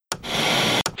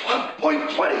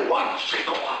say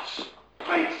the words.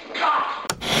 Please, God.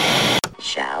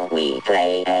 Shall we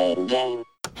play a game?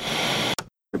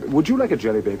 Would you like a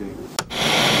jelly baby?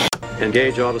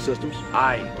 Engage auto systems.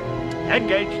 Aye.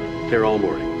 Engaged. Clear all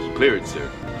moorings. Cleared, sir.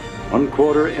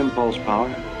 1/4 impulse power.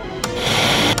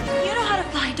 You know how to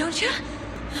fly, don't you?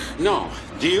 No.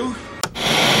 Do you?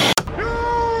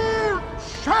 You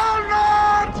shall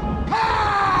not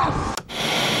pass!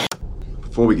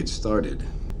 Before we get started,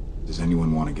 does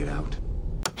anyone want to get out?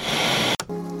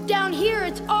 Down here,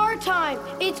 it's our time.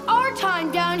 It's our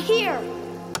time down here.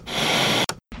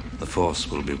 The Force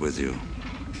will be with you,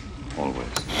 always.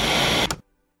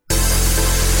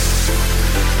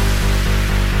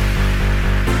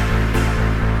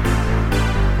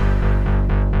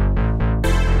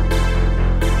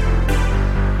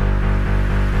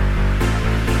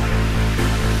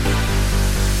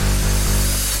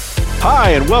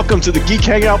 Hi, and welcome to the Geek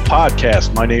Hangout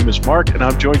Podcast. My name is Mark, and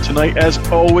I'm joined tonight, as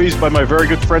always, by my very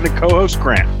good friend and co-host,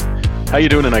 Grant. How you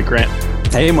doing tonight, Grant?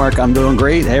 Hey, Mark. I'm doing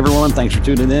great. Hey, everyone. Thanks for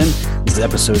tuning in. This is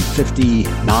episode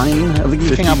 59 of the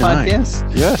Geek Hangout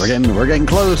Podcast. Yes. We're getting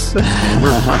close.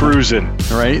 We're cruising.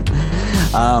 Right?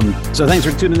 So thanks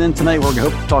for tuning in tonight. We're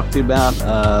going to talk to you about,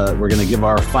 we're going to give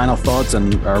our final thoughts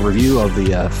and our review of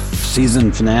the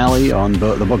season finale on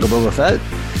the Book of Boba Fett.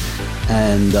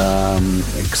 And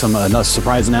another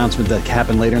surprise announcement that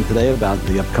happened later in today about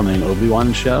the upcoming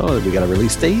Obi-Wan show. We got a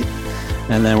release date.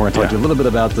 And then we're going to talk to you a little bit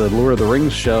about the Lord of the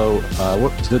Rings show.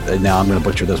 Now I'm going to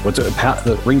butcher this. What's it?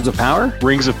 The Rings of Power?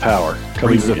 Rings of Power.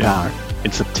 Rings of Power.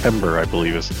 In September, I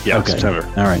believe. Okay. September.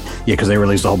 All right. Yeah, because they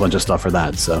released a whole bunch of stuff for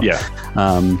that. So yeah.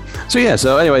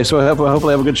 So anyway,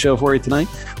 hopefully I have a good show for you tonight.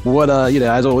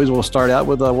 As always, we'll start out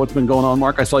with what's been going on.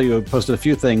 Mark, I saw you posted a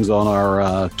few things on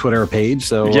our Twitter page.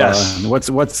 So yes. What's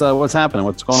happening?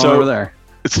 What's going on over there?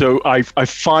 So I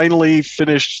finally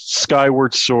finished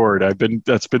Skyward Sword.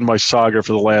 That's been my saga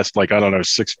for the last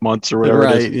 6 months or whatever.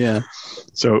 Right. It is. Yeah.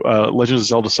 So Legend of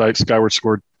Zelda Skyward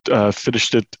Sword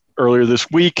finished it earlier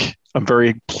this week. I'm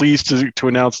very pleased to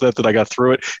announce that I got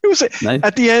through it. It was nice.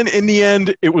 At the end. In the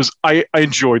end, it was I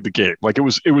enjoyed the game. It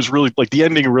was really the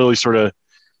ending really sort of.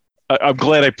 I'm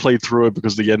glad I played through it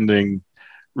because the ending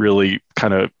really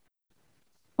kind of.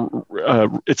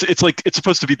 It's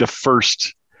supposed to be the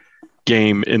first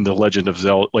game in the Legend of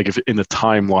Zelda, if in the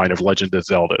timeline of Legend of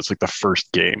Zelda, it's the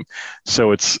first game.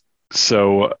 So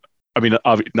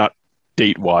not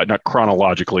date-wise, not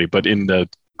chronologically, but in the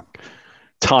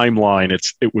timeline,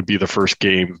 it would be the first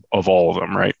game of all of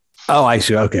them, right? Oh, I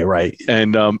see. Okay, right.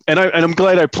 And I'm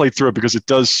glad I played through it because it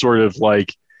does sort of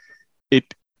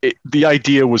the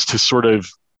idea was to sort of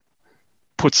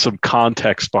put some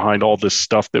context behind all this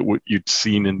stuff that you'd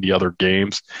seen in the other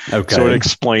games. Okay. So it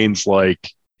explains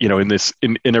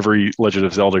in every Legend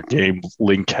of Zelda game,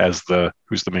 Link who's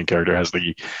the main character, has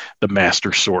the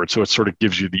Master Sword. So it sort of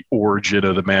gives you the origin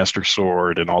of the Master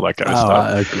Sword and all that kind of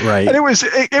stuff. Right. And it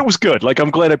was good.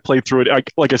 I'm glad I played through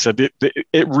it. Like I said,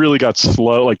 it really got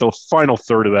slow. The final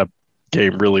third of that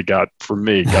game really got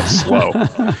slow.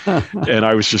 And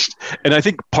I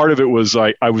think part of it was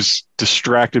I was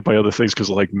distracted by other things because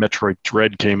Metroid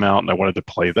Dread came out and I wanted to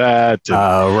play that.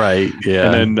 Right.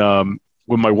 Yeah. And then,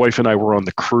 when my wife and I were on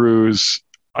the cruise,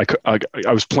 I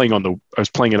was playing it on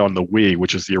the Wii,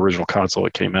 which is the original console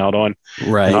it came out on.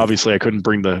 Right. And obviously I couldn't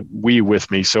bring the Wii with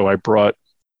me, so I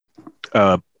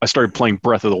started playing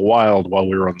Breath of the Wild while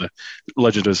we were on the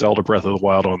Legend of Zelda Breath of the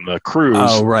Wild on the cruise.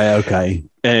 Oh, right. Okay.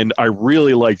 And I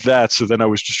really liked that. So then I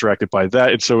was distracted by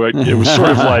that. And so it was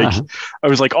sort of I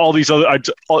was all these other,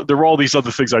 there were all these other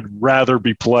things I'd rather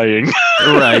be playing.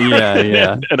 Right. Yeah.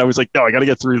 Yeah. And I was no, I got to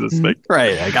get through this thing.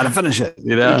 Right. I got to finish it.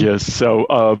 Yes. So,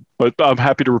 but I'm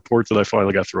happy to report that I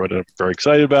finally got through it. And I'm very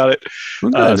excited about it.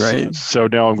 Good, right. So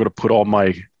now I'm going to put all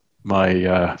my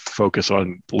focus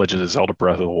on Legend of Zelda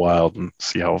Breath of the Wild and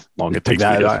see how long it takes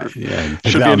me to get through. Yeah,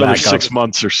 should be another 6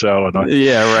 months or so. And right.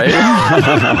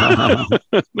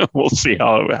 We'll see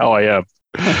how I am.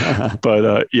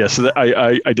 But so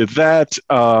I did that.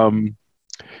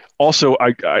 Also,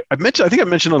 I think I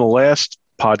mentioned on the last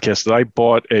podcast that I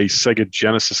bought a Sega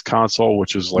Genesis console,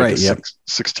 which is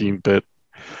 16-bit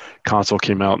console,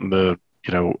 came out in the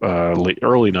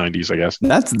early 90s, I guess.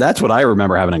 That's what I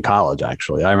remember having in college,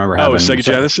 actually. I remember having Sega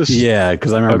Genesis? Yeah,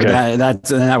 because I remember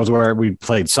that was where we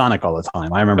played Sonic all the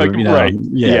time. I remember, right.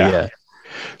 Yeah.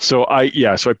 So I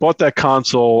bought that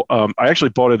console. I actually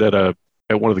bought it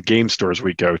at one of the game stores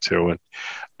we go to,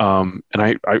 and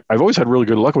I've always had really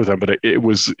good luck with them, but it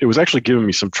was actually giving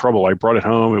me some trouble. I brought it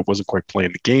home. It wasn't quite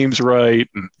playing the games right.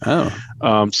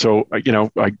 And, so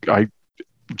I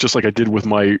just like I did with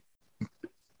my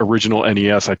original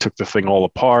NES, I took the thing all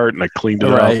apart and I cleaned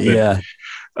it up. Yeah.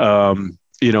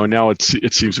 Now it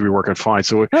seems to be working fine.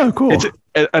 So cool.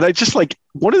 And I just like,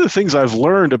 one of the things I've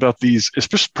learned about these,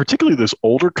 especially particularly those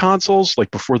older consoles,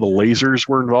 like before the lasers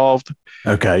were involved.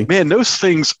 Okay, man, those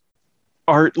things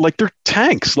are like, they're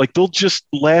tanks. Like, they'll just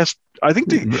last. I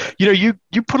think you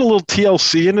put a little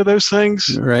TLC into those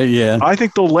things, right? Yeah, I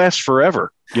think they'll last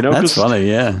forever. That's funny.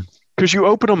 Yeah, because you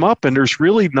open them up and there's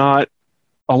really not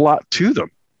a lot to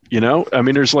them. I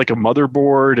mean, there's like a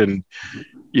motherboard and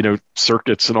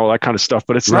circuits and all that kind of stuff,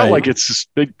 but it's not like it's this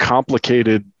big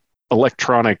complicated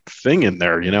electronic thing in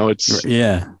there.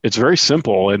 It's very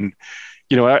simple. And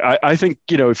I think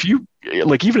if you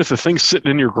like, even if the thing's sitting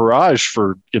in your garage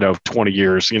for 20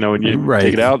 years, and you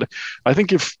take it out, I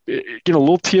think if a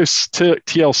little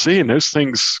TLC and those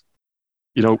things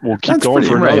will keep going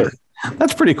for another.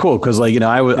 That's pretty cool because, I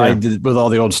did with all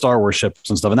the old Star Wars ships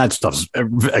and stuff, and that stuff's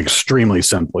extremely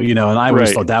simple, and I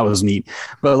always thought that was neat.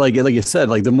 But like you said,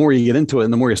 like the more you get into it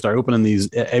and the more you start opening these,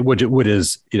 which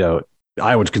is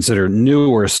I would consider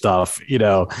newer stuff,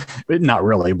 not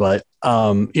really, but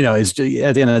it's just,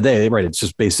 at the end of the day, right? It's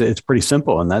just basic. It's pretty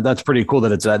simple, and that's pretty cool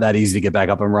that it's that easy to get back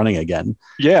up and running again.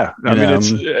 Yeah, I mean,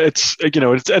 it's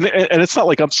and it's not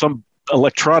like I'm some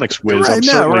electronics whiz. I'm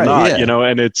certainly not,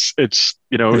 and it's it's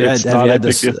not a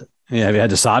big deal. Yeah, have you had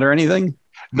to solder anything?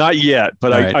 Not yet,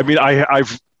 but I mean,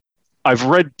 I've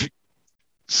read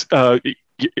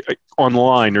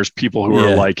online. There's people who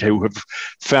are like, who have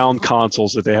found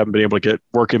consoles that they haven't been able to get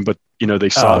working, but they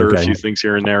solder a few things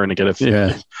here and there and they get a few.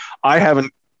 Yeah. I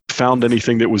haven't found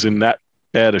anything that was in that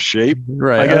bad a shape.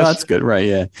 Right. That's good. Right.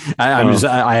 Yeah.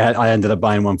 I ended up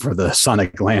buying one for the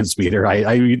Sonic land speeder.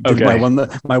 I did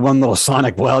my one little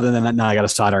Sonic weld, and then now I got a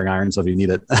soldering iron. So if you need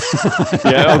it.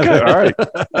 Yeah. Okay. All right.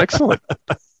 Excellent.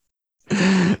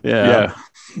 Yeah.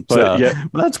 But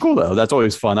but that's cool though. That's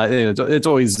always fun. It's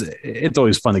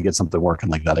always fun to get something working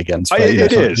like that again. So,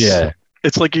 it is. Yeah.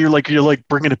 It's like you're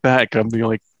bringing it back. I'm being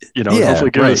like,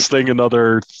 hopefully give this thing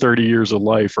another 30 years of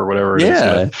life or whatever it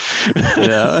is.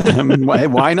 I mean,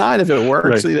 why not if it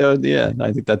works? Right.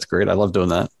 I think that's great. I love doing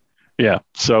that. Yeah.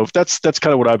 So that's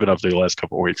kind of what I've been up to the last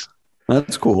couple of weeks.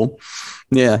 That's cool.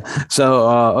 Yeah. So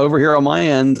over here on my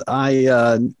end,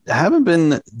 I haven't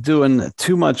been doing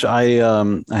too much. I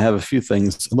have a few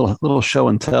things, a little show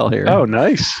and tell here. Oh,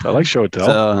 nice. I like show and tell.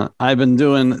 So I've been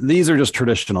doing, these are just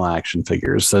traditional action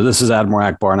figures. So this is Admiral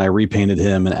Akbar, and I repainted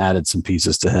him and added some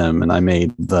pieces to him. And I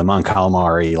made the Mon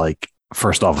Calamari, like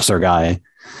first officer guy.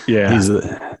 Yeah. He's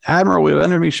the Admiral. We have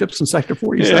enemy ships in Sector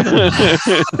 47.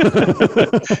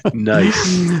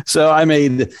 Nice. So I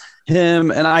made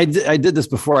him, and I did this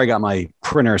before I got my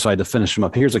printer, so I had to finish him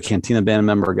up. Here's a Cantina Band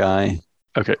member guy.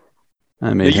 Okay.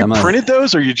 I made you printed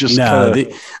those, or you just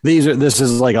this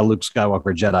is like a Luke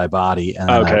Skywalker Jedi body,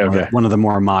 and one of the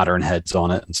more modern heads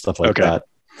on it and stuff like that.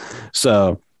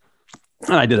 So,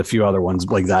 and I did a few other ones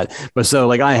like that. But so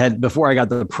like I had, before I got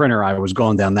the printer, I was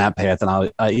going down that path,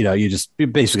 and you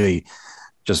basically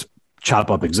just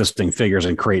chop up existing figures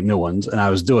and create new ones. And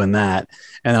I was doing that.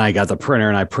 And then I got the printer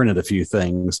and I printed a few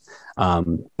things.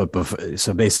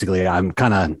 So basically I'm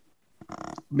kind of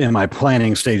in my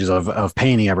planning stages of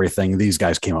painting everything. These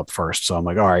guys came up first. So I'm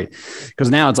like, all right.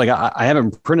 Cause now it's like, I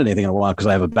haven't printed anything in a while, cause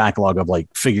I have a backlog of like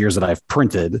figures that I've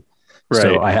printed. Right.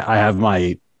 So I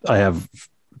have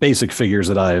basic figures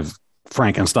that I've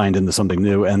Frankensteined into something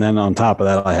new. And then on top of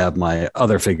that, I have my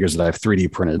other figures that I've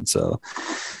 3D printed. So,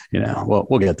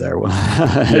 we'll get there.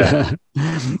 Yeah.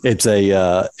 It's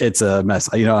a mess.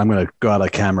 I'm going to go out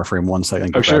of camera frame 1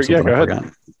 second. Oh, sure. Yeah, go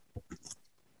ahead.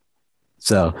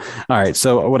 So, all right.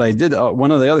 So what I did,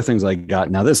 one of the other things I got,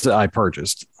 now this I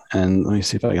purchased, and let me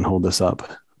see if I can hold this up.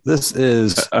 This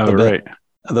is the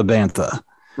Bantha.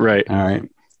 Right. All right.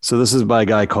 So this is by a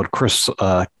guy called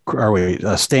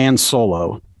Stan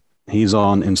Solo. He's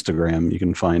on Instagram. You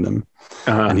can find him.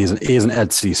 And he has an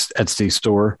Etsy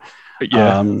store.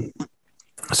 Yeah.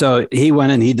 So he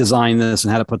went and he designed this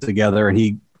and had it put together, and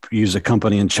he used a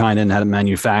company in China and had it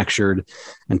manufactured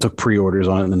and took pre-orders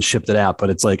on it and then shipped it out. But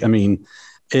it's like, I mean,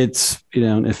 it's,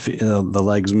 if the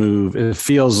legs move, it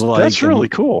feels like that's really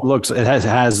cool. It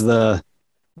has the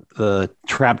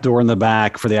trap door in the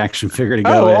back for the action figure to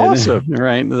go in. Awesome.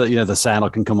 Right. The saddle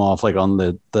can come off like on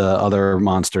the other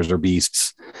monsters or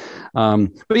beasts. But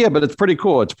it's pretty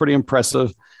cool. It's pretty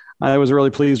impressive. I was really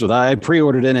pleased with it. I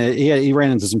pre-ordered in it. He ran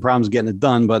into some problems getting it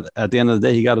done, but at the end of the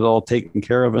day, he got it all taken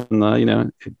care of,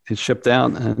 and it shipped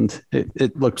out, and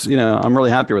it looks, I'm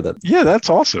really happy with it. Yeah, that's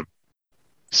awesome.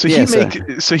 So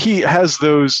he has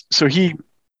those. So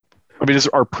is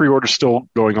our pre-order still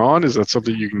going on? Is that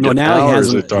something you can get now? Or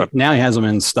is it done? Now he has them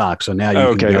in stock. So now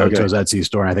you can go to his Etsy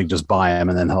store and I think just buy them,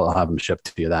 and then he'll have them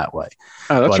shipped to you that way.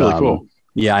 Oh, that's really cool.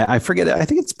 Yeah, I forget. I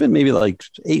think it's been maybe like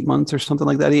 8 months or something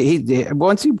like that. He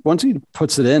once he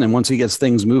puts it in and once he gets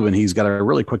things moving, he's got a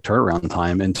really quick turnaround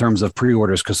time in terms of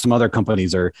pre-orders. Because some other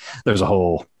companies there's a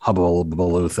whole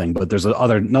hullabaloo thing, but there's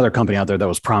another company out there that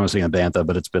was promising a Bantha,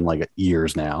 but it's been like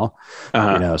years now.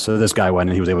 So this guy went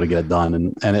and he was able to get it done,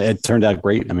 and it turned out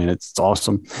great. I mean, it's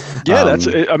awesome. Yeah,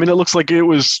 I mean, it looks like it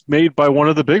was made by one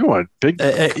of the big toy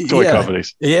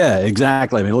companies. Yeah,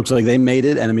 exactly. I mean, it looks like they made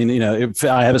it, and I mean, if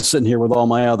I have it sitting here with all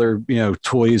my other,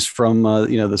 toys from,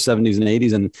 the 70s and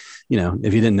 80s. And,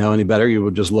 if you didn't know any better, you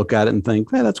would just look at it and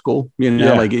think, hey, that's cool. You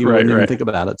wouldn't even think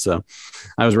about it. So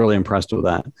I was really impressed with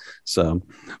that. So,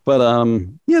 but,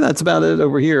 that's about it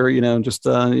over here, just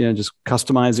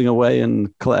customizing away.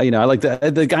 And, I like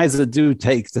the guys that do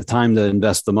take the time to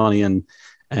invest the money and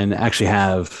actually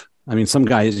have, I mean, some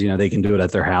guys, they can do it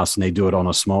at their house and they do it on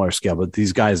a smaller scale, but the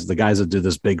guys that do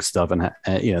this big stuff and,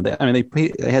 they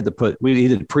had to he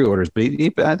did pre-orders, but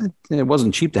it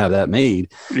wasn't cheap to have that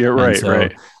made. Yeah. Right.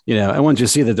 Right. And once you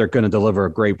see that they're going to deliver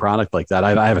a great product like that,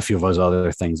 I have a few of those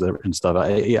other things and stuff.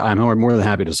 I'm more than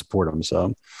happy to support them.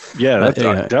 So yeah,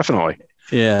 definitely.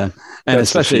 Yeah. And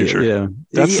that's especially,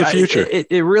 that's the future.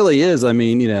 It really is. I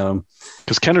mean,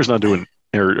 because Kenner's not doing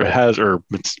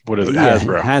what is it?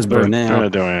 Hasbro now. They're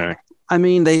not doing anything. I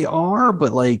mean, they are,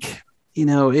 but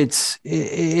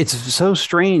it's so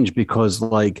strange because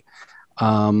today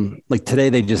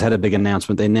they just had a big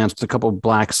announcement. They announced a couple of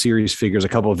Black Series figures, a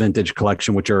couple of vintage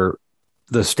collection, which are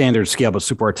the standard scale, but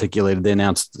super articulated. They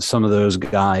announced some of those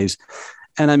guys.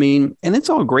 And I mean, and it's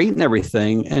all great and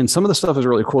everything. And some of the stuff is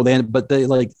really cool. They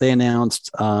announced,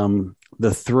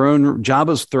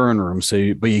 Jabba's throne room.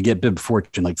 But you get Bib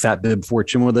Fortune, like Fat Bib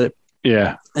Fortune with it.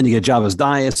 Yeah. And you get Jabba's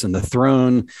dais and the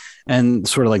throne and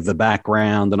sort of like the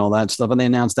background and all that stuff. And they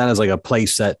announced that as like a play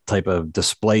set type of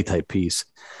display type piece.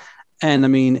 And I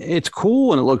mean, it's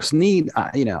cool and it looks neat.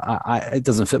 It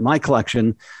doesn't fit my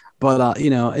collection, but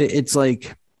it's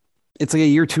like a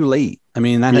year too late. I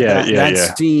mean,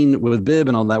 that scene with Bib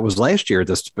and all that was last year,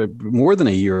 more than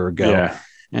a year ago. Yeah.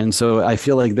 And so I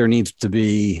feel like there needs to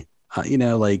be,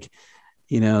 there,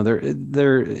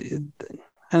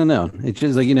 I don't know. It's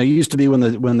just like, it used to be when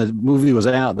the movie was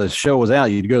out, the show was out,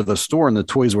 you'd go to the store and the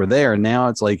toys were there. And now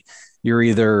it's like, you're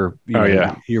either,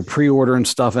 you're pre-ordering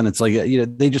stuff and it's like,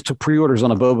 they just took pre-orders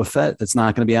on a Boba Fett that's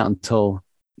not going to be out until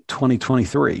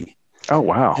 2023. Oh,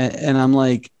 wow. And I'm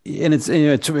like, and it's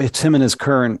him in his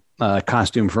current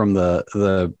costume from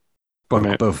the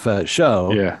Boba Fett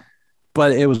show. Yeah.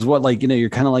 But it was you're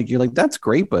kind of you're like, that's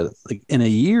great. But like in a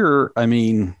year, I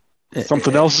mean,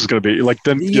 something else is going to be like,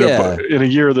 then, in a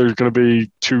year, there's going to be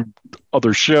 2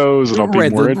 other shows and I'll be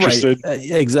more interested.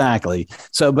 Exactly.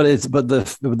 So, but the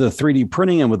 3D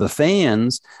printing and with the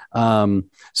fans.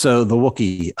 So the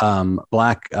Wookiee,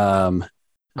 Black,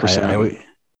 Chrysanthemum,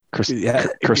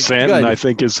 I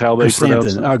think is how they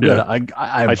pronounce it. Oh, good. Yeah.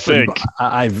 I think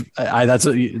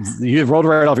you rolled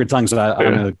right off your tongue. So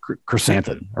I'm a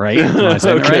chrysanthemum, right?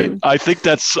 Okay. Right? I think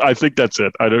that's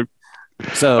it. I don't.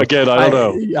 So again, I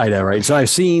don't know. I know, right? So I've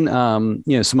seen,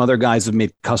 some other guys have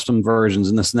made custom versions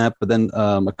and this and that, but then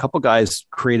a couple guys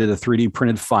created a 3D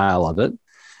printed file of it,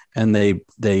 and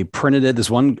they printed it. This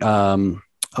one, they're on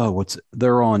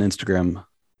Instagram,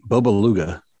 Boba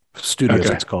Luga Studios,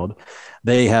 it's called.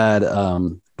 They had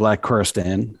Black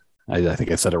Coruscant. I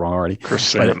think I said it wrong already.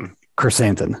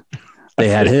 Chrysanthemum. They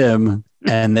had him.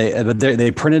 And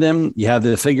they printed him. You have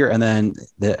the figure, and then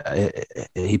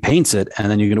he paints it,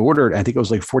 and then you can order it. I think it was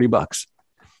like $40.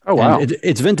 Oh wow!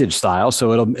 It's vintage style,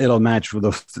 so it'll match with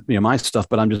my stuff.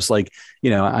 But I'm just like,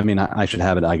 I mean, I should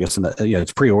have it. I guess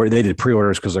it's pre-order. They did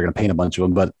pre-orders because they're going to paint a bunch of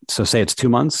them. But so say it's 2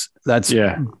 months. That's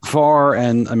far,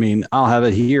 and I mean, I'll have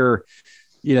it here.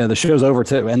 The show's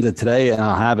ended today, and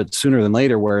I'll have it sooner than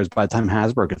later. Whereas by the time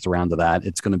Hasbro gets around to that,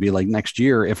 it's going to be like next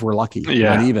year if we're lucky.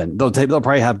 Yeah, not even they'll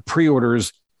probably have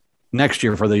pre-orders next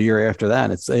year for the year after that.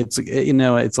 It's that's the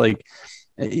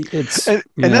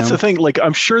thing. Like,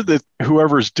 I'm sure that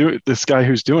whoever's doing this, guy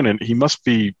who's doing it, he must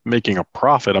be making a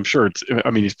profit. I'm sure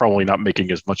he's probably not making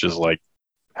as much as like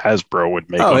Hasbro would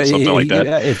make on something like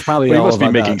that. It's probably he must be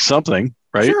making something.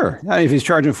 Right. Sure. I mean, if he's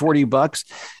charging $40,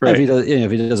 right.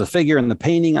 If he does a figure and the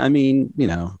painting, I mean,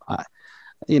 I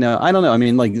don't know. I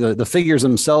mean, like the figures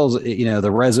themselves, the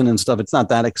resin and stuff, it's not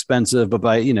that expensive,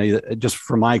 but just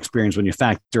from my experience, when you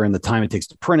factor in the time it takes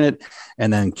to print it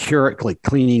and then cure it, like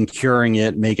cleaning, curing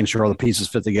it, making sure all the pieces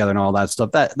fit together and all that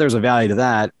stuff, that there's a value to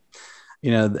that.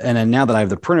 and then now that I have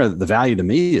the printer, the value to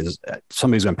me is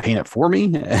somebody's going to paint it for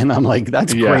me. And I'm like,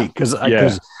 that's great. Cause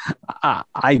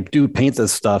I do paint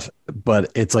this stuff,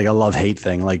 but it's like a love-hate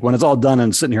thing. Like when it's all done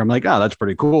and sitting here, I'm like, oh, that's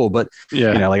pretty cool. But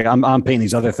like I'm painting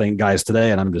these other guys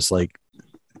today, and I'm just like,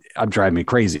 I'm driving me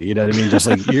crazy. You know what I mean? Just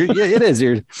like it is.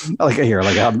 You're like here,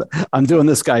 like I'm doing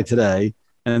this guy today,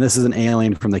 and this is an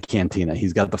alien from the Cantina.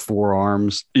 He's got the 4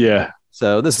 arms. Yeah.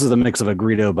 So this is a mix of a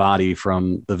Greedo body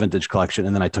from the vintage collection,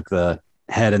 and then I took the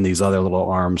head and these other little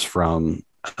arms from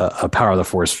a Power of the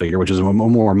Force figure, which is a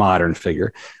more modern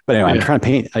figure. But anyway, I'm trying to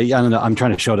paint. I don't know. I'm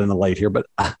trying to show it in the light here, but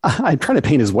I'm trying to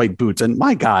paint his white boots, and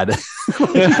my God.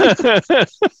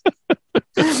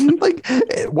 Like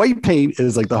white paint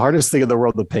is like the hardest thing in the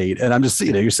world to paint, and I'm just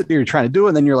you're sitting here trying to do it,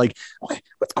 and then you're like,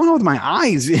 what's going on with my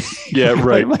eyes? Yeah,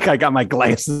 right. Like I got my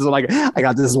glasses, and like I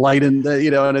got this light, and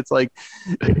and it's like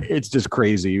it's just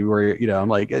crazy. Where I'm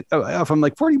like, if I'm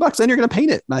like $40, then you're gonna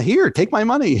paint it. Now here, take my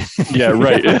money. Yeah,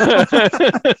 right.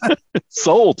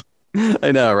 Sold.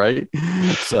 I know, right?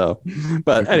 So,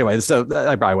 but anyway, so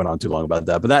I probably went on too long about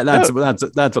that, but that's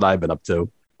what I've been up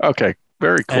to. Okay.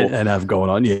 Very cool. And have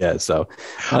going on. Yeah. So,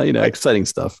 exciting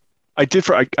stuff. I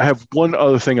have one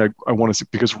other thing I want to say,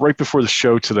 because right before the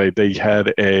show today, they had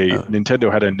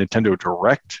Nintendo had a Nintendo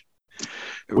Direct,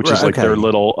 which is like their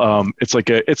little,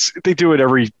 they do it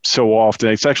every so often.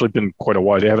 It's actually been quite a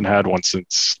while. They haven't had one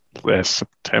since last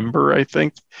September, I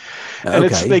think. And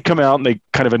they come out and they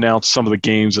kind of announce some of the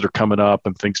games that are coming up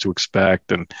and things to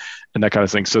expect and that kind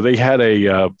of thing. So they had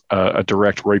a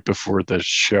Direct right before the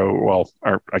show. Well,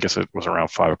 I guess it was around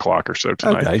 5:00 or so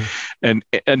tonight, and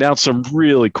announced some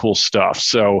really cool stuff.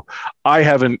 So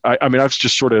I've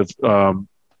just sort of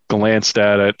glanced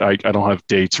at it. I don't have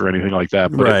dates or anything like that,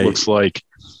 but it looks like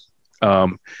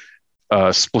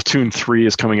Splatoon 3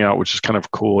 is coming out, which is kind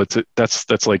of cool.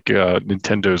 That's like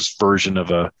Nintendo's version of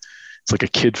it's like a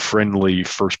kid-friendly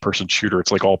first-person shooter.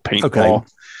 It's like all paintball.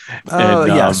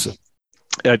 Okay. Yes.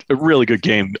 A really good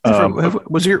game.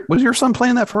 Was your son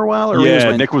playing that for a while? Or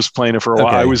Nick was playing it for a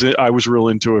while. I was real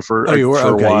into it for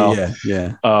a while.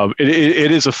 Yeah.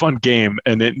 It is a fun game,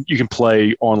 and you can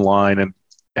play online and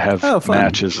have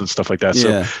matches and stuff like that.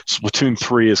 So Splatoon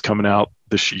 3 is coming out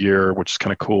this year, which is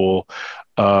kind of cool.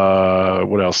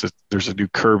 What else? There's a new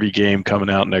Kirby game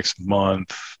coming out next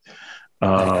month.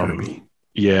 A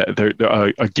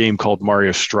game called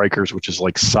Mario Strikers, which is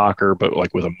like soccer but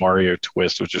like with a Mario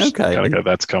twist, which is kind of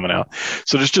that's coming out.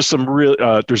 So there's just some real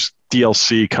there's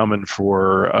DLC coming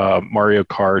for Mario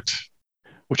Kart,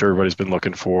 which everybody's been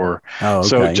looking for.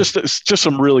 So just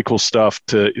some really cool stuff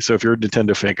so if you're a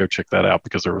Nintendo fan, go check that out,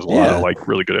 because there was a lot of like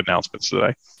really good announcements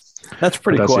today. That's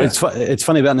pretty cool. It's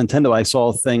funny about Nintendo. I saw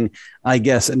a thing, I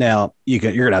guess, now you're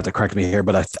going to have to correct me here,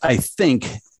 but I think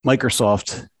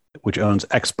Microsoft, which owns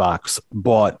Xbox,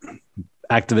 bought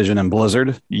Activision and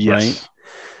Blizzard. Yes. Right?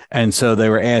 And so they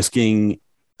were asking,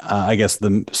 I guess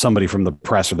somebody from the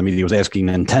press or the media was asking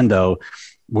Nintendo,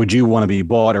 would you want to be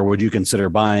bought, or would you consider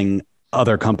buying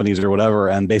other companies or whatever?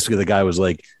 And basically the guy was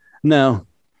like, no.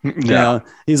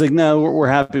 He's like, no, we're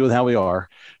happy with how we are.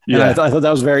 Yeah. And I thought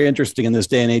that was very interesting in this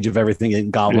day and age of everything getting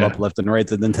gobbled up left and right,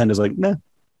 that Nintendo's like, no.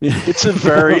 It's a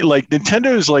very like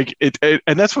Nintendo's like it,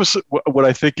 and that's what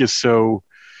I think is so.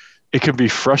 It can be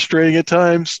frustrating at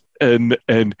times,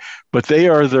 but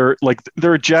they're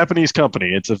a Japanese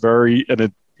company. It's a very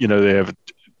they have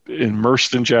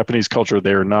immersed in Japanese culture.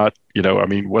 They're not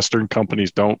Western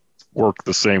companies don't work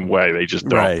the same way. They just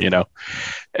don't,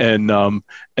 and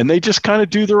they just kind of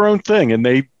do their own thing, and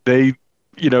they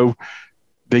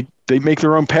make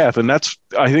their own path. And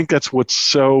I think that's what's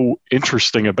so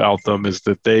interesting about them, is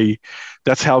that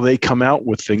that's how they come out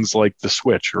with things like the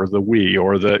Switch or the Wii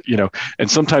or and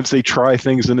sometimes they try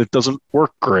things and it doesn't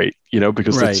work great,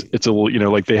 because it's a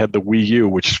little, like they had the Wii U,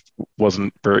 which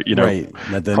wasn't very,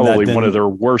 probably one of their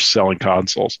worst selling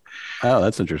consoles. Oh,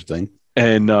 that's interesting.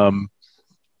 And,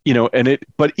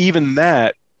 but even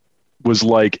that was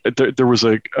like, there was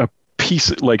a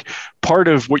piece, like part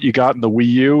of what you got in the Wii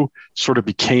U sort of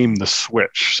became the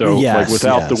Switch. So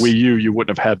without the Wii U, you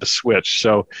wouldn't have had the Switch.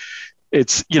 So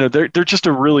it's, they're just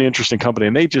a really interesting company,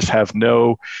 and they just have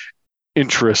no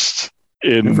interest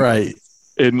in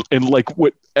like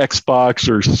what Xbox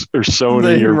or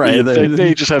Sony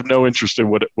they just have no interest in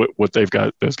what they've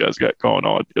got, those guys got going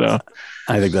on.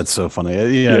 I think that's so funny.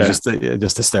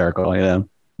 Just hysterical.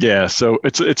 Yeah, so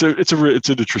it's an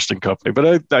interesting company,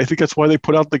 but I think that's why they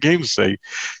put out the games they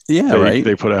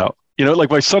put out. Like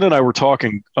my son and I were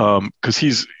talking,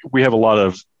 because we have a lot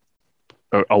of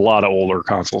older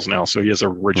consoles now. So he has an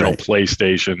original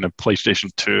PlayStation, a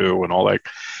PlayStation 2, and all that.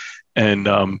 And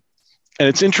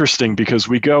it's interesting because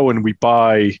we go and we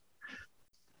buy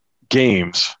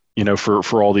games,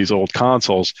 for all these old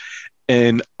consoles,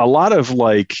 and a lot of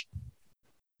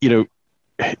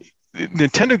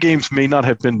Nintendo games may not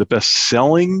have been the best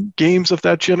selling games of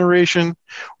that generation,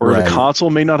 or the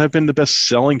console may not have been the best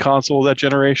selling console of that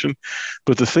generation.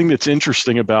 But the thing that's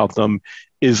interesting about them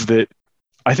is that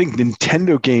I think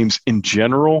Nintendo games in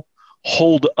general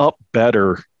hold up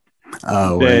better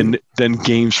than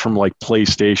games from like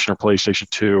PlayStation or PlayStation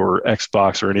 2 or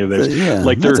Xbox or any of those.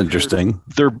 That's interesting.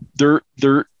 They're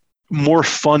more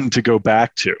fun to go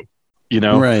back to.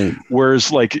 Right.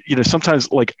 Whereas sometimes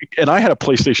and I had a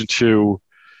PlayStation 2.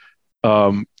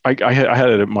 I had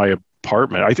it at my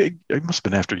apartment. I think it must have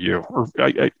been after you, or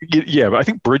but I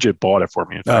think Bridget bought it for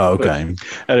me. In fact. Oh, okay.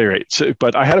 But at any rate,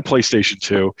 but I had a PlayStation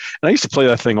 2, and I used to play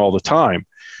that thing all the time.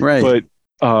 Right.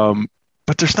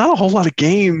 But there's not a whole lot of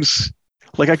games.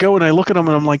 Like I go and I look at them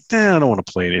and I'm like, I don't want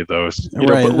to play any of those.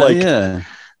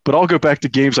 But I'll go back to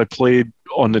games I played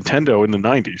on Nintendo in the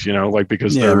 90s.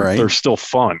 Because they're still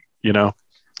fun. I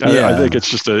think it's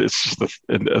just an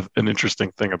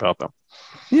interesting thing about them.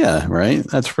 Yeah, right.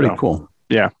 That's pretty cool.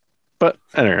 Yeah, but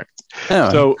anyway,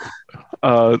 so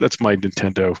that's my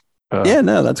Nintendo.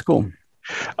 That's cool.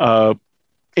 But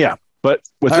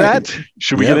with that,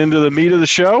 should we get into the meat of the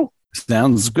show?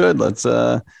 Sounds good. Let's.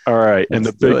 All right, and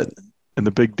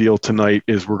the big deal tonight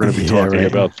is we're going to be talking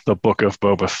about the Book of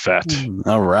Boba Fett.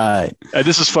 All right, and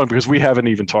this is fun because we haven't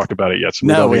even talked about it yet. So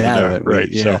no, we haven't. Right.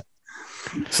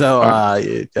 So,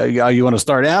 you want to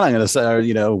start out? I'm going to say,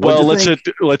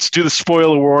 let's do the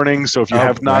spoiler warning. So if you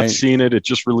have not seen it, it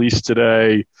just released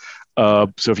today.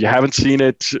 So if you haven't seen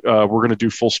it, we're going to do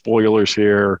full spoilers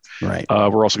here. Right.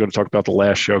 We're also going to talk about the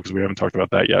last show because we haven't talked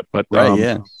about that yet. But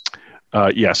so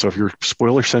if you're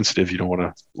spoiler sensitive, you don't want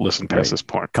to listen past this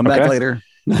point. Come back later.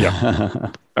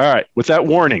 Yeah. All right. With that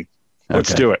warning,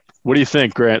 let's do it. What do you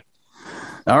think, Grant?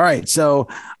 All right. So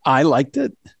I liked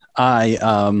it.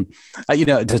 To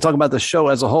talk about the show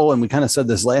as a whole, and we kind of said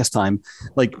this last time,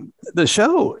 like the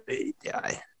show,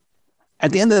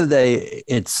 at the end of the day,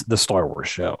 it's the Star Wars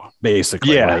show,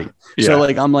 basically. Yeah. Right? Yeah. So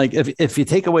I'm like, if you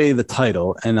take away the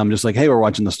title and I'm just like, hey, we're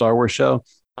watching the Star Wars show,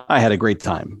 I had a great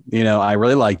time. I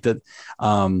really liked it.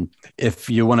 If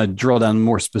you want to drill down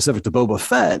more specific to Boba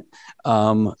Fett,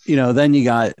 then you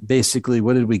got basically,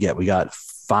 what did we get? We got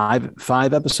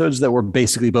five episodes that were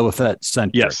basically Boba Fett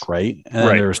centric, right?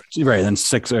 And there's then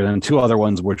 6 or then 2 other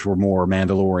ones which were more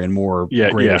Mandalorian, more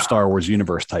greater Star Wars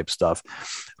universe type stuff.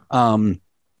 But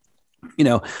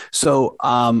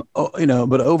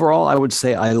overall, I would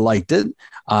say I liked it.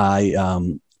 I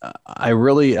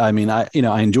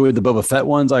enjoyed the Boba Fett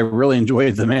ones. I really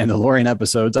enjoyed the Mandalorian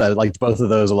episodes. I liked both of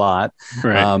those a lot.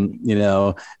 Right. And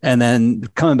then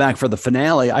coming back for the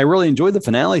finale, I really enjoyed the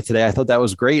finale today. I thought that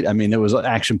was great. I mean, it was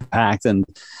action packed, and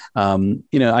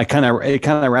it kind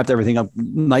of wrapped everything up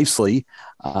nicely.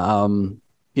 In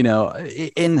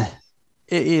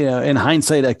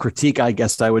hindsight, a critique, I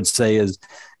guess I would say is,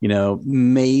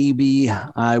 maybe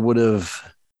I would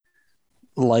have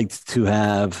liked to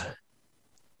have.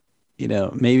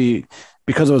 Maybe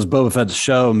because it was Boba Fett's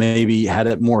show, maybe had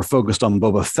it more focused on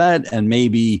Boba Fett, and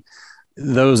maybe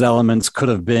those elements could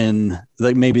have been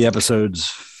like maybe episodes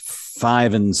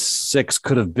 5 and 6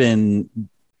 could have been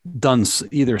done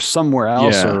either somewhere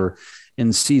else or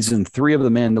in season 3 of The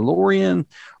Mandalorian.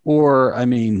 Or,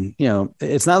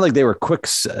 it's not like they were quick.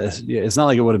 It's not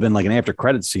like it would have been like an after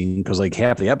credit scene because like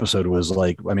half the episode was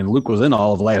like, Luke was in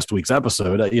all of last week's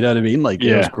episode. You know what I mean? Like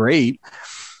it was great.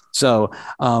 So,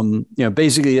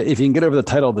 basically, if you can get over the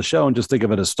title of the show and just think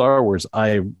of it as Star Wars,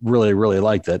 I really, really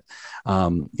liked it. I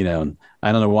don't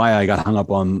know why I got hung up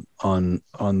on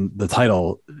the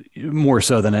title more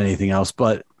so than anything else,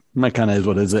 but my kind of is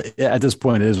what it is. At this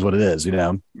point, it is what it is,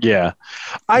 Yeah.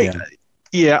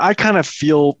 I kind of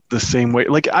feel the same way.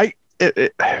 Like I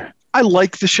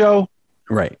like the show.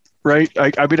 Right.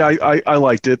 I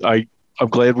liked it. I'm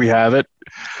glad we have it.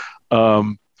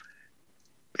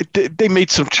 They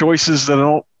made some choices that I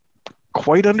don't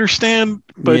quite understand,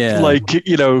 but it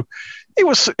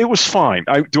was fine.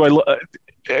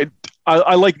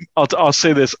 I'll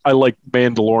say this. I like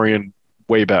Mandalorian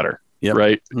way better. Yep.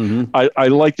 Right. Mm-hmm. I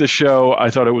like the show.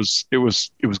 I thought it was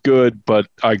good, but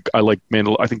I like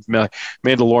I think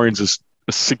Mandalorian's is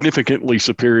a significantly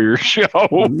superior show.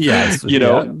 Yes.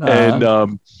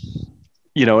 And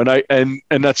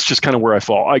that's just kind of where I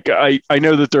fall. I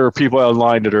know that there are people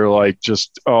online that are like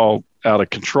just all out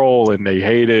of control and they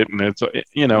hate it, and it's right.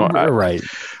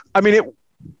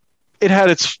 It had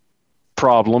its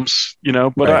problems,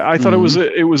 but I thought it was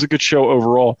a good show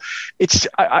overall. It's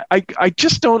I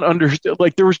just don't understand.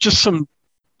 Like there was just some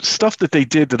stuff that they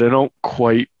did that I don't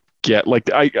quite get. Like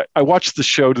I watched the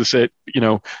show to say,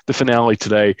 the finale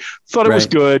today. Thought it was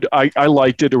good. I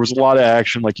liked it. There was a lot of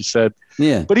action, like you said.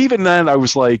 Yeah. But even then, I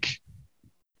was like,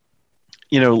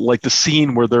 like the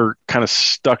scene where they're kind of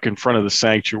stuck in front of the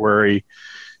sanctuary,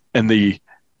 and the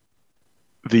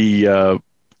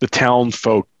town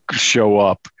folk show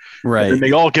up. Right. And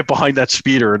they all get behind that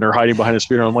speeder, and they're hiding behind the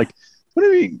speeder. I'm like,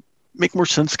 wouldn't it make more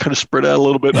sense to kind of spread out a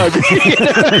little bit?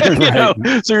 I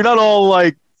mean, so you're not all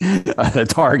like a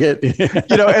target.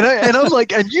 And I'm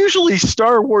like, and usually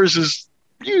Star Wars is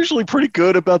usually pretty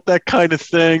good about that kind of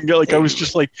thing. Like I was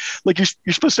just like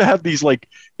you're supposed to have these like,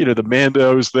 the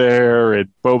Mandos there and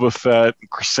Boba Fett and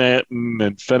Chrysanthemum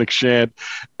and Fennec Shand,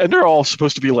 and they're all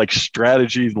supposed to be like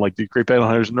strategy and like the Great Battle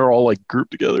Hunters, and they're all like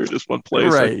grouped together in this one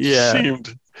place. Right. It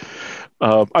seemed.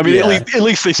 At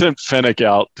least they sent Fennec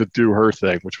out to do her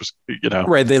thing, which was,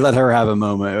 right. They let her have a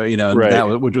moment,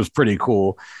 right. Which was pretty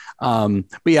cool. But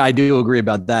yeah, I do agree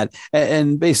about that.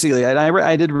 And basically,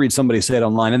 I did read somebody say it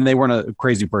online, and they weren't a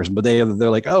crazy person, but they're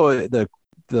like, oh,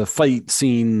 the fight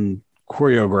scene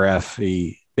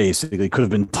choreography basically could have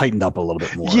been tightened up a little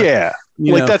bit more. Yeah,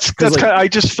 that's kind of. I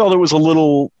just felt it was a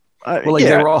little.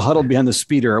 They were all huddled behind the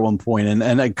speeder at one point,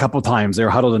 and a couple times they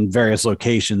were huddled in various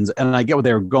locations, and I get what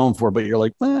they were going for, but you're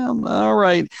like, well, all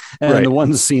right. And the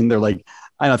one scene, they're like,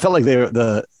 I felt like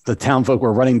the town folk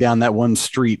were running down that one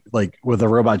street, like with a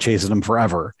robot chasing them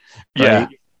forever. Right? Yeah.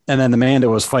 And then the Mando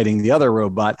was fighting the other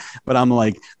robot, but I'm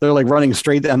like, they're like running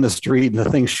straight down the street and the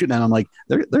thing's shooting at. I'm like,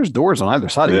 there's doors on either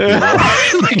side of you.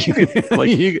 Like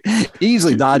you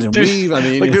easily dodge and weave. I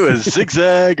mean, like do a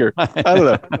zigzag or I don't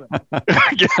know.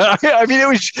 I mean, it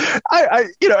was,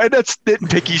 and that's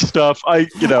nitpicky stuff.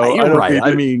 You're right.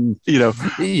 I mean, yeah.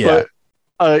 But,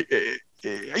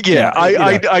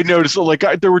 I noticed like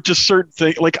there were just certain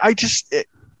things like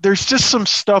there's just some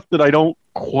stuff that I don't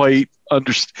quite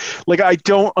understand. Like I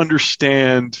don't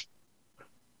understand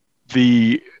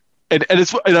and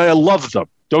I love them.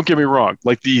 Don't get me wrong.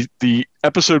 Like the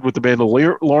episode with the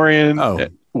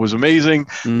Mandalorian was amazing.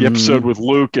 The episode with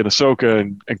Luke and Ahsoka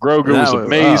and Grogu was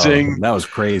amazing. That was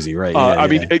crazy, right? I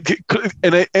mean,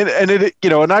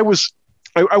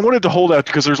 I wanted to hold out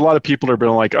because there's a lot of people that have been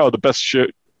like, oh, the best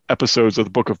episodes of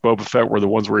the Book of Boba Fett were the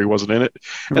ones where he wasn't in it,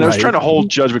 and I was trying to hold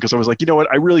judgment because I was like, you know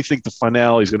what, I really think the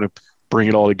finale is going to bring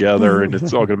it all together and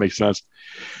it's all going to make sense,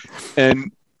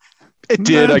 and it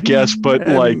did, I guess, but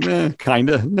like kind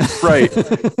of right,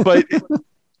 but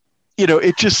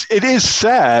it is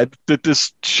sad that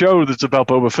this show that's about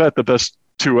Boba Fett, the best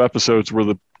 2 episodes were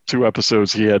the 2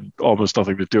 episodes he had almost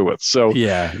nothing to do with. So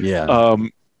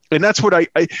and that's what I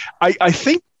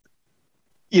think.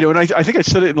 And I think I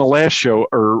said it in the last show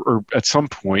or at some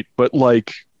point, but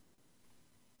like,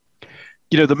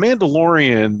 the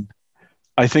Mandalorian,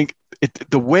 I think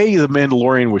the way the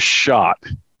Mandalorian was shot,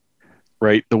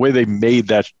 right? The way they made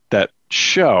that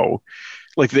show,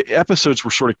 like the episodes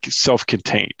were sort of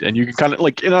self-contained, and you can kind of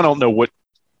like, and I don't know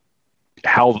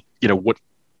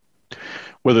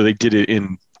whether they did it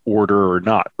in order or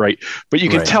not, right? But you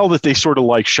can tell that they sort of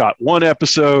like shot one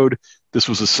episode. This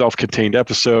was a self-contained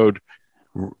episode.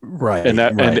 Right. And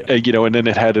that, and then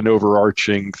it had an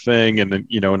overarching thing, and then,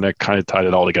 and that kind of tied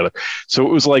it all together. So it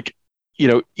was like,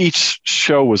 each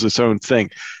show was its own thing.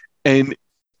 And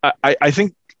I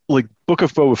think like Book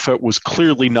of Boba Fett was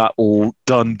clearly not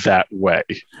done that way.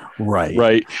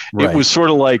 Right. It was sort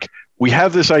of like, we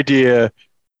have this idea,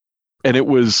 and it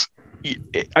was,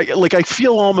 I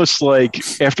feel almost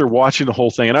like after watching the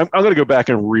whole thing, and I'm going to go back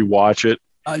and rewatch it.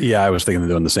 I was thinking of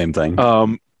doing the same thing.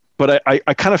 But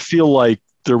I kind of feel like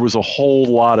there was a whole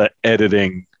lot of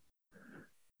editing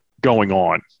going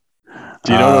on.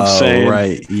 Do you know what I'm saying?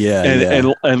 Right. Yeah.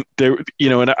 And there,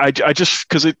 and I just,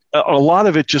 because a lot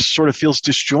of it just sort of feels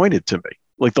disjointed to me,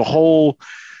 like the whole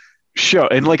show.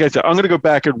 And like I said, I'm going to go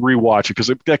back and rewatch it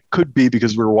because that could be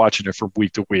because we were watching it from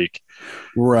week to week.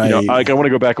 Right. I want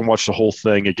to go back and watch the whole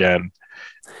thing again.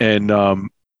 And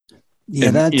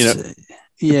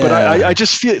yeah, but I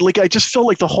just feel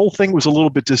like the whole thing was a little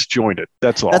bit disjointed.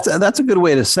 That's all. That's a good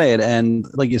way to say it. And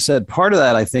like you said, part of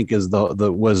that I think is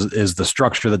the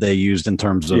structure that they used in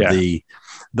terms of the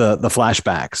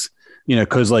flashbacks.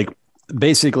 Because like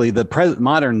basically the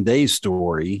modern day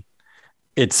story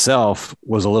itself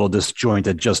was a little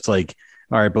disjointed. Just like,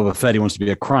 all right, Boba Fett, he wants to be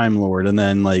a crime lord, and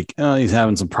then like, he's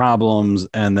having some problems,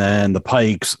 and then the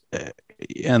Pikes.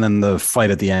 And then the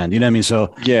fight at the end, you know what I mean?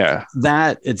 So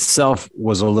that itself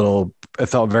was it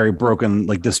felt very broken,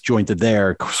 like disjointed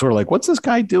there, sort of like, what's this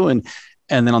guy doing?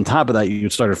 And then on top of that, you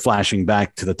started flashing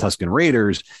back to the Tusken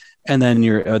Raiders. And then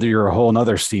you're a whole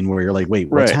nother scene where you're like, wait,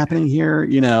 what's happening here?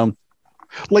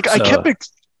 Like so. I kept,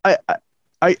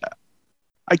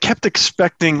 I kept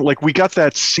expecting, like, we got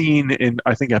that scene in,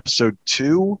 I think, episode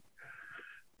 2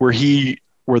 where the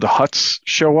Hutts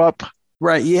show up.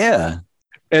 Right. Yeah.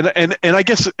 And I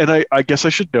guess I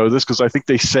should know this because I think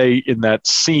they say in that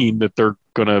scene that they're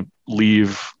gonna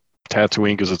leave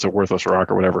Tatooine because it's a worthless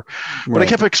rock or whatever. But Right. I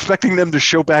kept expecting them to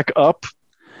show back up.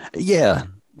 Yeah.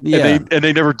 Yeah. And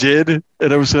they never did.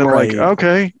 And I was like, Right.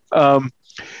 okay.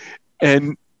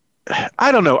 And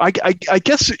I don't know. I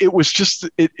guess it was just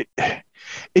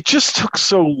it just took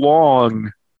so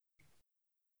long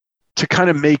to kind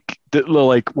of make the,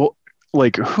 like, well,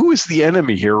 like, who is the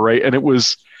enemy here, right? And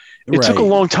it took a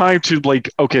long time to,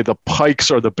 like, okay, the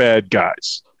Pikes are the bad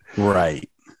guys, right?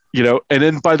 You know, and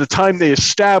then by the time they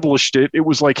established it, it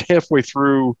was like halfway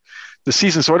through the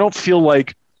season, so I don't feel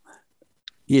like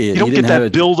you don't get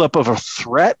that buildup of a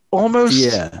threat almost.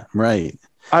 Yeah, right.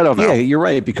 I don't know. Yeah, you're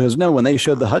right, because when they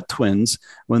showed the Hutt twins,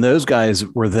 when those guys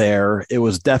were there, it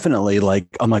was definitely like,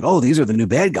 I'm like, oh, these are the new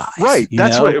bad guys. Right.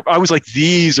 That's know? what I was like,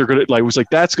 these are going to, like, I was like,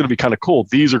 that's going to be kind of cool.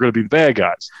 These are going to be the bad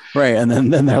guys. Right. And then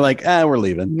they're like, we're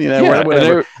leaving, you know, Yeah,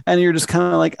 whatever. And you're just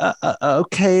kind of like,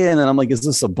 okay. And then I'm like, is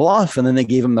this a bluff? And then they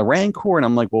gave him the Rancor. And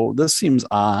I'm like, well, this seems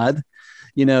odd.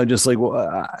 You know, just like,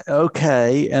 well,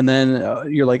 okay. And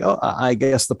then you're like, oh, I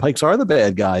guess the Pikes are the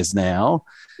bad guys now.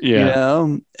 Yeah. You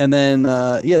know, and then,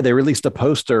 they released a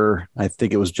poster. I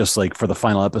think it was just like for the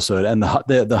final episode, and the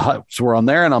Hutts were on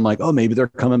there. And I'm like, oh, maybe they're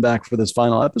coming back for this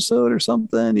final episode or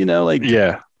something, you know, like,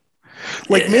 yeah.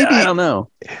 Like maybe, I don't know.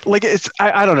 Like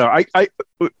I don't know. I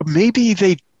maybe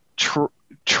they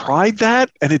tried that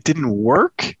and it didn't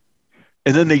work.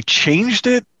 And then they changed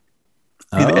it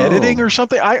in editing or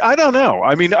something. I don't know.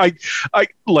 I mean, I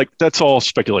like, that's all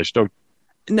speculation. Don't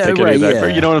take any of that, yeah.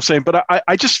 You know what I'm saying? But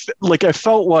I just, like, I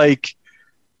felt like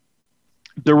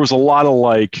there was a lot of,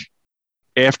 like,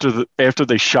 after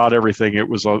they shot everything,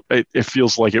 it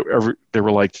feels like they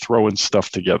were like throwing stuff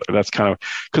together. That's kind of,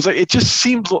 because it just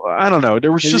seemed, I don't know,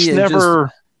 there was just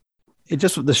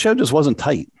the show just wasn't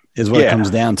tight is what it comes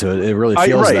down to. It really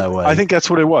feels that way. I think that's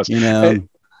what it was. You know,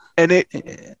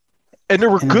 and there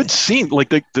were good scenes, like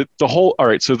the whole. All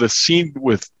right, so the scene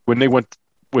when they went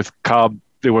with Cobb,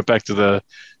 they went back to the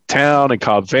town, and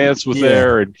Cobb Vanth was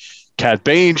there, and Cad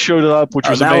Bane showed up, which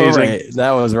was amazing.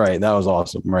 That was right. That was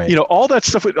awesome. Right. You know, all that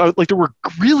stuff. Like, there were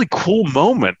really cool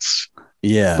moments.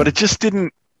 Yeah. But it just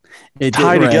didn't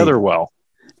tie together well.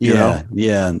 You know?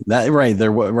 Yeah. That right.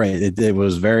 There was right. It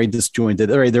was very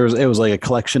disjointed. Right. It was like a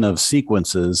collection of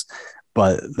sequences,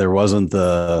 but there wasn't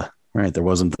the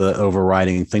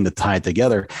overriding thing to tie it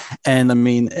together. And I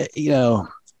mean, you know,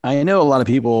 I know a lot of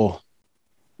people,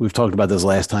 we've talked about this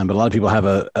last time, but a lot of people have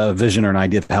a vision or an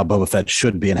idea of how Boba Fett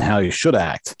should be and how he should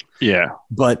act. Yeah.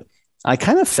 But I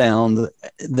kind of found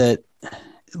that,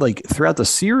 like, throughout the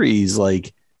series,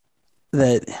 like,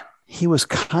 that he was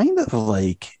kind of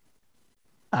like,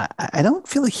 I don't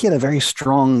feel like he had a very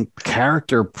strong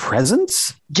character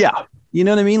presence. Yeah. You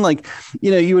know what I mean? Like,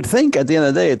 you know, you would think at the end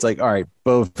of the day, it's like, all right,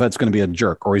 Boba Fett's going to be a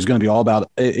jerk, or he's going to be all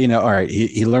about, you know, all right,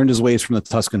 he learned his ways from the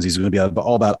Tuskens. He's going to be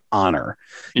all about honor,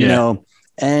 you know?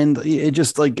 And it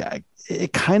just, like,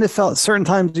 it kind of felt, certain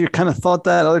times you kind of thought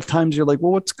that, other times you're like,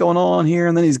 well, what's going on here?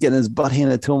 And then he's getting his butt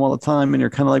handed to him all the time. And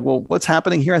you're kind of like, well, what's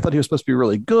happening here? I thought he was supposed to be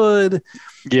really good.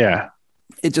 Yeah.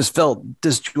 It just felt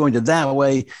disjointed that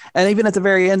way. And even at the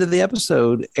very end of the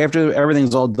episode, after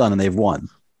everything's all done and they've won,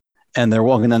 and they're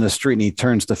walking down the street, and he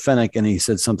turns to Fennec and he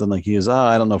said something like,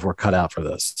 I don't know if we're cut out for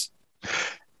this.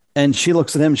 And she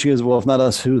looks at him. She goes, well, if not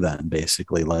us, who then?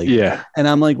 Basically, like, yeah. And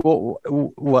I'm like, well,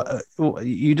 what?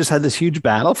 You just had this huge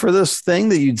battle for this thing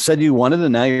that you said you wanted,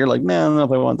 and now you're like, no, I don't know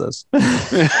if I want this.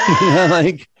 You know,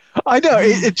 like, I know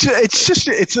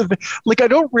it's like, I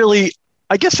don't really.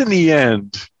 I guess in the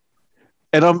end,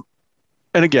 and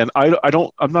again, I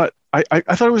thought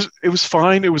it was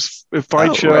fine. It was a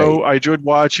fine show. Right. I enjoyed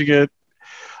watching it.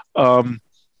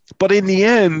 But in the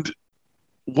end,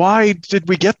 why did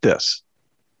we get this?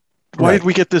 Why did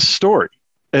we get this story?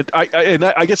 And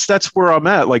I guess that's where I'm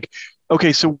at. Like,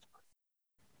 okay, so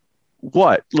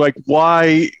what? Like,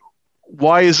 why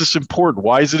is this important?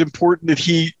 Why is it important that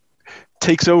he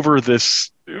takes over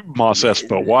this Mos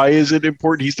Espa? Why is it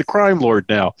important he's the crime lord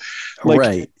now?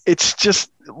 Like, it's just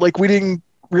like we didn't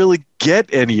really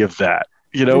get any of that.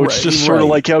 You know, it's just sort of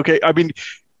like, okay, I mean,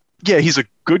 yeah, he's a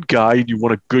good guy and you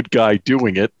want a good guy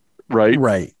doing it, right?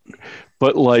 Right.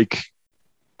 But like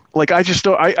I just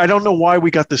don't. I don't know why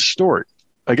we got this story.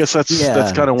 I guess that's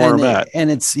kind of where I'm at. And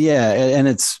it's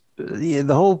the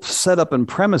whole setup and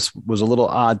premise was a little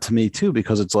odd to me too,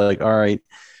 because it's like, all right,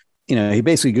 you know, he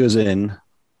basically goes in,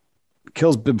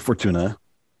 kills Bib Fortuna,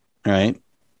 right,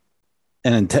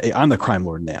 and I'm the crime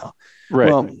lord now. Right.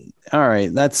 Well, all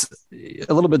right. That's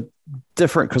a little bit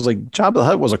different because like Jabba the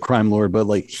Hutt was a crime lord, but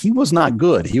like he was not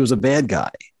good. He was a bad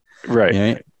guy. Right.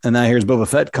 Right? And now here's Boba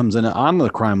Fett comes in. I'm the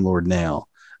crime lord now.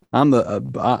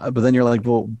 But then you're like,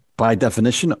 well, by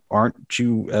definition, aren't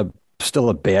you still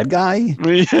a bad guy?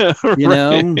 Yeah, you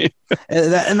know?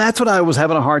 And that's what I was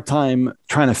having a hard time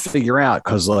trying to figure out.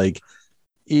 Cause like,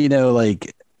 you know,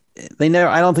 like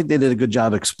I don't think they did a good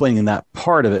job explaining that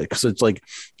part of it. Cause it's like,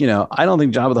 you know, I don't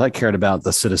think Jabba the Hutt cared about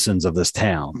the citizens of this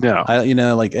town. No, you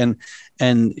know, like, and,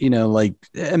 you know, like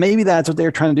maybe that's what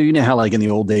they're trying to do. You know how like in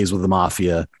the old days with the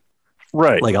mafia,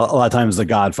 right? Like a lot of times the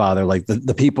Godfather, like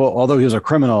the people, although he was a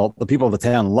criminal, the people of the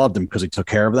town loved him because he took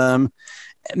care of them.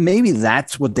 Maybe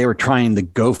that's what they were trying to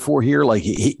go for here. Like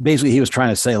he basically was trying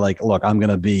to say like, look, I'm going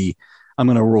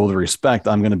to rule with respect.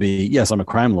 I'm going to be, yes, I'm a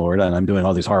crime lord and I'm doing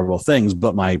all these horrible things,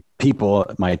 but my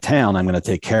people, my town, I'm going to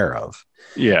take care of.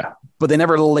 Yeah. But they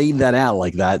never laid that out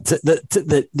like that.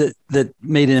 That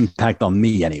made an impact on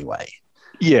me anyway.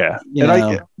 Yeah.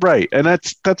 Right. And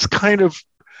that's kind of,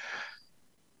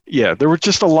 yeah, there were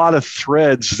just a lot of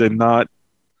threads and not,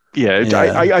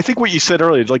 I think what you said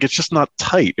earlier, like, it's just not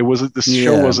tight. It wasn't, this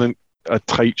show wasn't a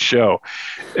tight show.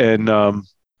 And,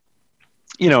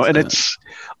 you know, and it's,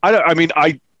 I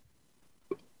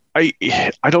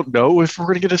don't know if we're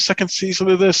going to get a second season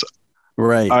of this.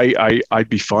 Right. I'd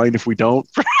be fine if we don't.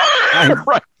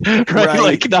 right.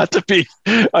 Like, not to be,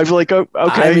 I'd be like, oh,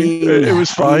 okay, I mean, it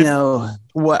was fine. You know,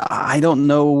 what, I don't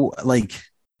know, like,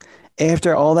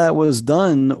 after all that was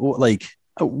done, like,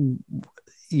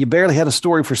 you barely had a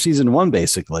story for season 1,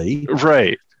 basically.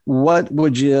 Right. What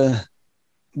would you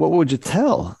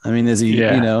tell? I mean, is he,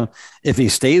 you know, if he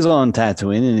stays on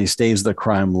Tatooine and he stays the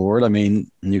crime lord, I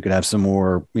mean, you could have some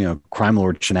more, you know, crime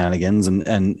lord shenanigans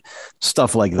and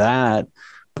stuff like that.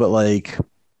 But like,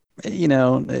 you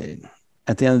know,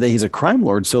 at the end of the day, he's a crime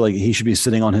lord. So like, he should be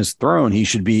sitting on his throne. He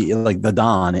should be like the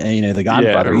Don, you know, the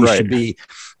Godfather. He should be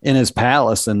in his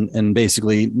palace and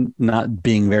basically not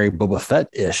being very Boba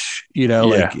Fett-ish, you know,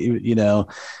 like, you know,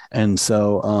 and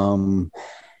so, I'm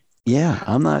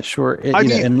not sure.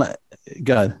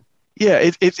 God.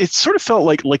 Yeah, it sort of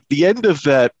felt like the end of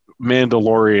that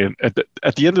Mandalorian at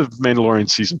the end of Mandalorian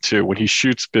season 2, when he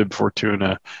shoots Bib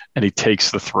Fortuna and he takes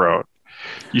the throne.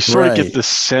 You sort of get the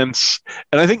sense,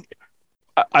 and I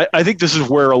think this is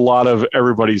where a lot of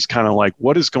everybody's kind of like,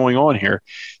 what is going on here?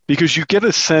 Because you get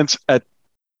a sense at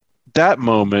that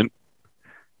moment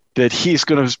that he's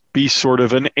going to be sort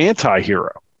of an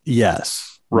anti-hero.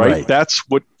 Yes. Right. That's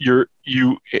what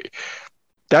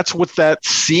that's what that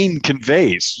scene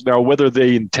conveys. Now, whether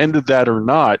they intended that or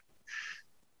not,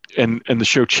 and the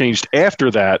show changed after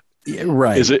that,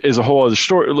 is a whole other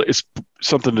story. It's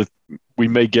something that we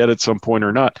may get at some point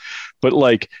or not. But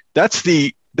like, that's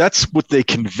what they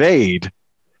conveyed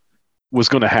was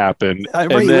going to happen.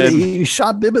 Right. And then, you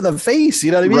shot Bib in the face,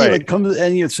 you know what I mean? Right.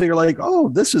 Like, so you're like, oh,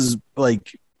 this is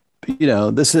like, you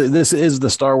know, this is the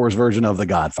Star Wars version of The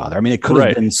Godfather. I mean, it could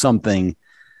have been something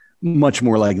much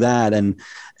more like that. And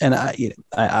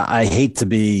I hate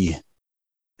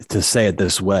to say it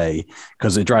this way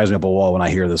because it drives me up a wall when I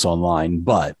hear this online,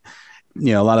 but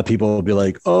you know, a lot of people will be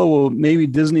like, oh, well, maybe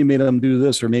Disney made them do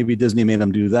this, or maybe Disney made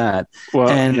them do that. Well,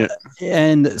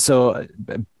 and so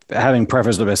having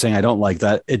prefaced it by saying I don't like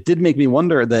that, it did make me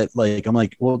wonder that, like, I'm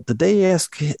like, well, did they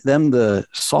ask them to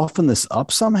soften this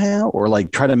up somehow, or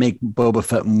like try to make Boba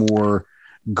Fett more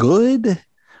good,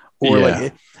 or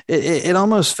like it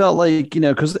almost felt like, you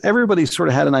know, because everybody sort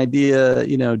of had an idea,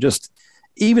 you know, just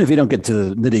even if you don't get to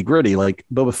the nitty gritty, like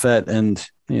Boba Fett, and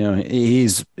you know,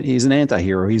 he's an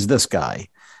anti-hero, he's this guy,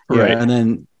 right? And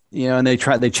then, you know, and they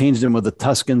changed him with the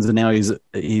Tuskens, and now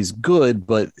he's good,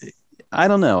 but I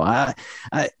don't know. I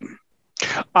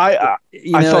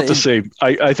thought the same.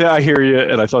 I hear you,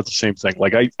 and I thought the same thing.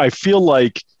 Like I feel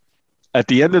like at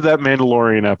the end of that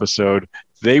Mandalorian episode,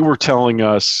 they were telling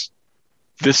us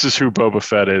this is who Boba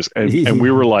Fett is, and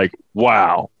we were like,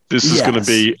 wow, this is going to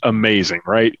be amazing,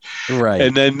 right? Right.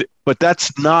 And then, but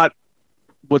that's not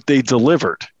what they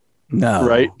delivered. No.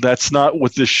 Right. That's not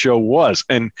what this show was,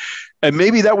 and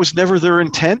maybe that was never their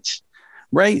intent.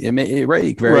 Right.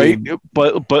 Right.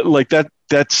 But like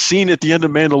that scene at the end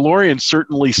of Mandalorian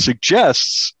certainly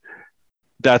suggests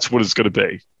that's what it's going to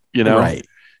be, you know? Right.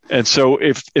 And so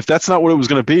if that's not what it was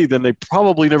going to be, then they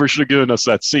probably never should have given us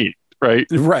that scene. Right.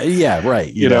 Right. Yeah.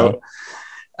 Right. You know?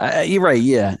 You're right.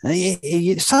 Yeah.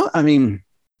 So, I mean,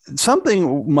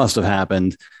 something must have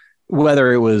happened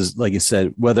whether it was, like you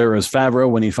said, whether it was Favreau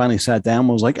when he finally sat down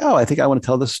was like, oh, I think I want to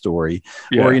tell this story,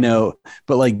 or,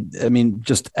 but like, I mean,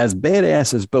 just as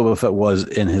badass as Boba Fett was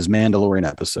in his Mandalorian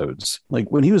episodes, like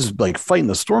when he was like fighting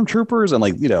the stormtroopers and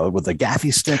like, with the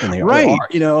gaffy stick and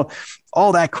the,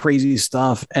 all that crazy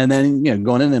stuff. And then,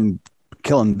 going in and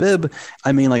killing Bib.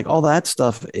 I mean, like all that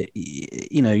stuff,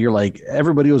 you're like,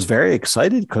 everybody was very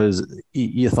excited because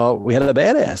you thought we had a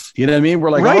badass, you know what I mean? We're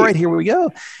like, all right, here we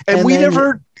go. And we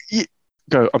never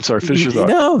go. I'm sorry, finish your thought.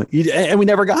 No, and we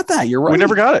never got that. You're right. We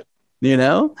never got it.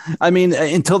 I mean,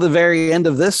 until the very end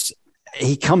of this,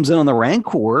 he comes in on the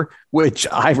Rancor, which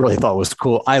I really thought was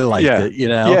cool. I liked it,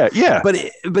 Yeah.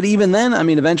 But even then, I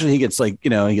mean, eventually he gets like, he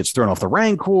gets thrown off the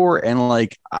Rancor, and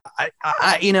like,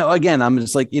 I again, I'm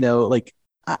just like, like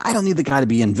I don't need the guy to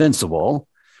be invincible,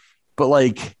 but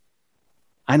like,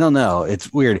 I don't know.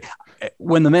 It's weird.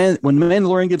 When the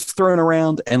Mandalorian gets thrown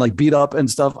around and like beat up and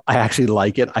stuff, I actually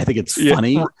like it. I think it's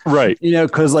funny, right?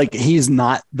 Because like he's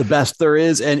not the best there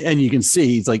is, and you can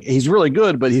see he's really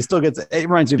good, but he still gets. It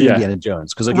reminds me of Indiana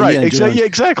Jones, because like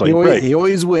exactly. He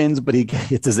always wins, but he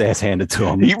gets his ass handed to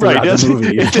him.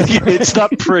 It's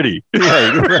not pretty.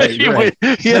 right.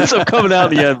 He ends up coming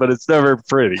out in the end, but it's never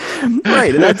pretty.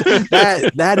 Right. And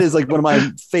that is like one of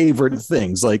my favorite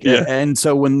things. Like, and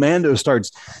so when Mando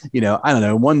starts, I don't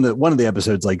know, one of the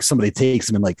episodes, like somebody takes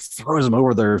him and like throws him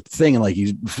over their thing, and like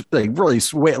he's like really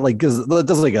like does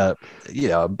like a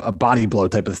a body blow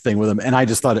type of thing with him, and I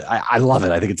just thought I love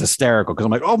it. I think it's hysterical because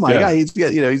I'm like, oh my god, he's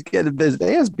getting his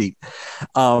ass beat.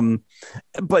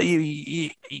 But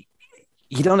you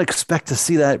don't expect to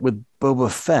see that with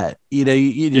Boba Fett. You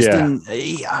just didn't.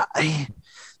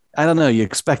 I don't know. You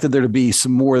expected there to be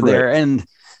some more there, and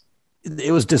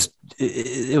it was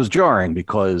jarring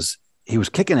because he was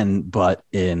kicking in butt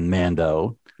in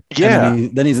Mando. Yeah.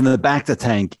 Then he's in the Bacta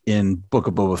tank in Book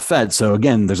of Boba Fett. So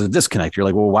again, there's a disconnect. You're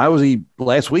like, well, why was he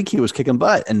last week? He was kicking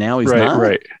butt, and now he's not.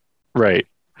 Right.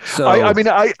 So I mean,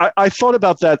 I thought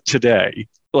about that today.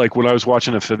 Like when I was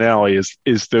watching the finale,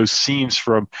 is those scenes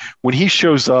from when he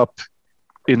shows up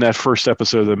in that first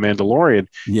episode of The Mandalorian.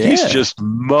 He's just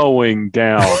mowing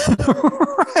down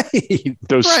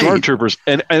those stormtroopers,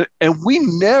 and we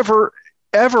never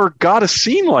ever got a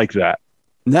scene like that.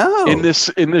 No, in this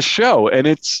show, and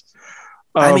it's.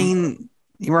 I mean,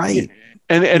 right,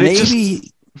 and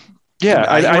maybe,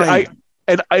 I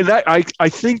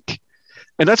think,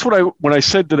 and that's what when I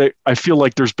said that I feel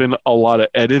like there's been a lot of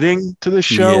editing to this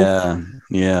show.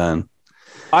 Yeah.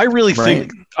 I really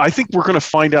think we're going to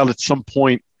find out at some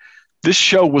point. This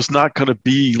show was not going to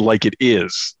be like it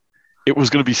is. It was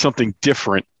going to be something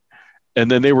different. And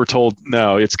then they were told,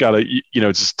 no, it's got to,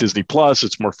 it's Disney Plus.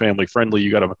 It's more family friendly. You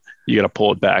got to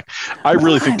pull it back. I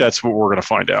really think that's what we're going to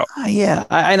find out.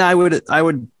 I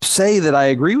would say that I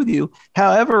agree with you.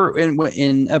 However,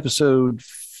 in episode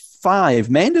 5,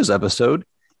 Mando's episode,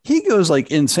 he goes like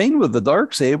insane with the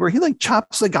Darksaber. He like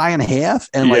chops the guy in half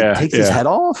and like takes his head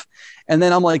off. And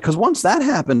then I'm like, because once that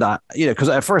happened, because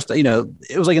at first,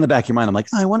 it was like in the back of your mind, I'm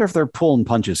like, I wonder if they're pulling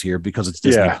punches here because it's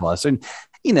Disney Plus, and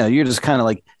you're just kind of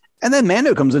like. And then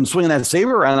Mando comes in swinging that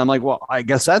saber around. I'm like, well, I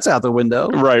guess that's out the window.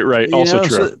 Right. Also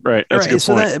true. So, right. That's a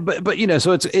good point. But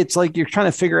so it's like you're trying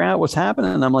to figure out what's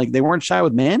happening. And I'm like, they weren't shy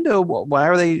with Mando. Why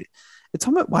are they?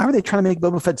 Why are they trying to make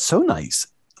Boba Fett so nice?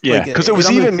 Yeah, because it was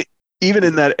even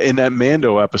in that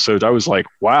Mando episode, I was like,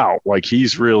 wow, like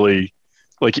he's really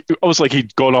like I was like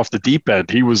he'd gone off the deep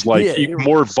end. He was like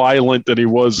more violent than he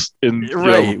was in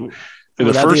in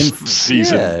the first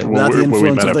season, without the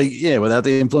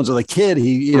influence of the kid,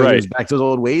 he was back to his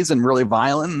old ways and really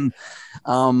violent.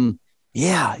 So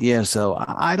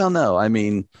I don't know. I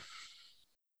mean,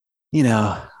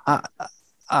 I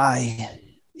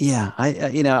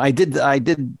did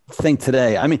think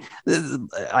today. I mean,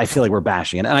 I feel like we're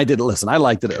bashing it, and I did listen. I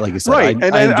liked it, like you said. Right,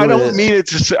 I don't mean it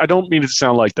to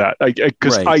sound like that,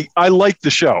 because I liked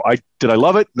the show. Did I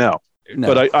love it? No.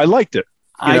 But I liked it.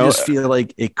 I just feel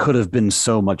like it could have been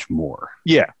so much more.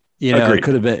 Yeah. It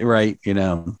could have been right.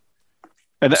 And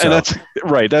that's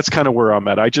right. That's kind of where I'm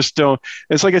at. I just don't,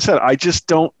 it's like I said, I just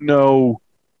don't know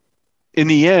in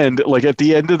the end, like at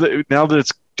the end of now that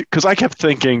it's, cause I kept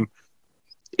thinking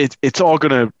it's all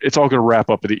going to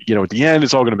wrap up at the, at the end,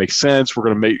 it's all going to make sense. We're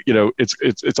going to make,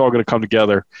 it's all going to come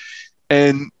together.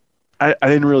 And I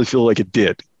didn't really feel like it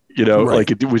did,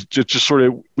 like it was just sort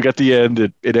of, we got the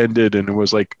end, it ended, and it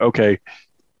was like, okay,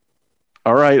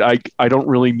 all right, I don't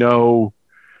really know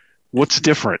what's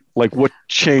different, like what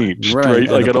changed, right?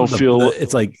 Like I don't feel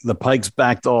it's like the Pikes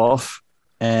backed off,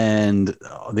 and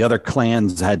the other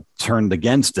clans had turned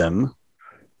against him,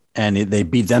 and they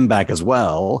beat them back as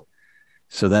well.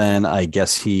 So then I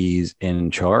guess he's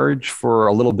in charge for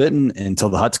a little bit until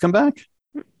the Hutts come back.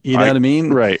 You know what I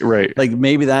mean? Right. Like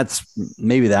maybe that's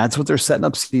what they're setting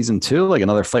up season 2, like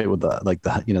another fight with the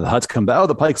Hutts come back. Oh,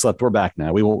 the Pikes left. We're back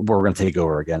now. We're going to take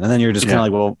over again. And then you're just kind of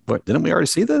like, well, but didn't we already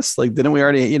see this? Like, didn't we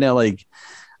already?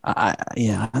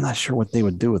 I'm not sure what they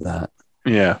would do with that.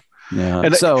 Yeah.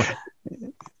 And so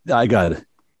I got it.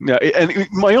 Yeah, and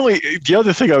the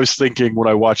other thing I was thinking when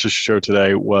I watched this show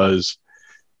today was,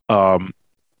 in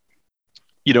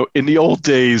the old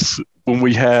days when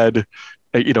we had,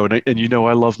 I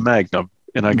love Magnum,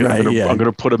 and I'm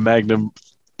gonna put a Magnum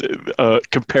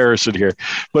comparison here.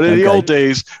 But in the old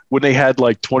days when they had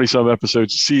like 20-some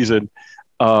episodes a season,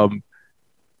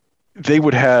 they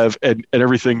would have and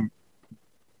everything.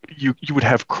 You would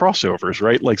have crossovers,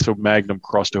 right? Like, so Magnum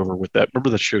crossed over with that. Remember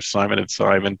the show Simon and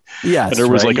Simon? Yeah. And there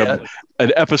was an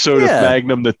episode of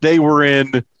Magnum that they were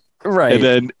in. Right.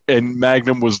 And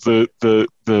Magnum was the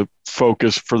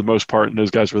focus for the most part, and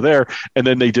those guys were there. And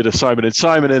then they did a Simon and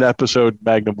Simon episode.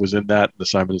 Magnum was in that, and the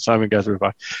Simon and Simon guys were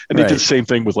fine. And they did the same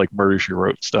thing with like Murder, She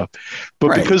Wrote stuff.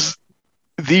 But because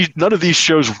none of these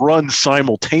shows run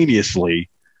simultaneously.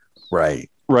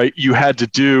 Right, you had to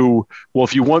do, well,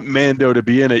 if you want Mando to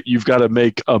be in it, you've got to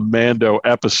make a Mando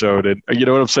episode, and you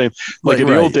know what I'm saying. Like in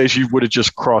the old days, you would have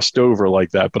just crossed over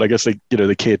like that, but I guess they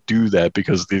can't do that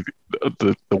because the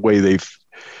way these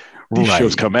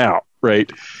shows come out,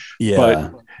 right? Yeah,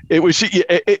 but it was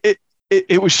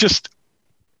just,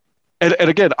 and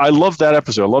again, I love that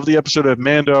episode. I love the episode of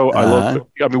Mando.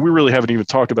 We really haven't even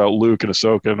talked about Luke and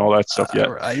Ahsoka and all that stuff yet,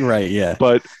 right? Yeah,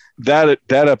 but that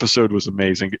episode was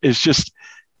amazing. It's just.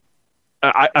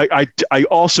 I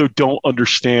also don't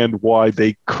understand why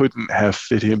they couldn't have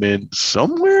fit him in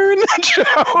somewhere in that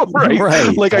show,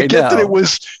 right? Like I get that it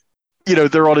was,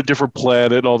 they're on a different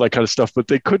planet and all that kind of stuff, but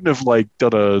they couldn't have like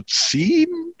done a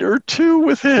scene or two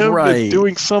with him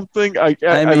doing something. I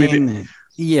mean,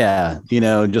 they're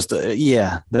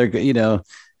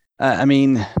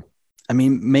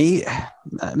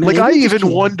I even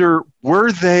wonder,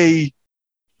 were they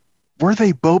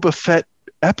Boba Fett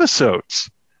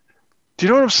episodes? Do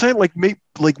you know what I'm saying? Like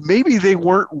maybe they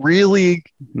weren't really.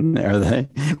 Are they?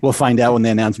 We'll find out when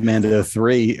they announce Mando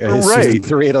 3. Season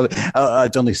 3.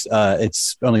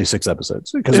 It's only 6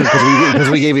 episodes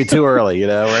because we gave you 2 early.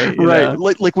 Right? Right.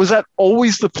 Like was that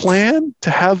always the plan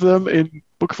to have them in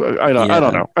book? I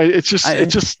don't know. It's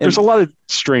just there's a lot of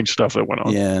strange stuff that went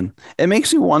on. Yeah, and it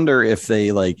makes you wonder if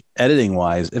they, like, editing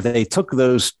wise, if they took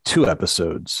those 2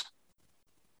 episodes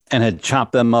and had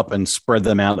chopped them up and spread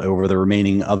them out over the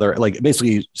remaining other, like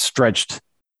basically stretched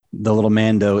the little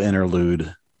Mando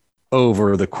interlude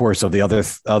over the course of the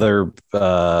other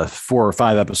 4 or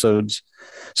 5 episodes.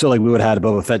 So like we would have had a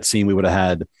Boba Fett scene, we would have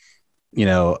had,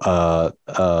 a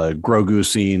Grogu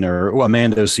scene or a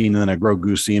Mando scene and then a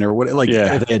Grogu scene or what,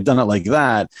 if they had done it like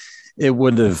that, it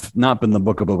would have not been the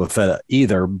Book of Boba Fett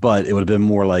either, but it would have been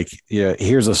more like,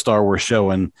 here's a Star Wars show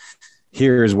and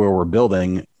here's where we're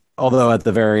building. Although at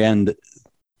the very end,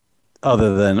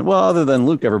 other than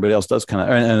Luke, everybody else does kind of,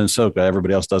 and Ahsoka,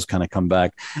 everybody else does kind of come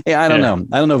back. Yeah, I don't know.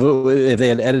 I don't know if they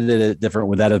had edited it different,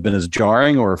 would that have been as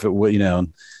jarring, or if it would, if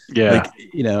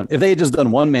they had just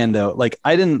done one Mando, like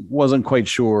wasn't quite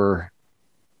sure.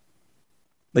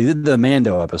 They did the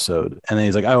Mando episode, and then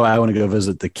he's like, "Oh, I want to go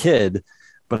visit the kid."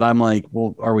 But I'm like,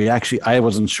 well, are we actually? I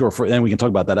wasn't sure then we can talk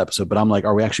about that episode. But I'm like,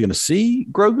 are we actually going to see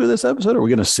Grogu this episode? Are we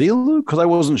going to see Luke? Because I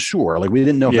wasn't sure. Like, we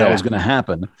didn't know if that was going to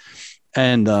happen.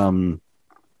 And I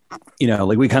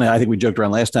think we joked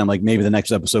around last time. Like, maybe the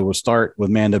next episode will start with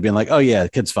Mando being like, "Oh yeah, the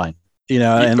kid's fine,"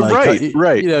 and like,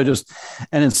 right.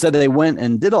 And instead they went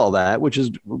and did all that, which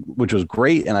was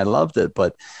great, and I loved it.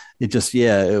 But it just,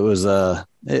 it was a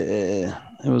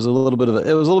little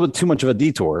bit too much of a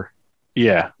detour.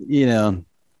 Yeah.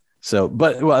 So,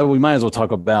 but we might as well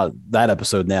talk about that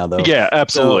episode now, though. Yeah,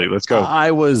 absolutely. So let's go. I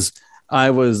was,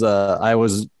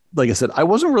 like I said, I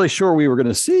wasn't really sure we were going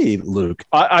to see Luke.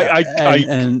 I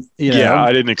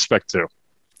didn't expect to.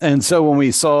 And so when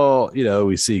we saw,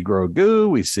 we see Grogu,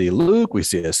 we see Luke, we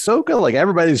see Ahsoka, like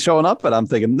everybody's showing up, and I'm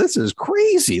thinking, this is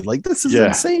crazy. Like, this is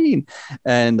insane.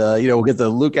 And, we'll get the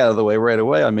Luke out of the way right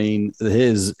away. I mean,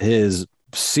 his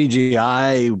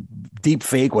CGI deep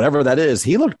fake, whatever that is,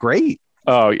 he looked great.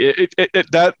 Oh,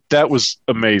 that was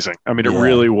amazing. I mean, it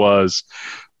really was.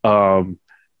 If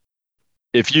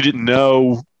you didn't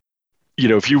know,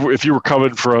 if you were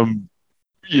coming from,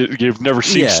 you've never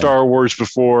seen Star Wars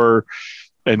before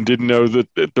and didn't know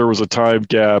that there was a time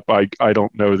gap, I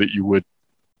don't know that you would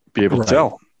be able to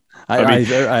tell.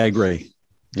 I agree.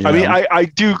 I mean, I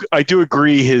do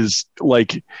agree. His,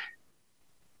 like,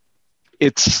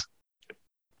 it's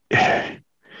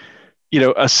you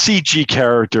know, a CG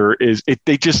character is it.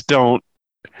 They just don't.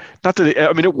 Not that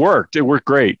I mean, it worked. It worked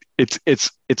great.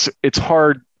 It's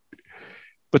hard,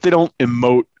 but they don't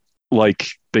emote like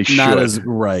they should. Not as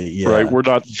right. Yeah. Right. We're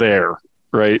not there.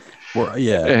 Right.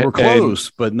 We're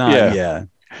close, but not. Yeah.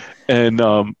 And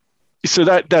so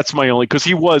that's my only, because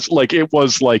he was like, it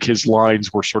was like his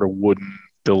lines were sort of wooden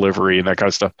delivery and that kind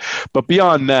of stuff. But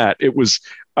beyond that, it was.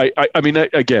 I mean,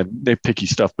 again, nitpicky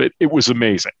stuff, but it was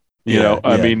amazing. You know,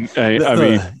 I mean,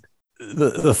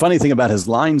 the funny thing about his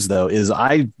lines, though, is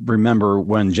I remember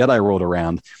when Jedi rolled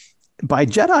around. By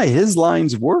Jedi, his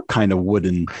lines were kind of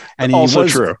wooden, and he also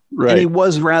was true, right? And he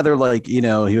was rather like, you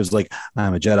know, he was like,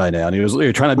 "I'm a Jedi now," and he was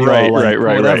trying to be all like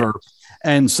whatever. Right.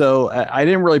 And so I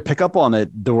didn't really pick up on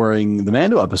it during the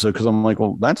Mando episode because I'm like,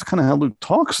 well, that's kind of how Luke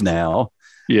talks now.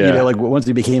 Yeah, you know, like once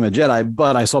he became a Jedi.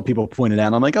 But I saw people point it out,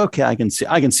 and I'm like, okay, I can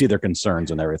see their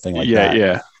concerns and everything like that.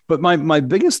 Yeah. But my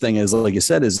biggest thing is, like you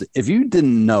said, is if you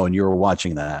didn't know and you were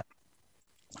watching that,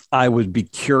 I would be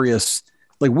curious.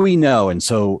 Like we know, and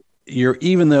so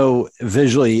even though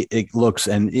visually it looks,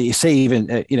 and you say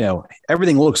even you know,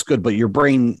 everything looks good, but your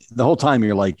brain the whole time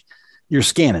you're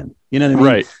scanning. You know what I mean?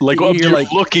 Right. Like you're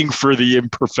like looking for the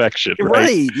imperfection.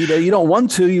 Right. You know, you don't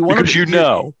want to. You want because you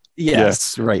know.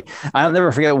 Yes. Yeah. Right. I'll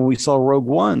never forget when we saw Rogue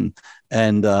One.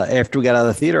 And after we got out of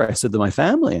the theater, I said to my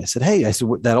family, I said, hey,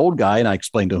 that old guy. And I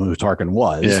explained to him who Tarkin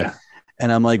was. Yeah.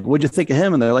 And I'm like, what'd you think of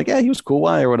him? And they're like, yeah, he was cool.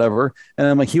 Why or whatever. And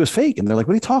I'm like, he was fake. And they're like,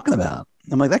 what are you talking about?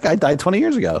 I'm like, that guy died 20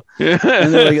 years ago.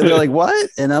 And they're like, what?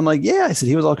 And I'm like, yeah. I said,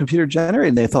 he was all computer generated.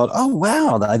 And they thought, oh,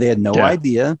 wow. They had no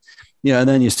idea. You know, and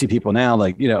then you see people now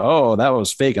like, you know, oh, that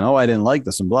was fake. And, oh, I didn't like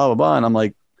this and blah, blah, blah. And I'm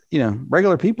like, you know,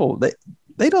 regular people,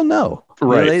 they don't know.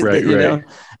 Right, right. Know?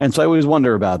 And so I always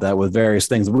wonder about that with various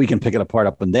things. We can pick it apart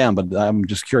up and down, but I'm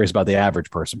just curious about the average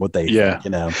person, what they think,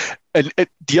 you know. And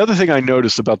the other thing I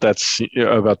noticed about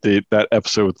that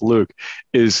episode with Luke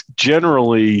is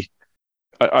generally,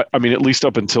 I mean, at least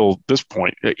up until this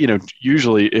point, you know,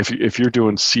 usually if you're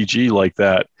doing CG like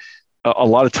that, a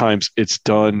lot of times it's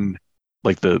done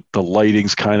like the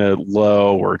lighting's kind of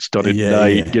low, or it's done at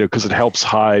night, you know, because it helps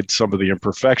hide some of the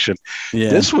imperfection. Yeah.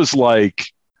 This was like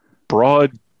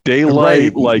broad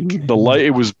daylight, like the light, it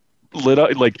was lit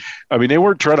up. Like, I mean, they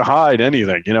weren't trying to hide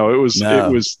anything, you know, it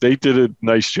was, they did a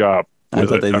nice job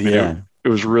with it. It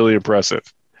was really impressive.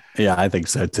 Yeah, I think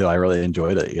so too. I really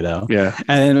enjoyed it, you know? Yeah.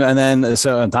 And then,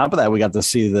 so on top of that, we got to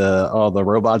see all the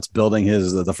robots building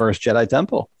the first Jedi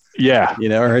temple. Yeah. You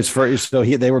know, or his first, so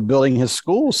they were building his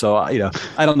school. So, you know,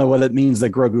 I don't know what it means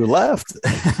that Grogu left,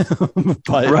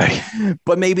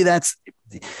 but maybe that's,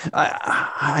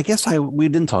 I guess we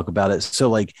didn't talk about it. So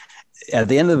like at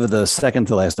the end of the second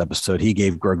to last episode, he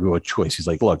gave Grogu a choice. He's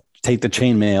like, look, take the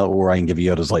chainmail or I can give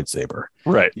you Yoda's lightsaber.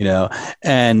 Right. You know,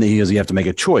 and he goes, you have to make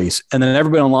a choice. And then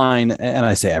everybody online, and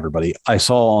I say everybody, I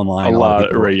saw online a lot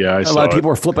of people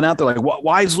were flipping out. They're like,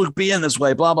 why is Luke being this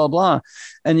way? Blah, blah, blah.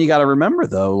 And you got to remember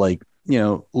though, like, you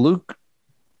know, Luke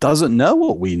doesn't know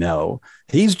what we know.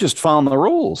 He's just following the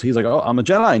rules. He's like, oh, I'm a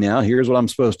Jedi now. Here's what I'm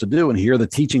supposed to do. And here are the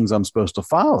teachings I'm supposed to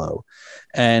follow.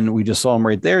 And we just saw him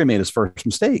right there. He made his first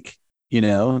mistake. You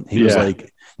know, he was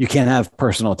like, you can't have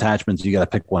personal attachments. You got to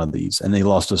pick one of these. And they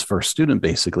lost his first student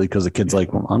basically because the kid's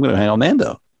like, well, I'm going to hang on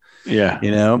Mando. Yeah.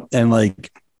 You know, and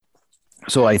like,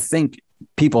 so I think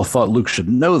people thought Luke should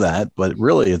know that, but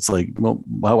really it's like, well,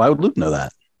 why would Luke know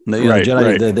that? You know,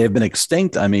 Jedi, they've been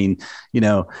extinct. I mean, you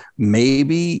know,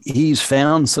 maybe he's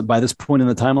found by this point in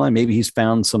the timeline, maybe he's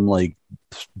found some like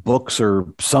books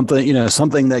or something, you know,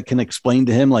 something that can explain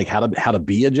to him like how to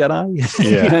be a Jedi.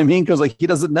 You know what I mean? Because like he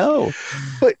doesn't know.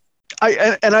 But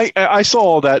I saw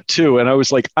all that too, and I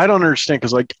was like, I don't understand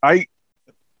because like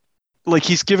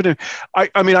he's given him.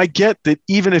 I mean, I get that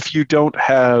even if you don't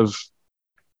have,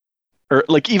 or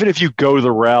like even if you go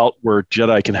the route where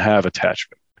Jedi can have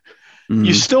attachment.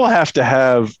 You still have to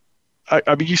have,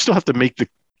 I mean, you still have to make the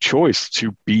choice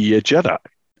to be a Jedi,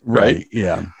 right?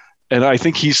 Yeah. And I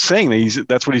think he's saying that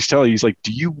that's what he's telling you. He's like,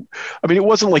 I mean, it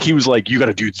wasn't like he was like, you got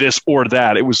to do this or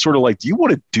that. It was sort of like, do you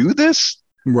want to do this?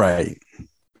 Right.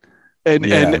 And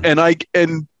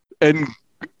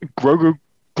Grogu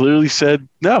clearly said,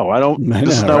 no, I don't,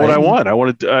 this is not what I want.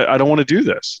 I don't want to do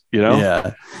this, you know?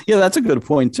 Yeah. Yeah. That's a good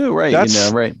point too. Right.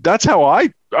 That's how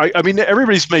I mean,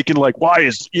 everybody's making like, why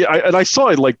is, and I saw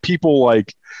it like people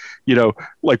like, you know,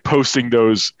 like posting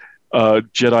those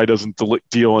Jedi doesn't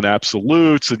deal in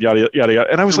absolutes and yada, yada, yada.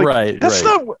 And I was like, that's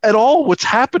not at all what's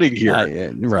happening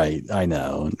here. Right. I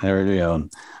know. You know,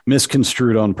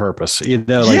 misconstrued on purpose, you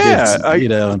know, like, you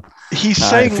know, he's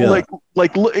saying like,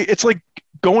 it's like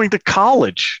going to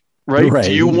college, right?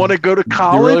 Do you want to go to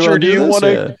college or do you want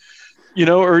to,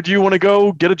 or do you want to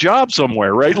go get a job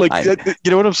somewhere, right? Like,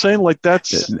 you know what I'm saying? Like,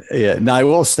 that's... Yeah. Now, I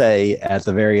will say at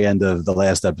the very end of the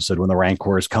last episode, when the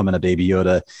Rancor is coming at Baby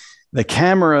Yoda, the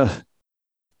camera,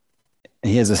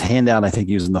 he has his hand out, I think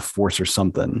using the Force or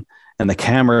something, and the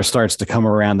camera starts to come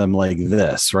around him like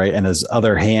this, right? And his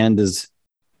other hand is...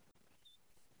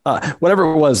 whatever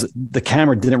it was, the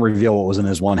camera didn't reveal what was in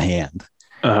his one hand.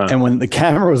 And when the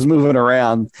camera was moving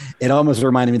around, it almost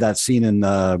reminded me of that scene in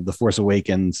The Force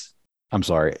Awakens. I'm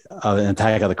sorry,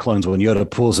 Attack of the Clones, when Yoda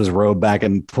pulls his robe back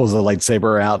and pulls the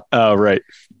lightsaber out. Oh, right.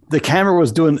 The camera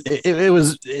was doing it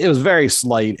was very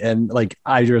slight, and like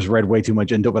I just read way too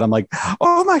much into it, but I'm like,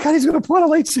 oh my God, he's going to pull out a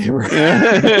lightsaber.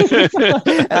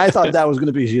 And I thought that was going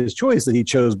to be his choice, that he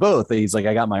chose both. He's like,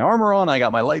 I got my armor on, I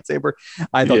got my lightsaber.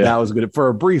 I thought that was good. For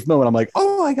a brief moment, I'm like,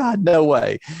 oh my God, no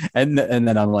way. And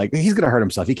then I'm like, he's going to hurt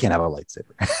himself. He can't have a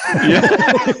lightsaber.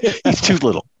 He's too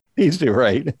little. He's too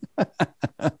right.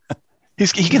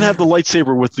 He can have the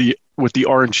lightsaber with the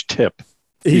orange tip.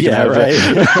 Yeah, right.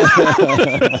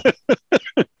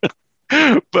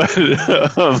 But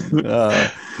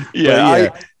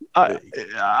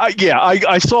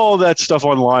I saw all that stuff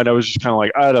online. I was just kind of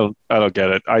like, I don't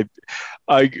get it. I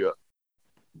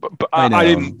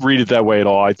didn't read it that way at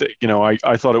all. I think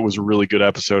I thought it was a really good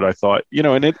episode. I thought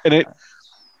and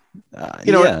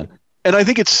I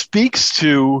think it speaks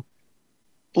to,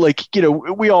 like,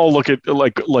 we all look at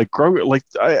like Grogu. Like,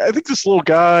 I think this little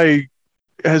guy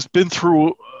has been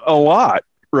through a lot,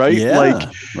 right? Yeah, like,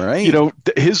 right.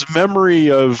 His memory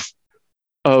of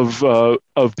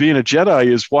being a Jedi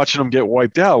is watching him get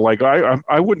wiped out. Like,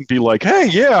 I wouldn't be like,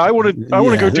 hey, I want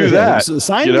to go do that.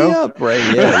 Sign me up, right?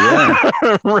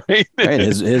 Yeah. Right.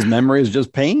 His memory is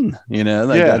just pain.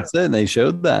 That's it. And they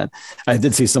showed that. I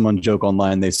did see someone joke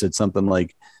online. They said something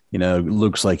like,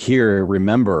 Luke's like, here,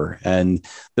 remember. And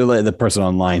the person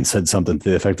online said something to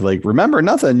the effect of like, remember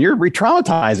nothing. You're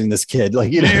re-traumatizing this kid.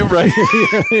 Like, right.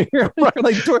 you're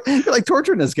like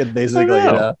torturing this kid, basically.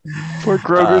 Poor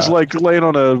Grogu's like laying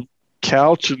on a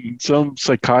couch in some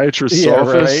psychiatrist's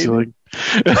office. Right.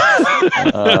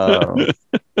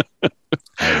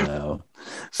 I know.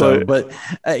 So, but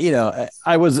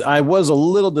I was a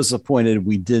little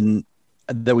disappointed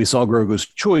that we saw Grogu's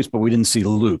choice, but we didn't see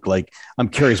Luke. Like, I'm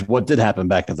curious what did happen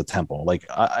back at the temple. Like,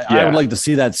 I would like to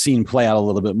see that scene play out a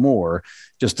little bit more,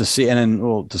 just to see, and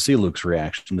then to see Luke's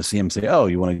reaction, to see him say, "Oh,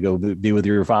 you want to go be with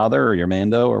your father or your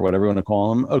Mando or whatever you want to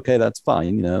call him? Okay, that's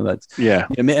fine." That's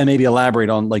and maybe elaborate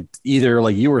on, like, either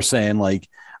like you were saying, like,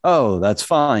 "Oh, that's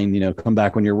fine. Come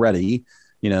back when you're ready."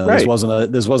 Right. This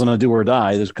wasn't a do or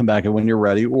die. Just come back when you're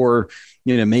ready, or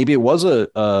maybe it was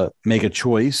a make a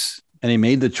choice. And he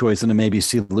made the choice, and then maybe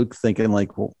see Luke thinking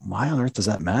like, well, why on earth does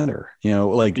that matter?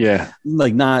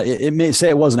 It may say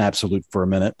it wasn't absolute for a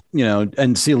minute,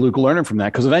 and see Luke learning from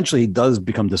that. Cause eventually he does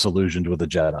become disillusioned with the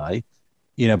Jedi.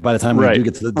 By the time we do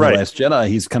get to the Last Jedi,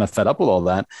 he's kind of fed up with all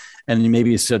that. And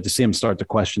maybe it's to see him start to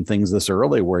question things this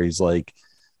early, where he's like,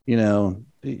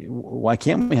 why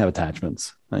can't we have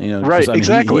attachments? Right.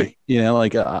 Exactly. He's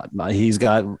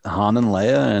got Han and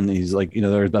Leia, and he's like,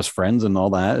 they're his best friends and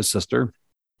all that, his sister.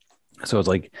 So it's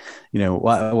like,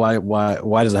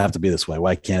 why does it have to be this way?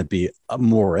 Why can't it be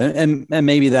more? And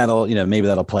maybe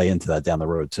that'll play into that down the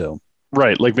road too.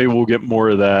 Right. Like, maybe we'll get more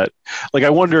of that. Like,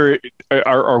 I wonder,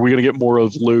 are we going to get more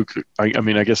of Luke? I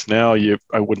mean, I guess now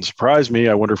I wouldn't surprise me.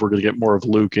 I wonder if we're going to get more of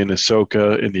Luke in the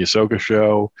Ahsoka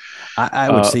show.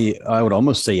 I would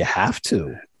almost say you have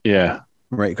to. Yeah.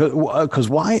 Right. Because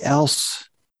why else?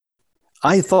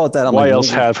 I thought that. Why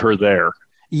else have her there?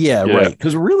 Yeah, right.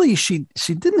 Because really, she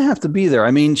didn't have to be there.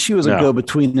 I mean, she was a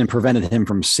go-between and prevented him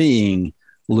from seeing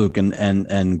Luke and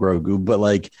Grogu, but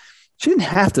like, she didn't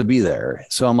have to be there.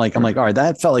 So I'm like, all right,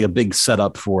 that felt like a big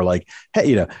setup for like,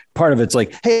 hey, part of it's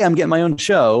like, hey, I'm getting my own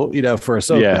show, for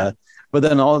Ahsoka. Yeah. But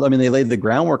then they laid the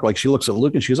groundwork. Like, she looks at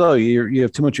Luke and she goes, oh, you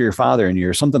have too much of your father in you,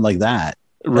 or something like that.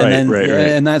 Right, and right.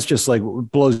 And that's just like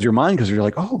blows your mind, because you're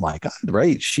like, oh my God,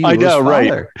 right? I know,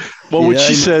 right? Well, when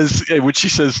she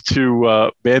says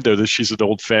to Mando that she's an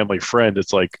old family friend,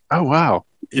 it's like, oh wow,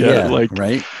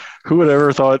 right. Who would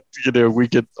ever thought we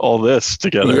get all this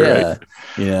together? Yeah,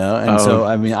 right? And so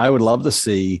I would love to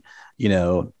see,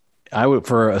 for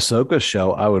Ahsoka's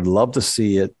show, I would love to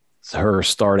see her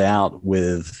start out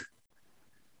with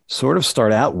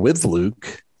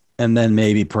Luke, and then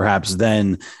maybe perhaps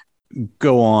then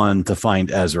go on to find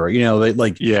Ezra,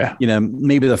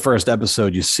 maybe the first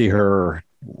episode you see her,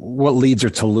 what leads her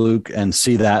to Luke, and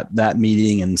see that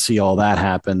meeting and see all that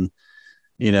happen,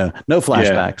 No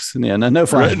flashbacks. Yeah, no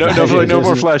flashbacks. No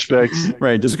more flashbacks.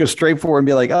 Right, just go straight forward and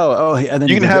be like, and then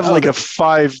you can have like a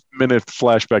 5-minute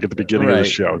flashback at the beginning of the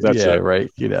show. That's it.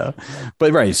 Right.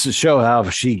 But so show how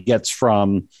she gets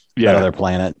from that other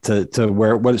planet to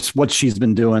where what she's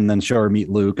been doing. Then show her meet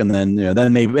Luke, and then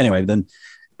then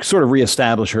sort of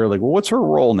reestablish her. Like, well, what's her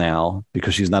role now?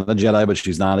 Because she's not a Jedi, but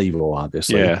she's not evil,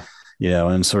 obviously. Yeah.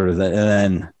 And sort of that,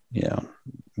 and then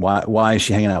why is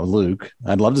she hanging out with Luke?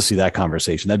 I'd love to see that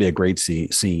conversation. That'd be a great scene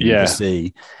to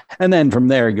see. And then from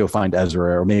there, go find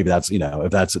Ezra, or maybe that's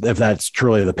if that's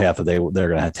truly the path that they're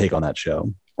going to take on that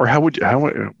show. Or how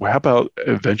about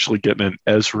eventually getting an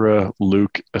Ezra,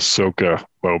 Luke, Ahsoka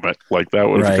moment? Like that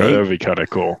would be kind of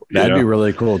cool. That'd be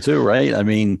really cool too, right? I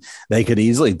mean, they could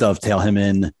easily dovetail him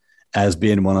in as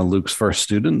being one of Luke's first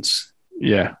students.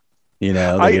 Yeah, they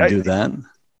could do that.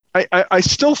 I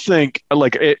still think,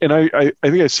 like, and I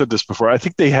think I said this before. I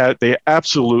think they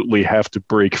absolutely have to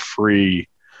break free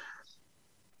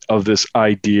of this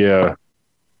idea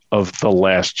of the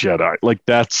Last Jedi. Like,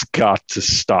 that's got to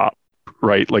stop,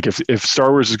 right? Like, if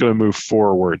Star Wars is going to move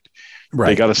forward,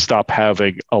 they got to stop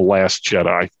having a Last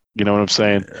Jedi. You know what I'm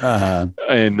saying?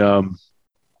 And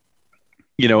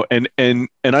and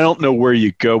I don't know where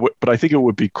you go, but I think it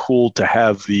would be cool to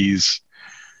have these.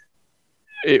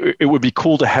 It would be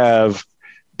cool to have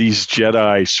these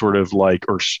Jedi sort of like,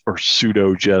 or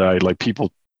pseudo Jedi, like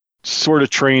people sort of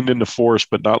trained in the Force,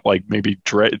 but not like maybe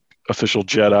official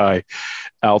Jedi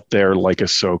out there like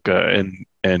Ahsoka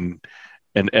and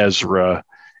Ezra,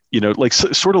 like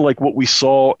sort of like what we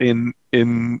saw in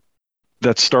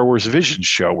that Star Wars Vision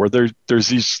show, where there's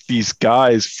these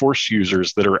guys, Force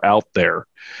users that are out there,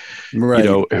 right?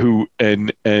 Who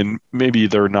and maybe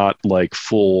they're not like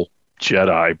full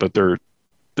Jedi, but they're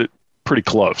pretty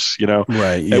close,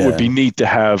 Right. Yeah. It would be neat to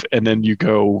have, and then you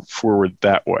go forward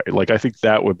that way. Like, I think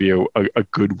that would be a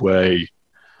good way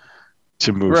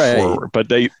to move forward. But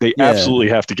they absolutely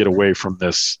have to get away from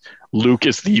this Luke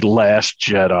is the last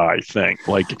Jedi thing.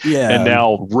 Like, and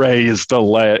now Rey is the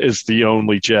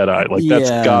only Jedi. Like,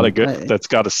 that's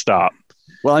gotta stop.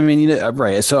 Well, I mean,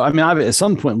 right. So, I mean, at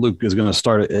some point, Luke is going to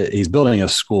start. He's building a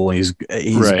school. He's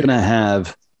going to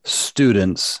have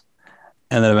students.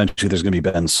 And then eventually there's going to be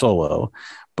Ben Solo.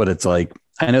 But it's like,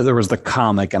 I know there was the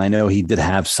comic, and I know he did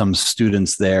have some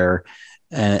students there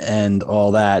and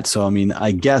all that. So, I mean,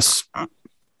 I guess,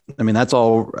 that's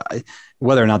all,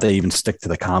 whether or not they even stick to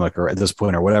the comic or at this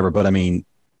point or whatever. But I mean,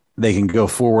 they can go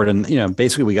forward and,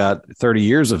 basically we got 30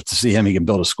 years to see him. He can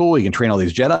build a school. He can train all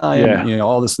these Jedi and,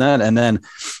 all this and that. And then,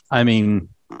 I mean,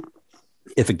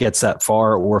 if it gets that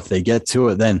far, or if they get to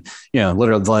it, then,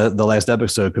 literally the last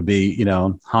episode could be,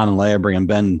 Han and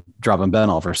Leia dropping Ben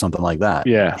off or something like that.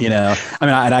 Yeah.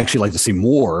 I'd actually like to see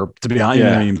more, to be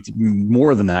honest,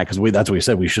 more than that. Cause that's what we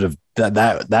said. We should have,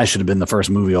 that should have been the first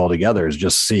movie altogether, is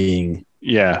just seeing,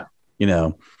 it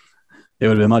would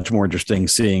have been much more interesting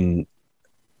seeing,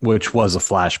 which was a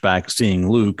flashback, seeing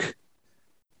Luke,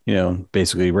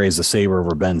 basically raise the saber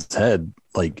over Ben's head.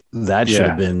 Like, that should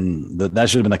have been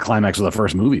the climax of the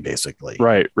first movie, basically.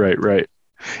 Right.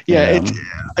 Yeah.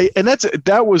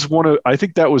 That was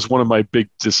one of my big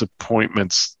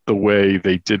disappointments, the way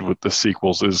they did with the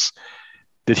sequels, is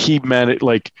that he managed,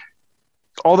 like,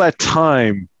 all that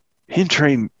time, he didn't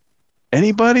train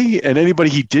anybody, and anybody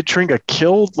he did train got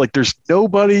killed. Like, there's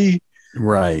nobody.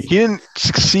 Right. He didn't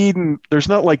succeed there's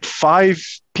not like 5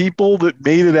 people that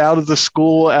made it out of the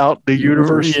school, out the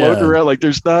universe, floating around. Like,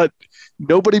 there's not.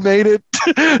 Nobody made it.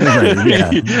 That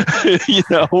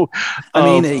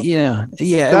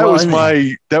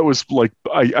was like,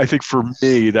 I think for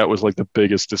me, that was like the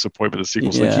biggest disappointment of the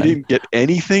sequels. Like, he didn't get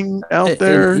anything out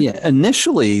there.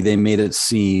 Initially they made it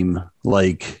seem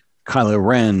like Kylo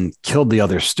Ren killed the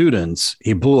other students.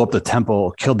 He blew up the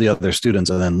temple, killed the other students,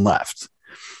 and then left.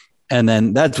 And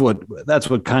then that's what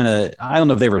kind of, I don't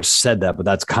know if they ever said that, but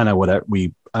that's kind of what I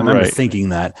remember thinking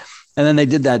that. And then they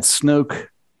did that Snoke,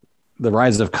 The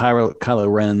Rise of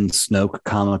Kylo Ren Snoke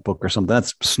comic book or something.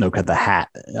 That's Snoke had the hat.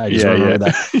 I just remember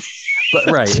that. But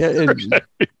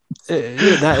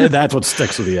that's what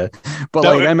sticks with you. But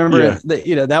I remember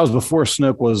that, that was before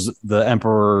Snoke was the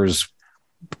Emperor's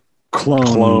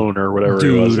clone or whatever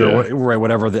dude, it was, or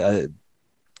whatever the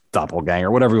doppelganger,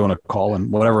 whatever you want to call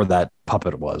him, whatever that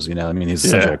puppet was. He's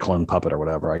essentially a clone puppet or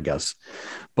whatever, I guess.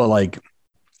 But like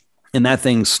in that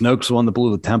thing, Snoke's the one that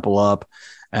blew the temple up,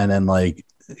 and then like.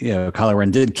 Kylo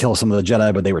Ren did kill some of the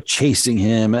Jedi, but they were chasing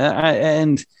him.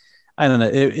 And I don't know,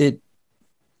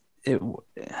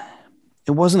 it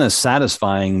wasn't as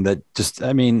satisfying that just,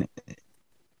 at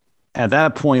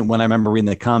that point when I remember reading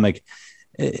the comic,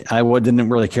 didn't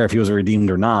really care if he was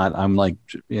redeemed or not. I'm like,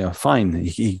 fine.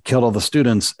 He killed all the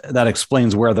students. That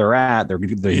explains where they're at.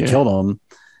 He killed them,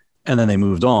 and then they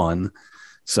moved on.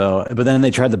 So, but then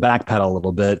they tried to backpedal a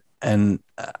little bit, and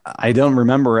I don't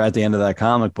remember at the end of that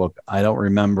comic book. I don't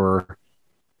remember.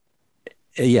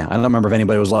 Yeah, I don't remember if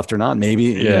anybody was left or not.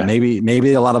 Maybe,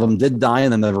 maybe a lot of them did die,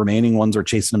 and then the remaining ones were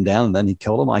chasing them down, and then he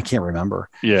killed them. I can't remember.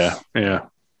 Yeah.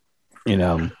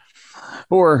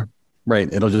 Or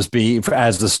right, it'll just be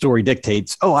as the story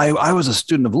dictates. Oh, I was a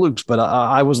student of Luke's, but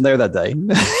I wasn't there that day.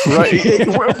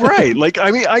 Right, right. Like,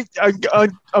 I mean,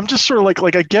 I'm just sort of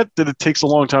like I get that it takes a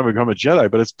long time to become a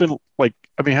Jedi, but it's been like,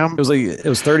 I mean, it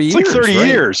was 30 years. Like 30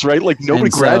 years, right? Like nobody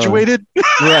graduated.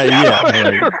 Right.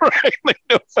 Yeah. Right. Like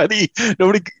nobody.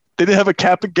 They didn't have a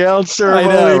cap and gown ceremony.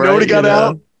 I know, right? Nobody got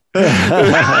out.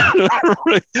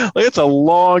 Like, it's a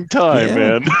long time,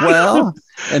 man. Well,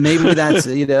 and maybe that's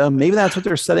what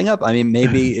they're setting up. I mean,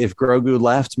 maybe if Grogu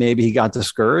left, maybe he got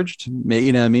discouraged.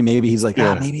 Maybe he's like,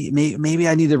 maybe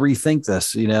I need to rethink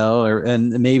this, and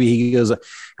maybe he goes,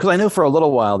 because I know for a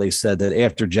little while they said that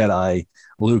after Jedi,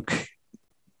 Luke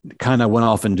kind of went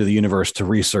off into the universe to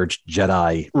research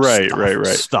Jedi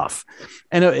stuff.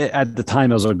 And at the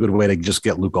time, it was a good way to just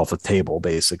get Luke off the table,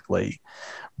 basically.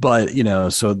 But,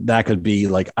 so that could be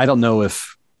like, I don't know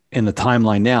if in the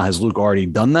timeline now, has Luke already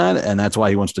done that? And that's why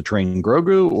he wants to train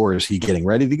Grogu, or is he getting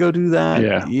ready to go do that?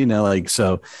 Yeah.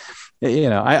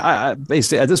 I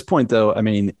basically at this point, though, I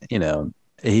mean,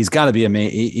 he's got to be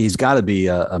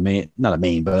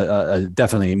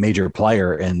definitely a major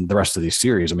player in the rest of these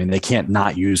series. I mean, they can't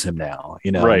not use him now,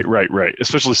 Right.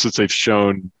 Especially since they've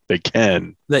shown they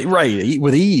can.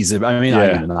 With ease. I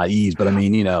mean, not ease, but I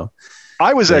mean,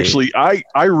 I was actually, I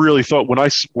really thought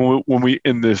when we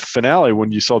in the finale,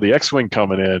 when you saw the X-Wing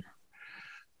coming in,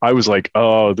 I was like,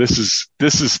 oh, this is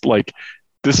going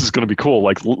to be cool.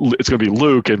 Like, it's going to be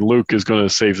Luke, and Luke is going to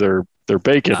save their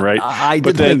bacon, right? I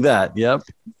did think that. Yep.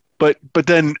 But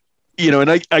then,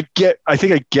 and I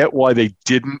think I get why they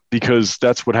didn't, because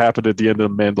that's what happened at the end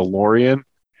of The Mandalorian.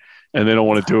 And they don't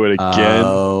want to do it again.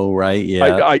 Oh, right.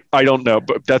 Yeah. I don't know,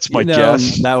 but that's my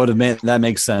guess. That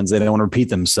makes sense. They don't want to repeat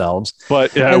themselves.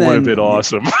 But it would have been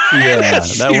awesome. Yeah.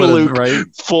 That would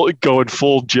have going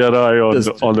full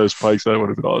Jedi on those pikes. That would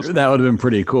have been awesome. That would have been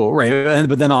pretty cool. Right.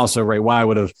 But then also, right, why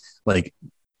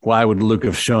would Luke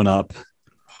have shown up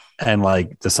and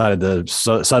decided to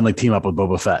suddenly team up with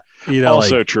Boba Fett?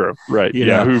 Also true. Right.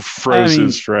 Yeah. Who froze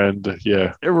his friend.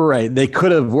 Yeah. Right. They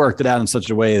could have worked it out in such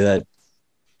a way that,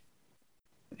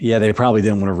 they probably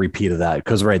didn't want to repeat of that,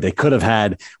 because they could have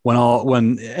had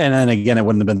and then again, it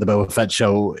wouldn't have been the Boba Fett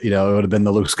show, it would have been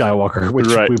the Luke Skywalker, which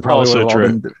we probably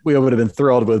would have been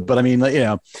thrilled with. But I mean,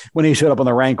 when he showed up on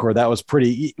the Rancor, that was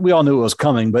pretty, we all knew it was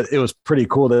coming, but it was pretty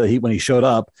cool that when he showed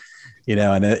up,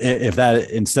 and if that,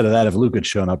 instead of that, if Luke had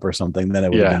shown up or something, then it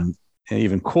would have been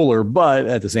even cooler. But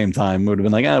at the same time, it would have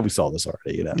been like, we saw this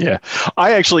already, Yeah.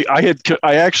 I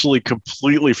actually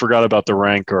completely forgot about the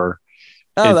Rancor.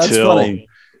 Oh, that's funny.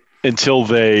 Until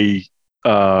I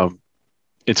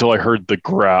heard the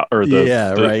growl or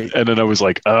right. And then I was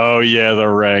like, oh yeah, the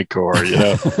Rancor,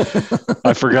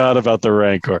 I forgot about the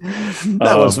Rancor.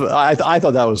 I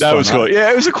thought that was cool.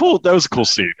 Yeah, that was a cool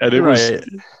scene. And it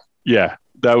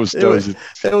was,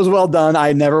 it was well done.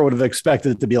 I never would have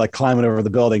expected it to be like climbing over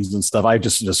the buildings and stuff. I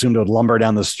just assumed it would lumber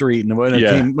down the street. And when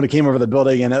it came over the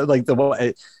building, and it was,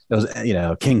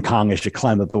 King Kongish, it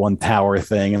climbed up the one tower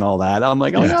thing and all that. I'm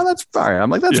like, that's fire. I'm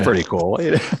like, that's pretty cool.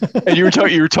 And you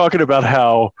were talking about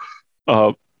how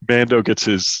Mando gets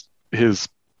his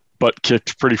butt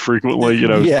kicked pretty frequently,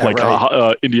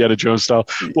 Indiana Jones style.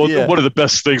 Well, one of the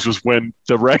best things was when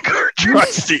the Rancor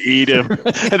tries to eat him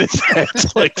and his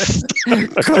head's like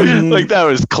that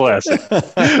was classic.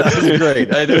 That was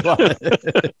great. I did want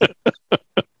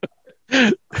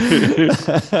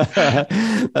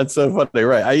That's so funny,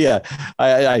 right?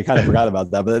 I kind of forgot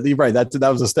about that, but you're right. That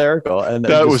was hysterical, and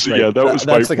that was one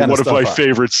of my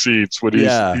favorite scenes when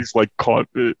he's like caught.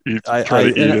 He's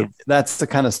trying to eat him. That's the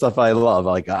kind of stuff I love.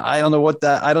 Like I don't know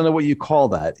what you call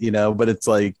that, but it's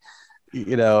like,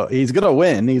 he's gonna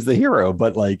win. He's the hero,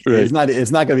 but it's not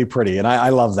gonna be pretty. And I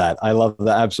love that. I love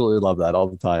that. Absolutely love that all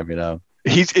the time.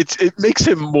 It makes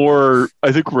him more,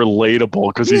 I think, relatable,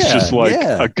 because he's just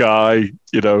a guy,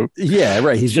 Yeah,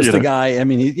 right. He's just a guy. I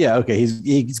mean,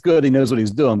 he's good. He knows what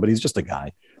he's doing, but he's just a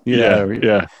guy. Yeah.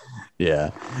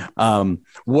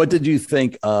 What did you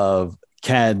think of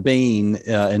Cad Bane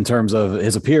in terms of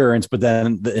his appearance, but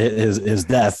then his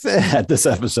death at this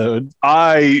episode?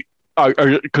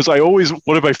 Because I always,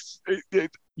 one of my,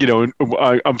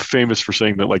 I'm famous for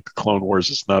saying that the Clone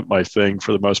Wars is not my thing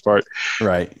for the most part.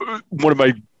 Right. One of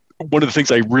my one of the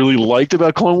things I really liked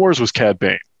about Clone Wars was Cad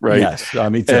Bane, right? Yes,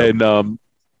 me too. And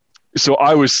so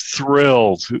I was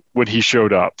thrilled when he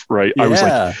showed up, right? Yeah. I was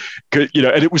like, you know,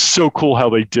 and it was so cool how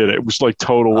they did it. It was like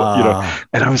total, you know,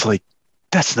 and I was like,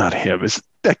 that's not him.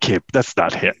 That's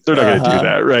not him. They're not going to do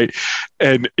that, right?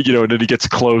 And, you know, and then he gets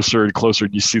closer and closer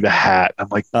and you see the hat. I'm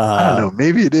like, I don't know,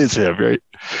 maybe it is him, right?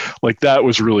 Like that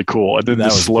was really cool. And then the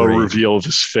slow reveal of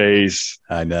his face.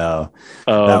 I know.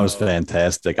 That was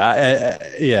fantastic.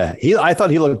 I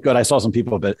thought he looked good. I saw some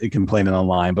people complaining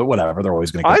online, but whatever. They're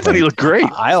always going to complain. I thought he looked great.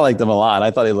 I liked him a lot.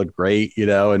 I thought he looked great, you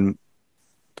know, and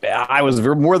I was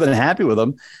more than happy with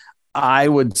him. I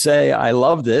would say I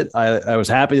loved it. I was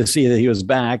happy to see that he was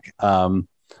back.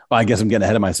 Well, I guess I'm getting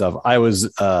ahead of myself. I was,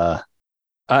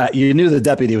 you knew the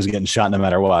deputy was getting shot no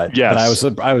matter what. Yes.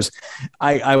 But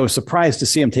I was surprised to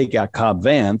see him take out Cobb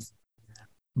Vanth,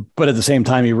 but at the same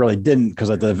time, he really didn't, because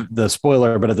at the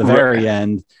spoiler, but at the very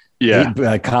end,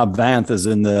 Cobb Vanth is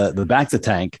in the Bacta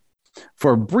tank.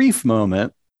 For a brief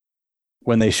moment,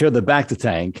 when they showed the Bacta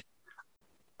tank,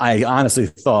 I honestly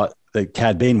thought that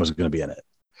Cad Bane was going to be in it.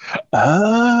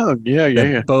 Oh, yeah.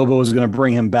 Boba was going to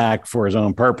bring him back for his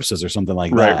own purposes or something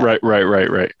like that.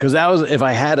 Right. Because that was, if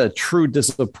I had a true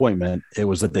disappointment, it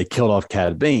was that they killed off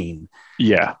Cad Bane.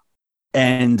 Yeah.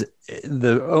 And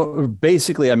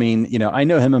basically, I mean, you know, I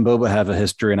know him and Boba have a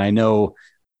history, and I know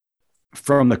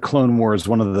from the Clone Wars,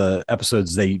 one of the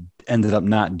episodes they ended up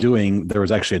not doing, there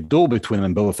was actually a duel between them,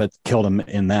 and Boba Fett killed him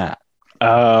in that.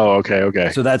 Oh,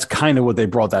 okay. So that's kind of what they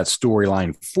brought that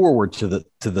storyline forward to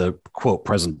the quote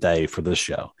present day for this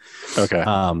show. Okay.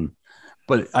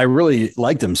 But I really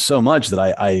liked him so much that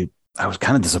I was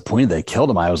kind of disappointed they killed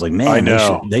him. I was like, man, I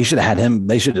know. they should have had him.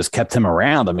 They should have just kept him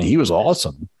around. I mean, he was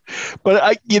awesome. But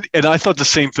I thought the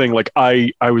same thing. Like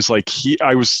I was like,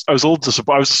 I was a little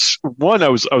disappointed. I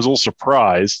was a little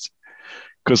surprised,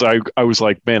 because I was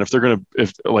like, man, if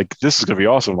this is gonna be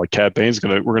awesome, like Cad Bane's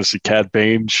we're gonna see Cad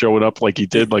Bane showing up like he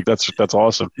did, like that's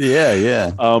awesome.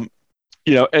 Yeah.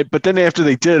 You know, but then after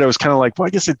they did it, I was kind of like, well, I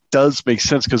guess it does make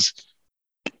sense, because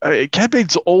Cad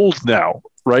Bane's old now,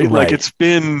 right? Like it's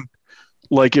been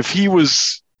like, if he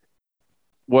was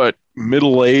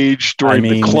middle aged during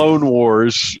the Clone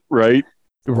Wars, right?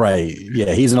 Right.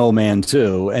 Yeah, he's an old man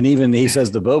too, and even he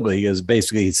says to Boba,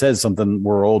 he says something,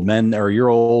 "We're old men," or "You're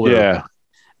old." Yeah.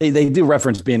 They do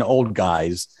reference being old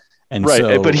guys, and right.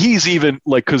 So but he's even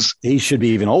like, because he should be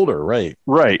even older, right?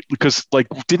 Right, because like,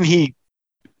 didn't he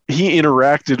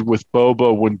interacted with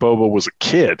Boba when Boba was a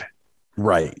kid?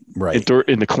 Right.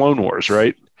 In the Clone Wars,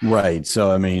 right? Right.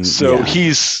 So I mean,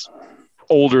 he's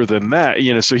older than that,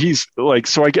 you know. So he's like,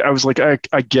 so I was like,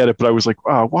 I get it, but I was like,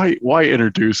 wow, why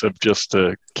introduce him just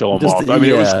to kill him off? I mean,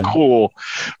 it was cool,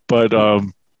 but I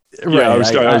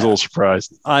was a little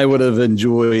surprised. I would have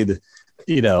enjoyed,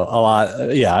 you know, a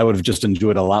lot. Yeah, I would have just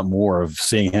enjoyed a lot more of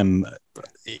seeing him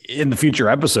in the future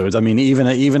episodes. I mean, even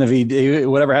if he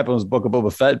whatever happens with Book of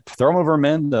Boba Fett, throw him over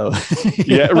Mando.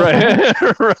 Yeah,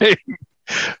 right, right.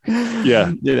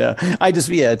 Yeah, you know,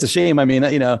 it's a shame. I mean,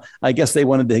 you know, I guess they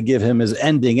wanted to give him his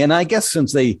ending, and I guess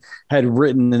since they had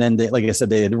written an ending, like I said,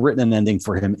 they had written an ending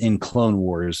for him in Clone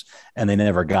Wars, and they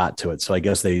never got to it. So I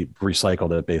guess they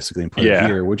recycled it basically and put it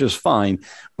here, which is fine.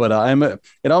 But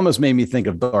it almost made me think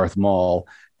of Darth Maul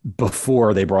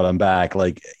before they brought him back.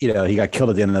 Like, you know, he got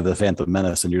killed at the end of the Phantom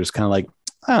Menace, and you're just kind of like,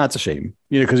 it's a shame,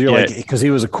 you know, because because he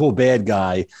was a cool bad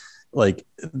guy. Like,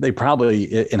 they probably,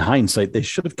 in hindsight, they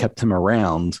should have kept him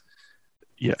around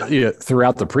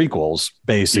throughout the prequels,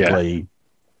 basically.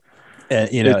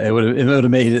 And, you know, it would have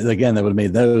made it, again, that would have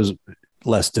made those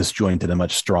less disjointed and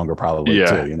much stronger, probably,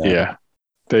 too. You know? Yeah.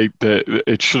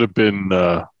 It should have been,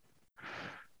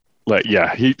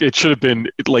 it should have been,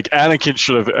 like, Anakin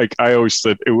should have, like, I always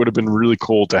said, it would have been really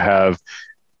cool to have,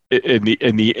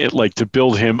 to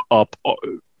build him up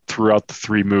throughout the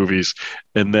three movies,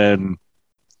 and then,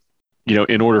 you know,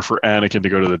 in order for Anakin to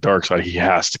go to the dark side, he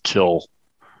has to kill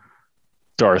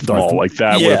Darth Maul. Like,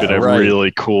 that would have been a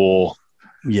really cool.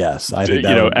 Yes, I think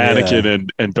Anakin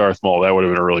and Darth Maul. That would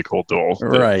have been a really cool duel,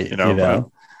 right?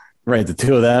 Right, the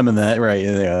two of them, and that, right,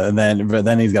 and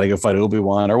then he's got to go fight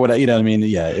Obi-Wan or whatever. You know what I mean?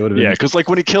 Yeah, it would have been. Because like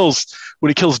when he kills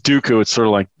Dooku, it's sort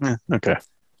of like, okay.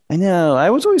 I know.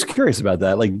 I was always curious about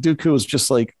that. Like, Dooku was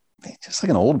just like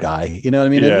an old guy, you know what I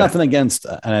mean? Yeah. Nothing against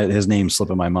his name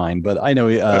slipping my mind, but I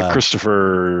know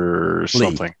Christopher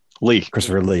something. Lee.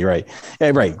 Christopher Lee, right? Yeah,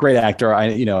 right. Great actor.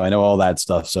 I know all that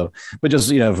stuff. So, but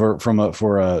just, you know,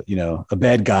 for a you know, a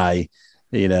bad guy,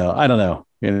 you know, I don't know.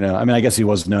 You know, I mean, I guess he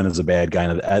was known as a bad guy,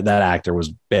 and that actor was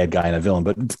bad guy and a villain.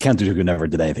 But Count Dooku never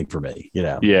did anything for me. You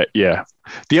know. Yeah.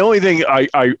 The only thing I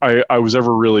was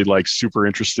ever really like super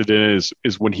interested in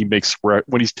is when he makes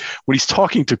when he's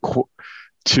talking to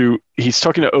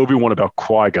Obi-Wan about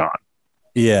Qui-Gon.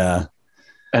 Yeah.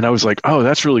 And I was like, oh,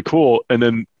 that's really cool. And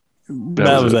then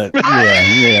that was it. Yeah.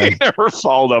 I never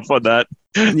followed up on that.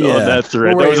 On that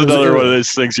thread. Well, that was another one of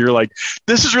those things. You're like,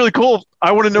 this is really cool.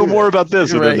 I want to know more about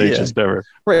this. And then they just never.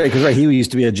 Right. Because he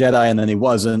used to be a Jedi and then he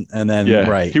wasn't. And then,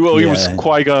 he was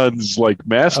Qui-Gon's like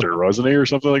master, wasn't he? Or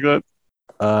something like that.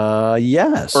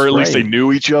 Yes. Or at least they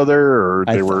knew each other, or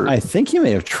they were. I think he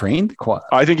may have trained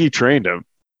I think he trained him.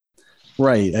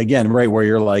 Right. Again, right. Where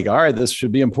you're like, all right, this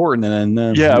should be important. And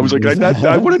then, I was like,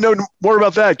 I want to know more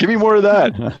about that. Give me more of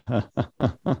that.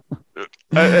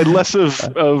 And less of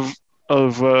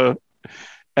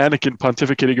Anakin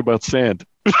pontificating about sand.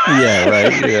 Yeah.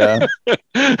 Right.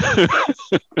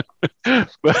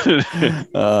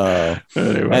 Yeah.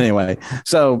 Anyway.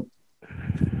 So,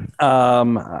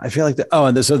 I feel like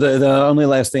so the only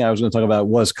last thing I was going to talk about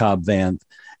was Cobb Vanth,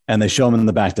 and they show him in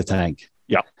the back of the tank.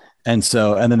 Yeah. And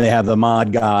then they have the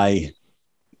mod guy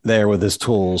there with his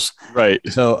tools. Right.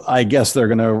 So I guess they're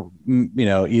going to,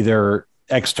 either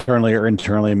externally or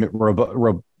internally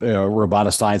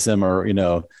roboticize him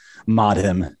or, mod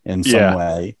him in some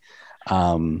way.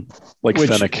 Like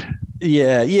Fennec.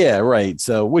 Yeah. Right.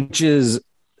 So, which is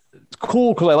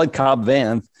cool because I like Cobb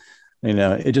Vanth.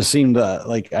 It just seemed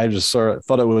like I just sort of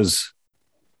thought it was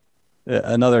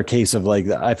another case of like,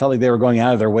 I felt like they were going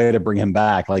out of their way to bring him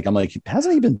back. Like, I'm like,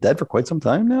 hasn't he been dead for quite some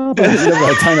time now? By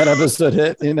the time that episode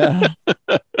hit,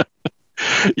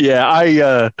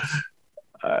 Yeah.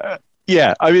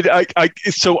 I mean,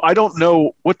 so I don't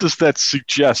know. What does that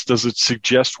suggest? Does it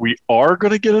suggest we are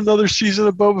going to get another season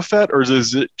of Boba Fett, or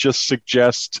does it just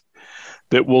suggest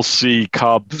that we'll see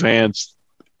Cobb Vanth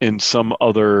in some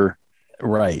other,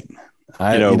 right?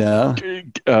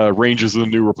 Rangers of the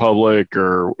New Republic,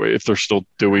 or if they're still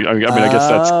doing. I guess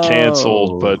that's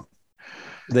canceled, but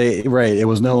it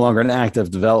was no longer an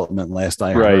active development. Last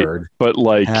I heard, but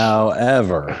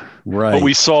however, but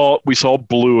we saw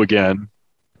Blue again.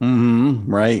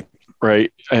 Mm-hmm.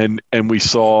 Right, and we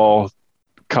saw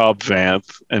Cobb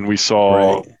Vanth, and we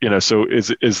saw So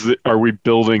are we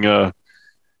building a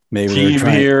team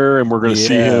here, and we're going to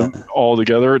see him all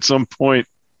together at some point?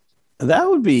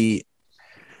 That'd be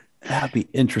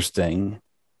interesting.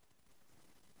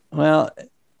 Well,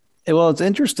 it's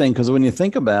interesting because when you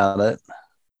think about it,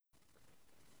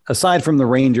 aside from the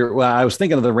Ranger, I was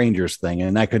thinking of the Rangers thing,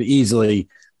 and that could easily,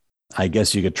 I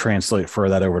guess you could translate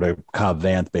that over to Cobb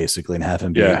Vanth basically and have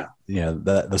him be,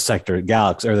 the sector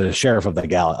galaxy or the sheriff of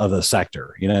the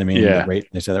sector. You know what I mean? Yeah. Right.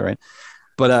 They said that right.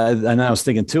 But and I was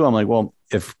thinking too, I'm like, well,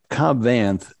 if Cobb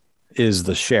Vanth is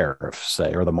the sheriff,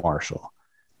 say, or the marshal,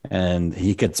 and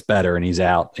he gets better and he's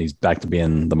back to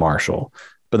being the marshal.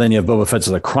 But then you have Boba Fett as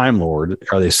a crime lord.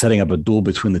 Are they setting up a duel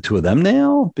between the two of them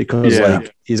now? Because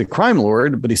he's a crime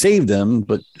lord, but he saved him.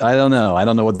 But I don't know. I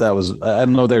don't know what that was. I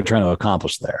don't know what they're trying to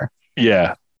accomplish there.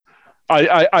 Yeah.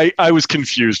 I was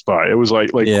confused by it. It was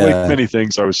like many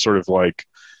things. I was sort of like,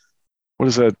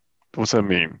 what's that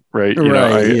mean? Right.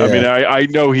 I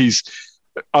know he's,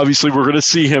 obviously we're going to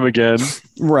see him again.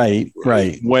 Right.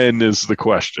 When is the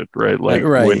question, right? Like,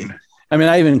 when? I mean,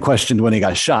 I even questioned when he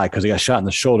got shot because he got shot in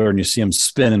the shoulder and you see him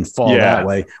spin and fall that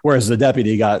way. Whereas the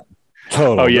deputy got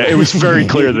total. Oh yeah. It was very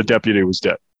clear the deputy was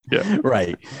dead. Yeah.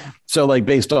 Right. So like,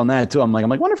 based on that too, I'm like,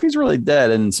 wonder if he's really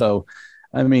dead. And so,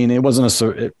 I mean, it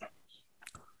wasn't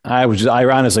I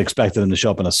honestly expected him to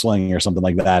show up in a sling or something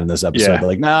like that in this episode. But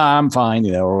like, nah, I'm fine,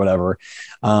 or whatever.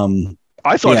 I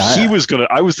thought he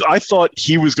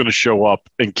was gonna show up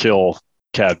and kill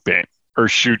Cad Bane or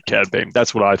shoot Cad Bane.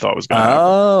 That's what I thought was going to happen.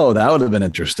 Oh, that would have been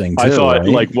interesting too. I thought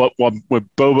when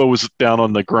Boba was down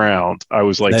on the ground, I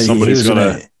was like, somebody's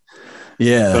gonna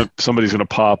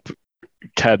pop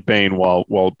Cad Bane while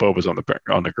Boba's on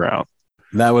the ground.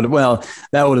 That would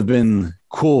have been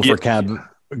cool for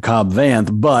Cobb Vanth,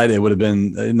 but it would have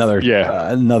been another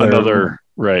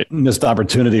missed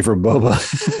opportunity for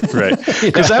Boba. Right.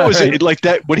 Because that was like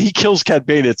that when he kills Cad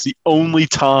Bane, it's the only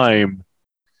time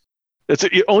in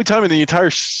the entire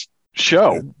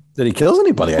show that he kills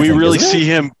anybody. We really see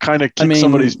him kind of kick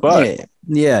somebody's butt.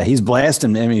 Yeah, he's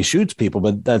blasting. He shoots people,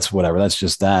 but that's whatever. That's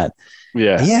just that.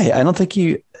 Yeah. Yeah. I don't think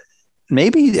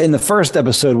maybe in the first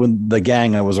episode when the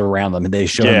gang was around them, they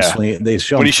show him swing. They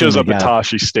show when him he shows up at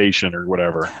Tashi Station or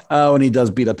whatever. Oh, and he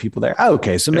does beat up people there.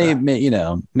 Okay, so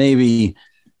maybe,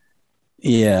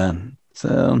 yeah.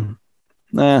 So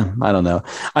I don't know.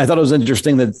 I thought it was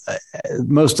interesting that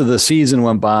most of the season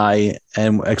went by,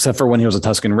 and except for when he was a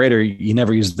Tusken Raider, he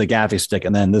never used the gaffy stick.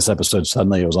 And then this episode,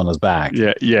 suddenly it was on his back.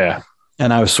 Yeah.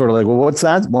 And I was sort of like, well, what's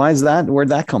that? Why is that? Where'd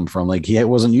that come from? Like he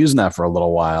wasn't using that for a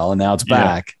little while, and now it's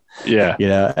back. Yeah.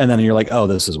 And then you're like, oh,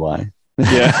 this is why.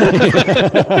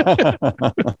 Yeah.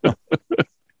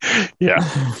 Yeah.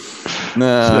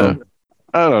 No. So,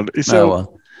 I don't know.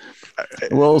 So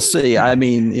we'll see. I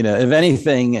mean, if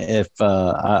anything,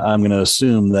 I'm going to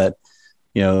assume that,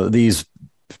 these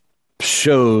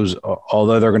shows,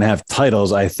 although they're going to have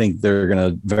titles, I think they're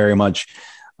going to very much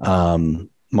marvel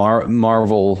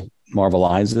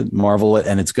it,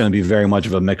 and it's going to be very much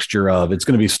of a mixture of, it's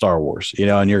going to be Star Wars,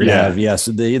 and you're going to have, yes,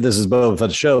 this is Boba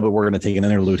Fett's show, but we're going to take an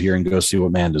interlude here and go see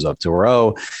what Mando's up to,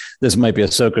 or this might be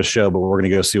Ahsoka's show, but we're going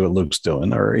to go see what Luke's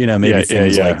doing, or maybe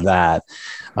things like that.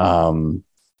 I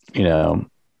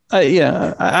don't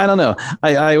know.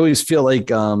 I always feel like,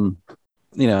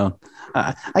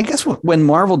 I guess when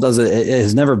Marvel does it, it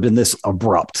has never been this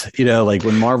abrupt, like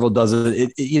when Marvel does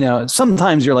it,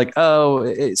 sometimes you're like,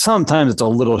 sometimes it's a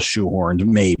little shoehorned,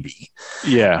 maybe.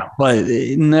 Yeah. But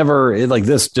it never like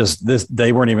this,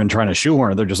 they weren't even trying to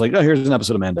shoehorn it. They're just like, oh, here's an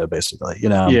episode of Mando, basically,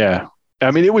 Yeah.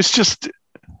 I mean, it was just,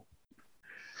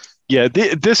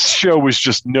 this show was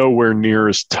just nowhere near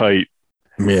as tight.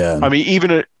 Yeah. I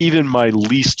mean, even my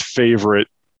least favorite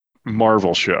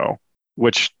Marvel show,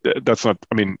 which that's not,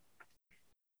 I mean,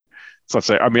 it's not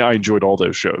saying, I mean, I enjoyed all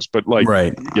those shows, but like,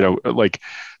 right. Like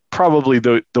probably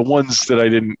the ones that I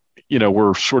didn't,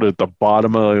 were sort of at the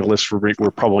bottom of the list for me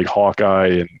were probably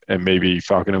Hawkeye and maybe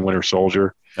Falcon and Winter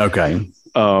Soldier. Okay.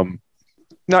 Not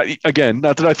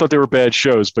that I thought they were bad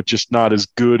shows, but just not as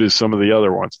good as some of the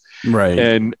other ones. Right.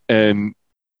 And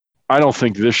I don't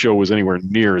think this show was anywhere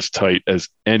near as tight as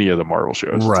any of the Marvel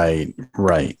shows. Right.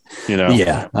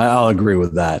 Yeah, I'll agree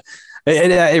with that.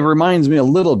 It reminds me a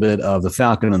little bit of the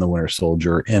Falcon and the Winter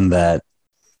Soldier in that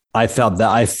I found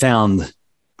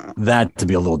that to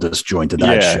be a little disjointed,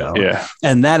 that show. Yeah.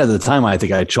 And that at the time, I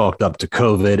think I chalked up to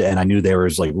COVID, and I knew there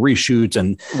was like reshoots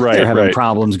and they're having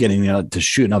problems getting to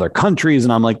shoot in other countries.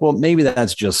 And I'm like, well, maybe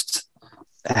that's just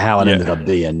how it ended up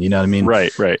being, you know what I mean?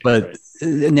 Right. But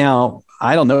now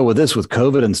I don't know with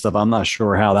COVID and stuff, I'm not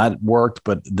sure how that worked,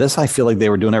 but this, I feel like they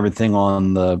were doing everything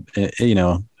on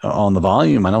the, on the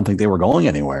volume. I don't think they were going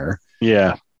anywhere.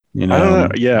 Yeah. I don't know.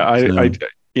 Yeah. I don't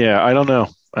know.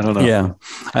 Yeah.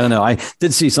 I don't know. I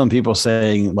did see some people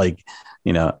saying like,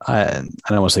 I don't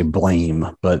want to say blame,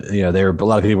 but a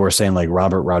lot of people were saying like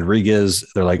Robert Rodriguez,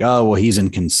 they're like, oh, well, he's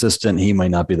inconsistent. He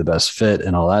might not be the best fit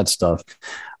and all that stuff.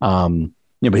 But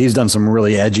he's done some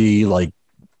really edgy, like,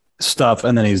 stuff,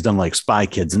 and then he's done like Spy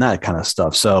Kids and that kind of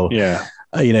stuff. So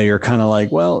you're kind of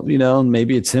like, well,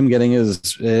 maybe it's him getting his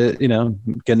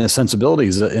getting his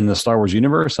sensibilities in the Star Wars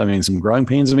universe. I mean, some growing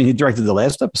pains. I mean, he directed the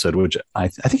last episode, which I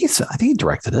think he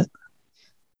directed it,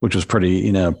 which was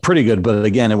pretty good, but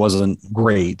again, it wasn't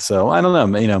great. So I don't know,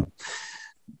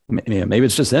 maybe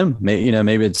it's just him,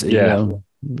 maybe it's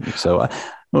so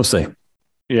we'll see.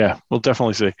 Yeah, we'll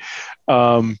definitely see.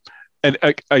 And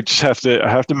I just have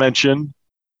to mention,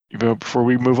 before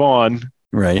we move on,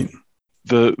 right?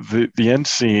 The end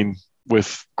scene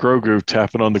with Grogu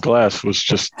tapping on the glass was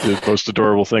just the most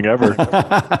adorable thing ever,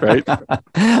 right?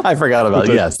 I forgot about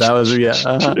it. Yes, that was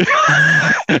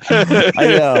I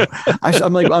know.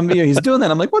 I'm like, he's doing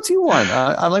that. I'm like, what's he want?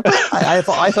 I'm like, I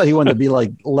thought he wanted to be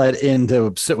like let in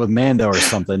to sit with Mando or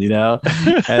something, and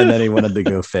then he wanted to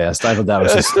go fast. I thought that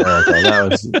was hysterical. That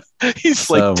was he's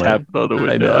so like tapping on the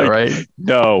window, I know, right?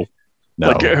 No.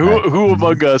 Like who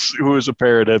among us who is a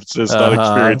parent has not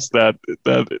experienced that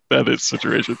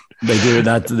situation? They do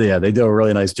that. Yeah, they do a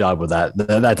really nice job with that.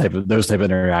 Those type of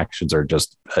interactions are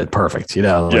just perfect.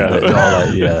 All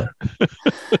that,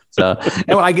 So,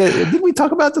 and did we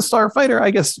talk about the Starfighter? I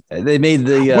guess they made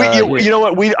the. You know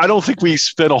what? I don't think we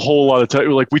spent a whole lot of time.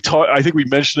 Like I think we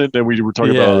mentioned it, and we were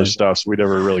talking about other stuff, so we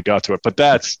never really got to it. But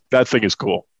that thing is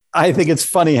cool. I think it's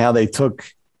funny how they took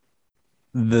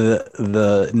the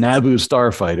Naboo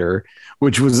Starfighter,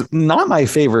 which was not my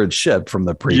favorite ship from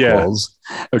the prequels.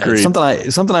 Yeah, agreed.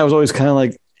 Something I was always kind of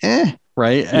like,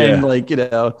 right? And like,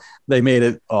 they made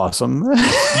it awesome.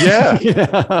 Yeah.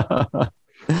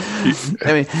 I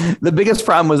mean, the biggest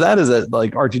problem with that is that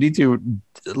like R2-D2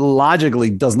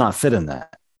 logically does not fit in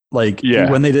that. Like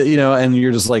when they did, and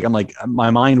you're just like, I'm like,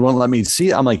 my mind won't let me see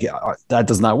it. I'm like, that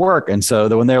does not work. And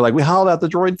so when they're like, we hollowed out the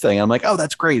droid thing, I'm like, oh,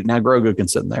 that's great. Now Grogu can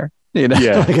sit in there. You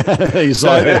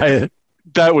saw it.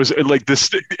 That was like this.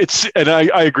 And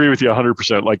I agree with you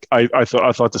 100%. Like I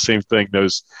thought the same thing.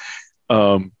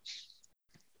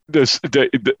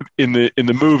 in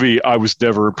the movie, I was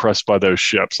never impressed by those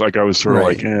ships. Like I was sort of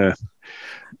like, eh.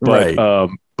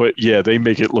 But yeah, they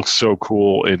make it look so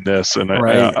cool in this, and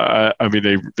I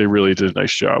mean, they really did a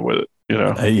nice job with it,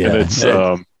 and it's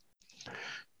and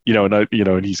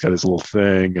he's got his little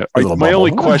thing. My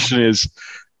only question is,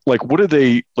 like, what do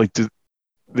they like?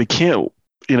 They can't,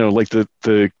 like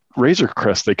the Razor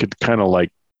Crest, they could kind of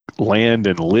like land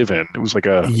and live in. It was like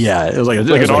an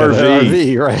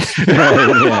RV, right?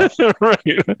 Right.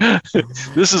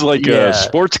 This is like a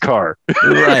sports car,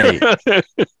 right?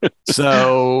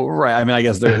 So, right. I mean, I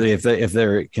guess if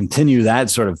they continue that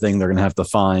sort of thing, they're going to have to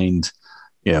find,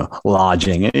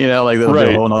 lodging. Like they'll do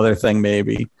a whole other thing,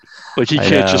 maybe. Like he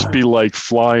can't just be like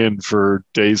flying for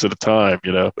days at a time,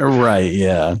 Right.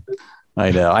 Yeah.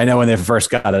 I know when they first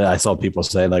got it, I saw people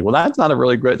say like, well, that's not a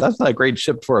great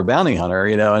ship for a bounty hunter,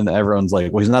 and everyone's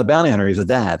like, well, he's not a bounty hunter. He's a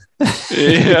dad.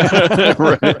 Yeah.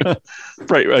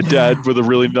 Right. A dad with a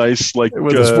really nice, like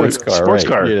with a sports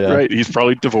car. Right. He's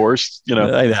probably divorced, I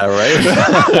know.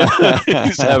 Right.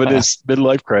 He's having his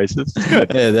midlife crisis. Yeah,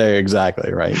 they're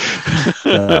exactly right.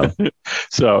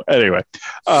 So anyway,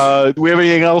 do we have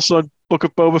anything else on Book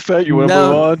of Boba Fett? You want to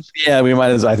move on? Yeah, we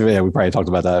might as well. We probably talked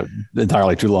about that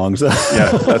entirely too long. So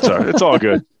yeah, that's all right. It's all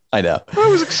good. I know. It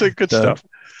was good stuff.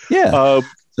 Yeah.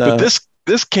 But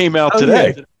this came out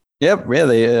today. Yeah. Yep.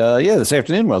 Yeah. This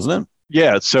afternoon, wasn't it?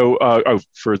 Yeah. So,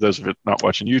 for those of you not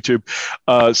watching YouTube,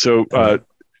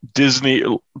 Disney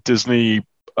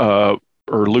or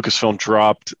Lucasfilm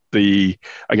dropped the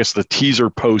teaser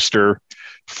poster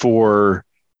for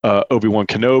Obi-Wan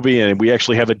Kenobi, and we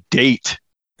actually have a date.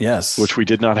 Yes, which we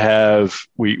did not have.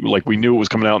 We knew it was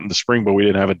coming out in the spring, but we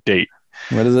didn't have a date.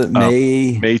 What is it?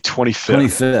 May 25th.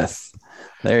 25th.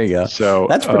 There you go. So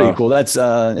that's pretty cool. That's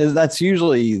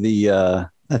usually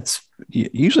that's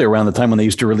usually around the time when they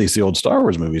used to release the old Star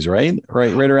Wars movies, right?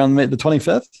 Right around the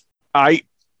 25th. I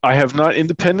have not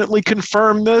independently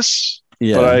confirmed this.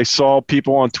 Yeah. But I saw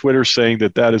people on Twitter saying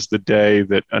that is the day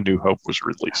that A New Hope was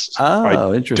released.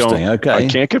 Oh, interesting. Okay. I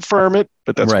can't confirm it,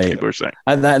 but that's what people are saying.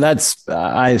 That's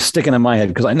sticking in my head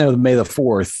because I know May the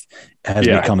 4th has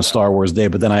become a Star Wars day,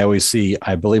 but then I always see,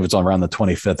 I believe it's on around the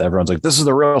 25th. Everyone's like, this is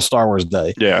the real Star Wars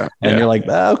day. Yeah. And you're like,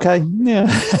 okay. Yeah.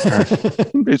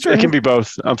 It can be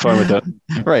both. I'm fine with that.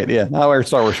 Right. Yeah. I'll wear a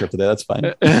Star Wars shirt today. That's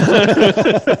fine.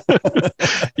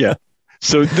 Yeah.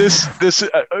 So this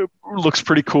looks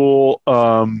pretty cool.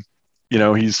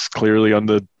 He's clearly on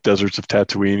the deserts of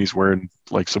Tatooine. He's wearing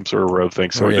like some sort of robe thing.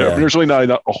 So there's really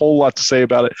not a whole lot to say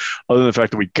about it other than the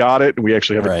fact that we got it and we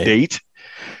actually have a date.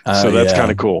 So that's kind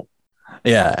of cool.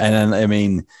 Yeah. And then, I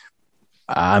mean,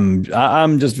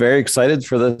 I'm just very excited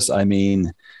for this. I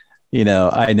mean,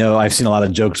 I know I've seen a lot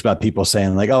of jokes about people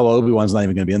saying like, oh, well, Obi-Wan's not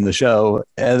even going to be in the show.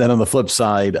 And then on the flip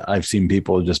side, I've seen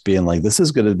people just being like,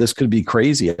 this could be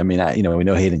crazy. I mean, we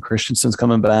know Hayden Christensen's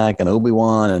coming back and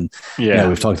Obi-Wan. And,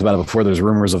 we've talked about it before. There's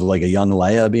rumors of like a young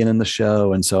Leia being in the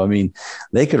show. And so, I mean,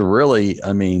 this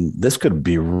could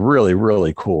be really,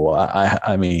 really cool. I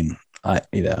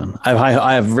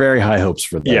have very high hopes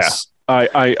for this. Yeah,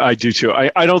 I do too.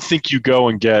 I don't think you go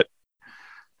and get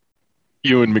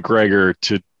Ewan McGregor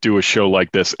to do a show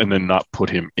like this and then not put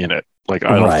him in it. Like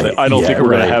I don't think we're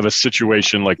going to have a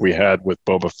situation like we had with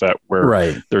Boba Fett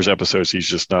where there's episodes he's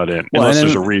just not in unless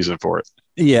there's a reason for it.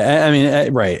 Yeah, I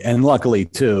mean, right. And luckily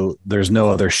too, there's no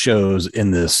other shows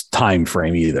in this time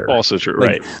frame either. Also true,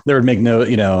 like, right? There would make no,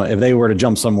 if they were to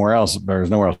jump somewhere else, there's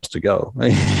nowhere else to go.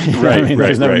 Right,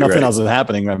 there's nothing else is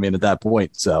happening. I mean, at that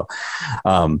point. So,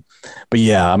 but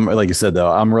yeah, I'm like you said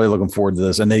though, I'm really looking forward to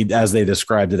this. And as they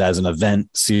described it as an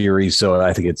event series, so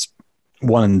I think it's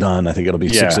one and done. I think it'll be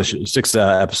six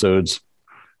episodes.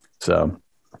 So.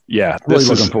 Yeah, really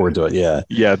looking forward to it.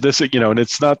 Yeah. This, and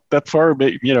it's not that far.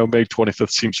 May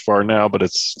 25th seems far now, but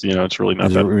it's it's really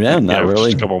not that. Yeah, not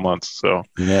really. Just a couple months. So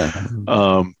yeah.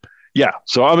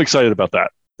 So I'm excited about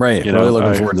that. Right. Really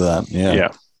looking forward to that. Yeah.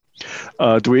 Yeah.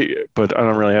 But I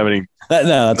don't really have any.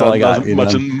 No, that's all I got.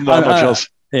 Not much else.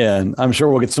 Yeah, and I'm sure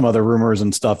we'll get some other rumors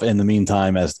and stuff in the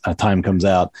meantime as time comes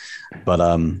out.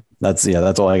 But that's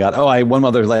all I got. Oh, one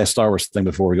other last Star Wars thing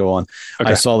before we go on.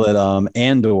 Okay. I saw that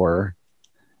Andor.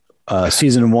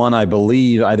 Season 1, I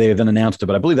believe they haven't announced it,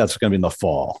 but I believe that's going to be in the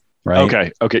fall,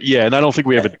 right? Okay. Yeah. And I don't think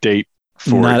we have a date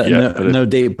for it yet. No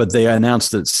date, but they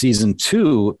announced that season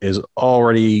 2 is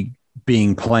already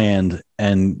being planned.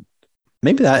 And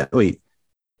maybe that's going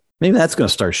to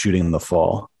start shooting in the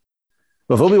fall.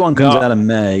 But if Obi-Wan comes out in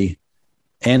May,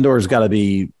 Andor's got to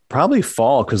be probably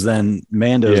fall because then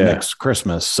Mando's next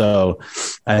Christmas. So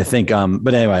I think,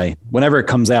 but anyway, whenever it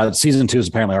comes out, season 2 has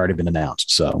apparently already been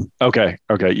announced. So okay,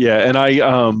 yeah, and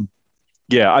I,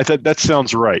 Yeah, I thought that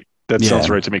sounds right. That sounds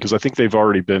right to me because I think they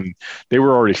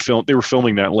were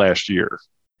filming that last year.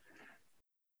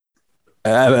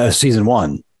 Season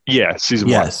 1. Yeah, season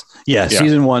 1. Yes. Yeah,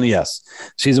 season 1, yes.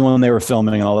 Season 1 they were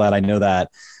filming and all that. I know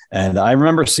that. And I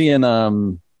remember seeing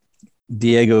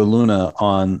Diego Luna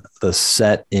on the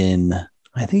set in,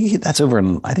 I think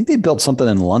they built something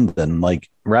in London, like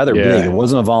rather big. It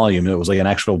wasn't a volume. It was like an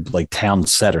actual like town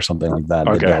set or something like that.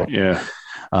 Okay. Yeah.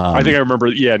 I think I remember.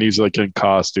 Yeah. And he's like in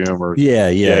costume or.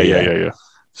 Yeah.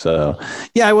 So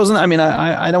I wasn't, I mean,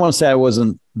 I don't want to say I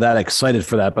wasn't that excited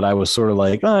for that, but I was sort of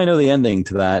like, oh, I know the ending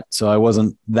to that. So I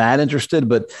wasn't that interested,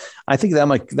 but I think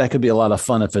that could be a lot of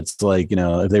fun if it's like, you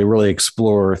know, if they really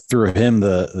explore through him,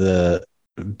 the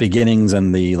beginnings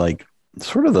and the like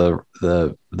sort of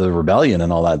the rebellion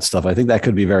and all that stuff. I think that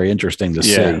could be very interesting to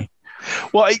see.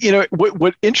 Well, you know,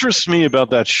 what interests me about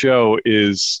that show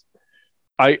is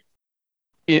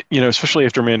especially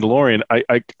after Mandalorian,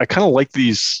 I kind of like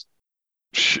these,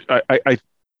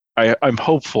 I'm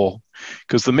hopeful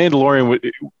because the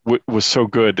Mandalorian was so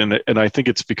good, and I think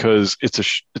it's because it's a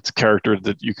character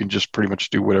that you can just pretty much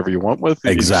do whatever you want with.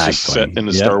 Exactly, it's just set in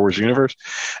the Star Wars universe,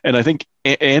 and I think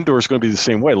Andor is going to be the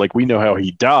same way. Like we know how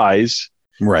he dies,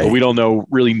 right? But we don't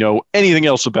really know anything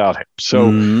else about him,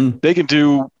 so they can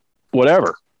do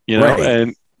whatever, you know,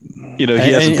 and. You know,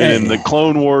 he hasn't been in the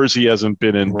Clone Wars. He hasn't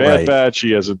been in Bad Batch. He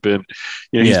hasn't been,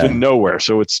 you know, he's been nowhere.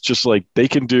 So it's just like they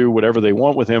can do whatever they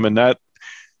want with him, and that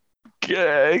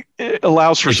it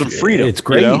allows for some freedom. It's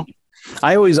great. You know?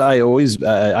 I was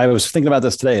thinking about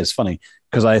this today. It's funny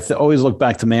because I always look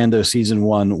back to Mando season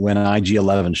 1 when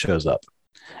IG-11 shows up,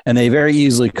 and they very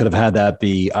easily could have had that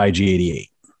be IG-88.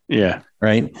 Yeah.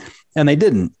 Right. And they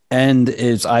didn't. And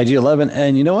it's IG-11.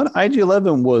 And you know what?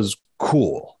 IG-11 was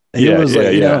cool. It was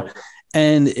like, you know,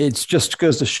 and it's just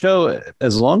goes to show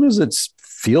as long as it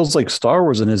feels like Star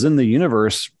Wars and is in the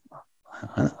universe,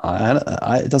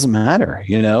 it doesn't matter,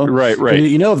 you know? Right.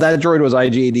 You know, if that droid was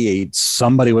IG-88,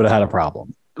 somebody would have had a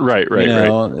problem. Right. You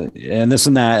know? And this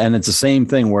and that. And it's the same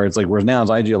thing where it's like, whereas now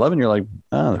it's IG-11, you're like,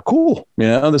 oh, cool. You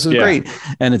know, this is great.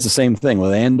 And it's the same thing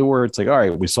with Andor. It's like, all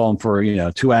right, we saw him for,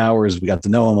 2 hours. We got to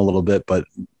know him a little bit, but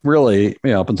really,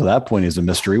 up until that point, he's a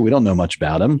mystery. We don't know much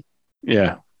about him.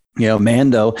 Yeah.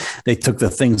 Mando, they took the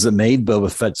things that made Boba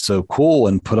Fett so cool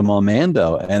and put them on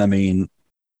Mando. And I mean,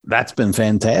 that's been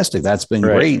fantastic. That's been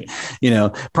great,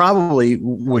 probably,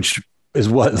 which is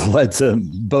what led to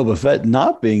Boba Fett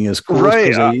not being as cool.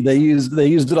 Right. They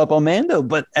used it up on Mando.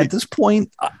 But at this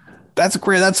point, that's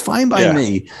great. That's fine by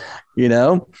me.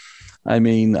 I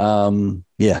mean, I'm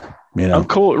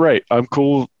cool. Right. I'm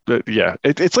cool.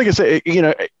 It's like I say,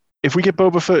 if we get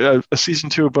Boba Fett, a season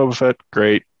 2 of Boba Fett,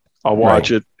 great. I'll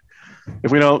watch it.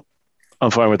 If we don't, I'm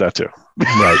fine with that too.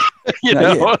 Right.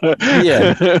 Right.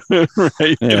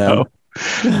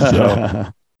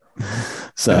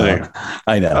 So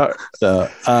I know.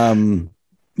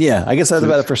 I guess that's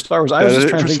about it for Star Wars. I was just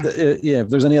trying to think that, if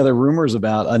there's any other rumors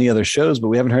about any other shows, but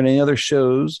we haven't heard any other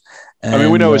shows. And, I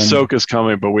mean, we know Ahsoka's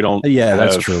coming, but we don't. Yeah,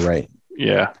 that's true. Right.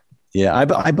 Yeah. Yeah,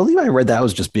 I believe I read that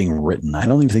was just being written. I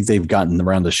don't even think they've gotten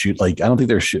around to shoot. Like, I don't think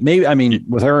they're shoot. Maybe, I mean,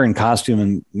 with her in costume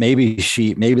and maybe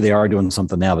they are doing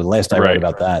something now. But the last I read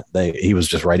about that, he was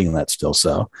just writing that still.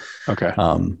 So, okay.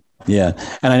 And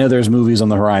I know there's movies on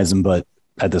the horizon, but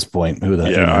at this point, who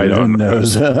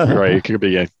knows? Right. It could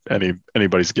be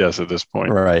anybody's guess at this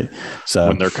point. Right. So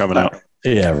when they're coming out.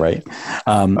 Yeah. Right.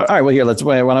 All right. Well, here,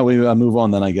 why don't we move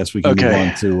on? Then I guess we can move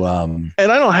on to. And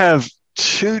I don't have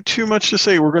too much to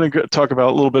say. We're going to talk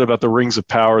about a little bit about the Rings of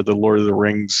Power, the Lord of the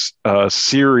Rings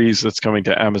series that's coming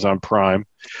to Amazon Prime.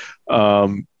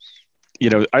 I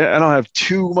don't have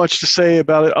too much to say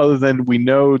about it other than we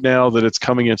know now that it's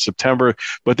coming in September,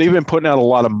 but they've been putting out a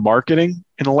lot of marketing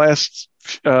in the last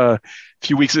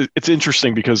few weeks. It's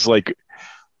interesting because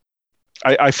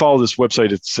I follow this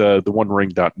website. It's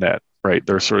theonering.net. Right.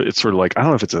 It's sort of like, I don't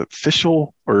know if it's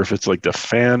official or if it's like the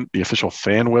official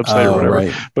fan website or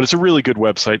whatever, but it's a really good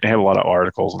website. They have a lot of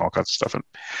articles and all kinds of stuff.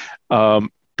 And,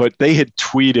 but they had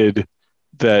tweeted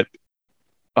that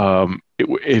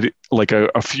it like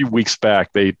a few weeks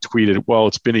back, they tweeted, well,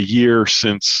 it's been a year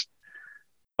since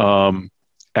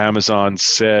Amazon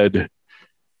said,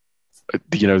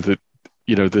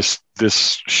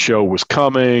 this show was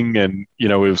coming and,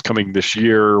 it was coming this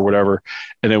year or whatever.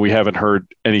 And then we haven't heard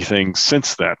anything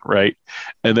since then. Right.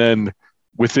 And then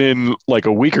within like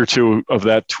a week or two of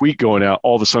that tweet going out,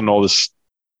 all of a sudden, all this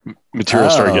material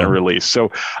started getting released.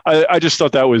 So I just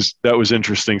thought that was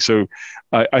interesting. So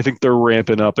I think they're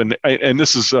ramping up and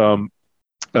this is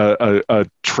a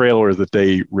trailer that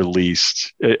they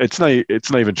released. It's not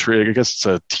even trailer. I guess it's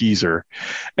a teaser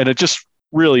and it just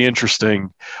really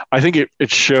interesting. I think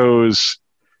it shows.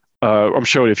 I'm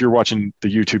showing, if you're watching the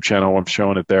YouTube channel, I'm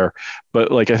showing it there.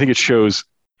 But like, I think it shows.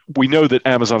 We know that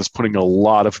Amazon is putting a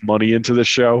lot of money into this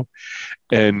show,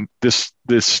 and this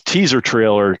teaser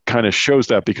trailer kind of shows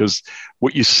that, because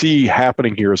what you see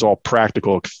happening here is all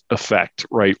practical effect,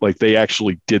 right? Like they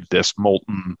actually did this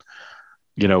molten,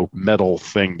 metal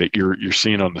thing that you're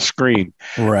seeing on the screen,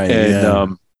 right?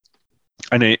 And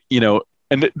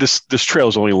and this trailer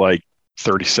is only like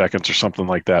 30 seconds or something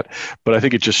like that, but I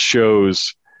think it just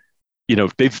shows,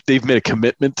 they've made a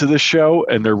commitment to this show,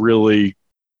 and they're really,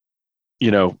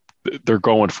 they're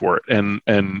going for it. And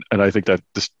I think that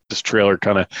this trailer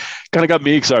kind of got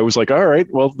me, because I was like, all right,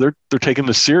 well, they're taking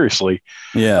this seriously.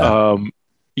 Yeah.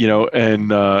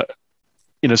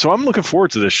 So I'm looking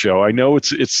forward to this show. I know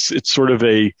it's sort of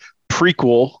a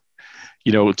prequel,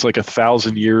 it's like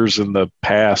 1,000 years in the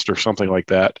past or something like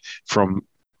that from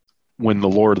when the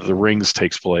Lord of the Rings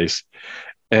takes place.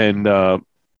 And, and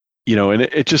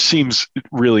it just seems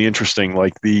really interesting.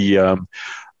 Like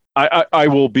I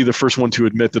will be the first one to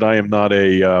admit that I am not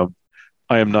a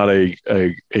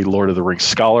Lord of the Rings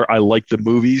scholar. I like the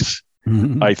movies.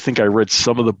 Mm-hmm. I think I read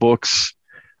some of the books,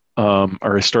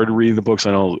 or I started reading the books.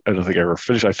 I don't think I ever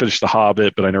finished. I finished The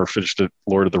Hobbit, but I never finished the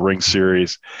Lord of the Rings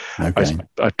series. Okay.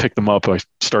 I picked them up. I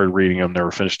started reading them,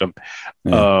 never finished them.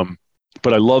 Yeah.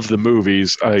 But I love the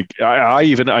movies. I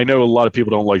know a lot of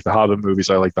people don't like the Hobbit movies.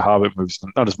 I like the Hobbit movies,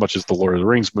 not as much as the Lord of the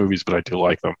Rings movies, but I do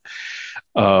like them.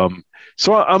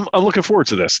 So I'm looking forward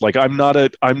to this. Like I'm not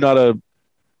a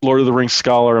Lord of the Rings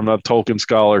scholar. I'm not a Tolkien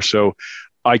scholar. So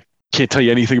I can't tell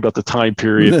you anything about the time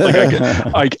period.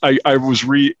 Like I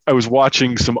was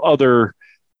watching some other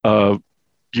YouTube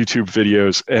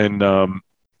videos, and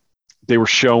they were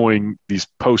showing these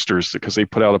posters, because they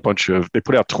put out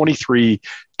 23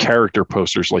 character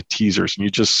posters, like teasers,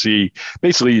 and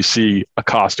you see a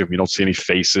costume. You don't see any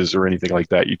faces or anything like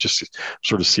that. You just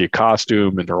sort of see a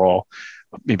costume, and they're all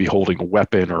maybe holding a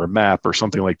weapon or a map or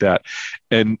something like that.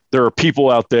 And there are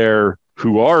people out there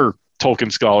who are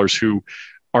Tolkien scholars who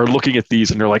are looking at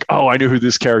these, and they're like, oh, I know who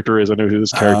this character is. I know who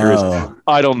this character is.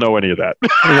 I don't know any of that.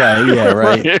 Right. Yeah.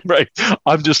 Right. right.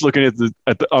 I'm just looking at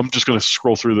I'm just going to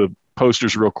scroll through the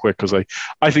posters real quick, because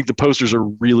I think the posters are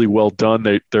really well done.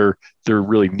 They're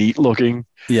really neat looking.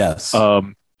 Yes.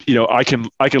 I can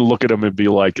look at them and be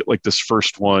like this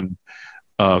first one.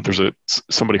 There's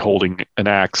somebody holding an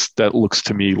axe that looks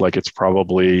to me like it's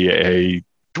probably a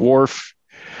dwarf.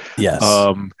 Yes.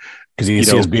 Because you can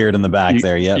see his beard in the back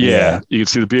there. Yep. Yeah. You can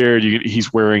see the beard.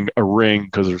 He's wearing a ring,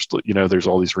 because there's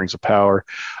all these rings of power.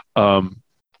 And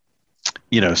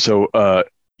then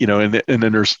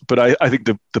but I think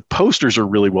the posters are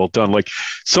really well done. Like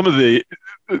some of the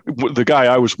guy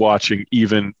I was watching,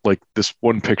 even like this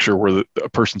one picture where a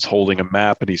person's holding a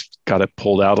map and he's got it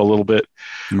pulled out a little bit.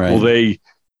 Right. Well, they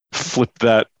flipped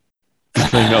that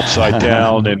thing upside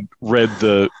down and read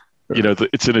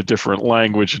it's in a different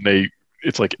language, and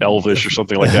it's like Elvish or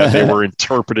something like that. They were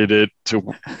interpreted it to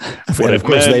what it of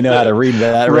course meant. They know how to read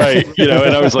that. Right. And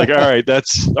I was like, all right,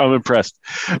 I'm impressed.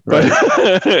 But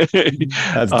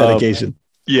that's dedication.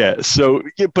 So,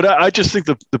 but I just think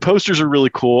the posters are really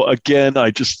cool. Again,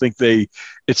 I just think it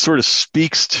sort of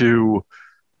speaks to,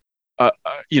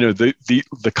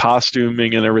 the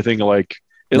costuming and everything. Like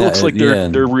it looks like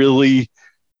they're really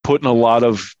putting a lot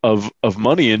of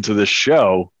money into this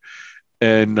show.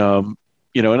 And, and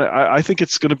I think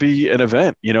it's going to be an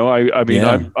event.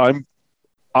 I'm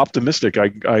optimistic.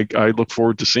 I look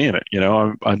forward to seeing it.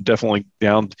 I'm definitely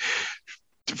down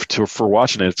for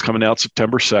watching it. It's coming out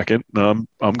September 2nd. I'm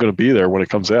going to be there when it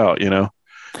comes out, to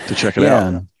check it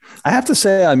out. I have to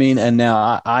say, and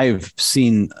now I've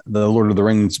seen the Lord of the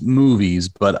Rings movies,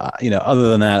 but other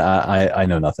than that, I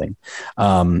know nothing.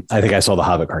 I think I saw the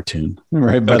Hobbit cartoon,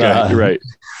 right? But, okay, right.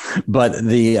 But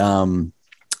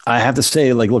I have to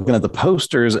say, like looking at the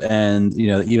posters and,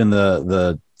 even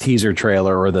the teaser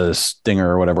trailer or the stinger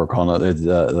or whatever we're calling it,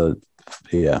 the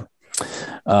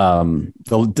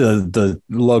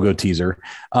logo teaser,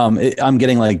 I'm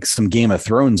getting like some Game of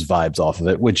Thrones vibes off of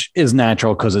it, which is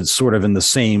natural because it's sort of in the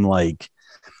same, like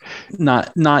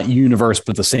not universe,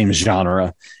 but the same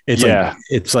genre.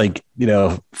 It's like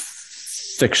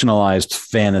fictionalized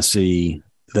fantasy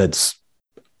that's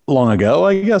long ago,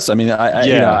 I guess. I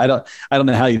don't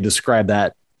know how you describe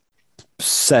that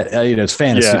set. It's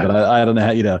fantasy, but I don't know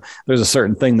how, there's a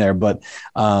certain thing there, but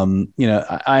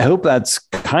I hope that's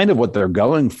kind of what they're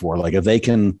going for. Like if they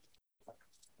can,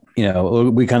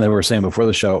 we kind of were saying before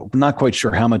the show, I'm not quite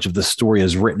sure how much of the story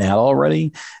is written out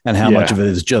already and how much of it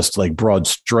is just like broad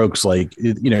strokes, like,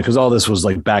 because all this was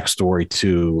like backstory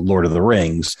to Lord of the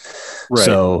Rings. Right.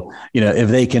 So, if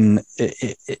they can,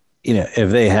 if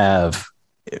they have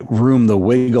room to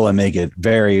wiggle and make it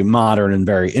very modern and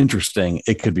very interesting,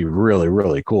 it could be really,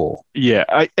 really cool. Yeah.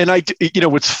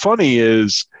 What's funny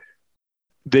is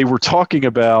they were talking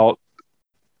about,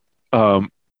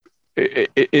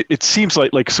 it seems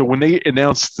like so when they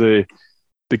announced the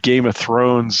Game of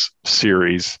Thrones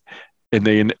series, and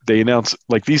they announced,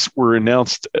 like, these were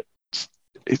announced,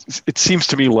 it seems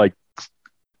to me like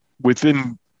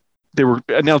they were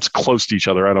announced close to each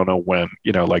other. I don't know when,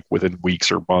 like within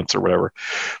weeks or months or whatever,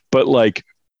 but like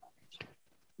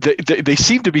they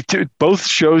seem to be both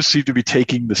shows seem to be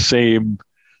taking the same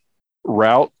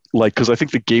route, like, because I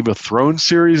think the Game of Thrones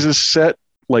series is set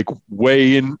like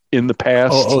way in the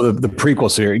past. The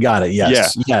prequel series. Got it.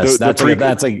 Yes. Yeah. Yes. That's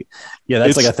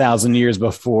like 1,000 years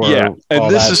before. Yeah. And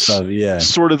this is stuff.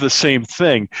 Sort of the same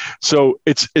thing. So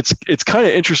it's kind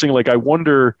of interesting. Like, I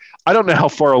wonder, I don't know how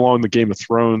far along the Game of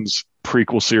Thrones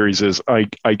prequel series is.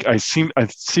 I seem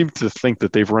to think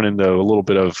that they've run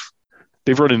into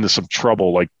some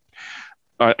trouble. Like,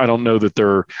 I don't know that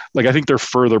they're like, I think they're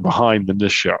further behind than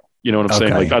this show. You know what I'm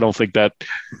saying? Like, I don't think that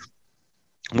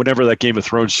whenever that Game of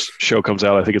Thrones show comes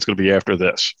out, I think it's going to be after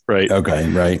this, right? Okay,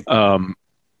 right.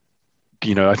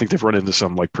 I think they've run into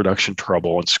some like production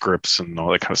trouble and scripts and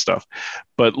all that kind of stuff.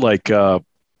 But like,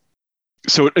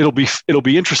 so it'll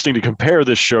be interesting to compare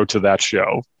this show to that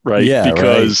show, right? Yeah,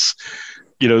 because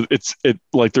it's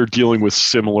like they're dealing with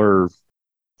similar.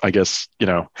 I guess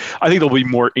I think there'll be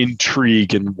more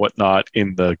intrigue and whatnot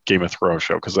in the Game of Thrones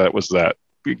show, because that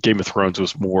Game of Thrones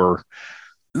was more.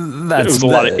 It was a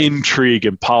lot of intrigue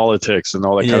and politics and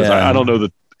all that kind of stuff. I don't know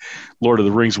that Lord of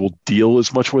the Rings will deal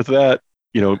as much with that.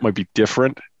 It might be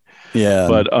different. Yeah.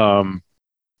 But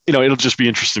it'll just be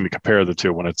interesting to compare the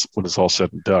two when it's all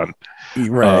said and done.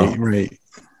 Right. Right.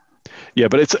 Yeah,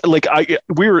 but it's like I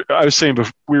was saying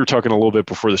we were talking a little bit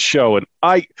before the show, and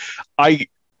I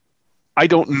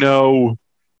don't know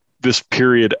this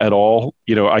period at all.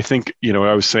 I think,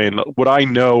 I was saying what I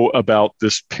know about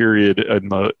this period in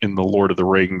the Lord of the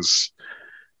Rings,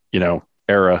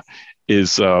 era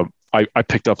is, I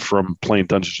picked up from playing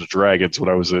Dungeons and Dragons when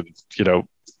I was in,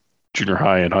 junior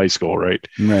high and high school. Right.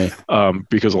 Right.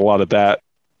 Because a lot of that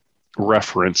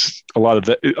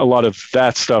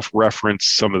stuff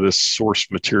referenced some of this source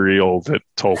material that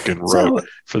Tolkien wrote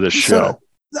for this show.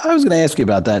 I was going to ask you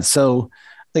about that. So,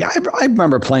 like, I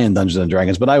remember playing Dungeons and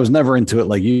Dragons, but I was never into it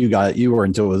like you were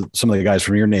into it with some of the guys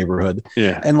from your neighborhood.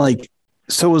 Yeah. And like,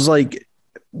 so it was like,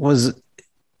 was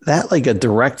that like a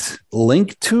direct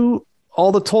link to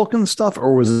all the Tolkien stuff,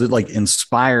 or was it like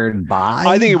inspired by?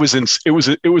 I think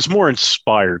it was more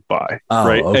inspired by,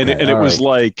 right? Okay. And it was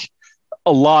like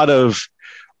a lot of,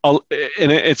 and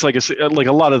it's like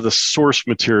a lot of the source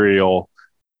material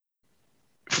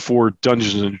for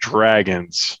Dungeons and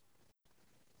Dragons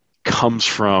comes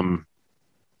from,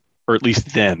 or at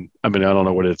least then, I mean, I don't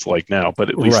know what it's like now, but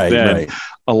at least then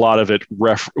a lot of it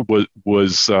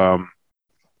was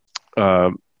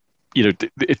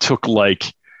it took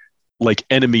like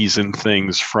enemies and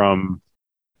things from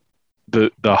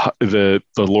the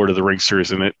Lord of the Rings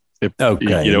series, and they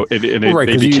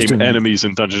became enemies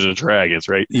in Dungeons and Dragons,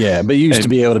 right? Yeah, but you used to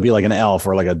be able to be like an elf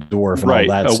or like a dwarf, and all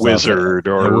that a stuff. Wizard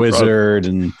or a wizard,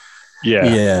 and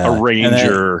a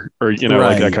ranger, or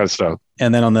like that kind of stuff.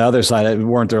 And then on the other side,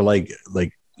 weren't there like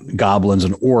goblins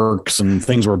and orcs and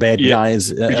things were bad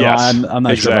guys? Yes, I'm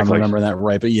not sure if I'm remembering that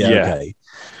right, but okay.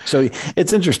 So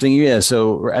it's interesting. Yeah.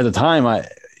 So at the time,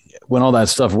 when all that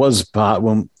stuff was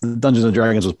when Dungeons and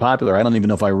Dragons was popular, I don't even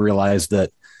know if I realized that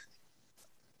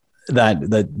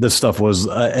this stuff was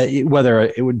whether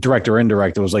it would direct or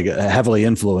indirect, it was like heavily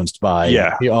influenced by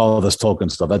all of this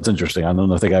Tolkien stuff. That's interesting. I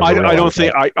don't think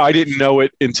I didn't know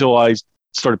it until I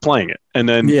started playing it, and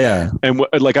then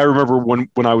like I remember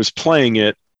when I was playing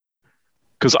it,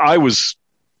 because I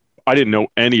didn't know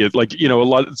any of, like,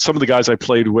 some of the guys I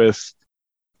played with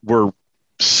were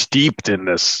steeped in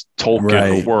this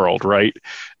Tolkien world, right?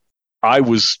 I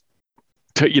was.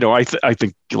 I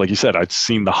think, like you said, I'd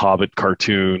seen the Hobbit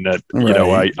cartoon. That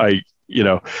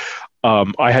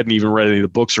I hadn't even read any of the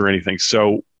books or anything.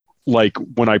 So, like,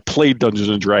 when I played Dungeons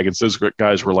and Dragons, those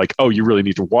guys were like, "Oh, you really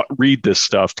need to read this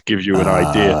stuff to give you an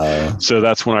idea." So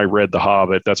that's when I read the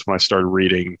Hobbit. That's when I started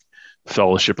reading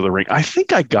Fellowship of the Ring. I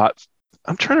think I got.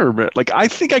 I'm trying to remember. Like, I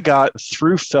think I got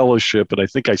through Fellowship, and I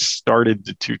think I started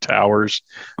the Two Towers.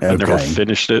 I never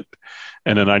finished it.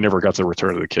 And then I never got to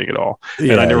Return of the King at all.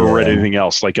 And I never read anything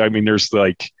else. Like, I mean, there's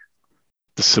like,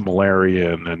 the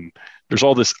Silmarillion, and there's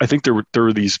all this. I think there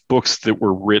were these books that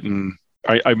were written.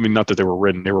 I mean, not that they were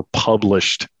written; they were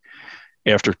published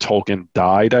after Tolkien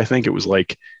died. I think it was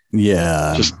like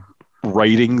just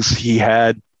writings he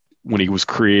had when he was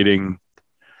creating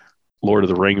Lord of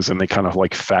the Rings, and they kind of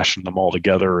like fashioned them all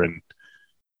together, and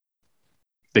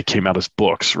they came out as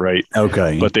books, right?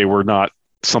 Okay, but they were not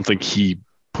something he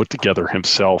put together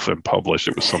himself and published.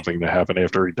 It was something that happened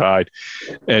after he died,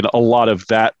 and a lot of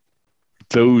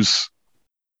those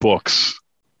books,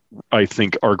 I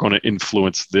think, are going to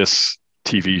influence this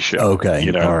TV show. Okay,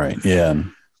 all right, yeah.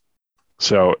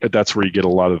 So that's where you get a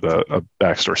lot of the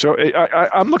backstory. So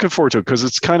I'm looking forward to it because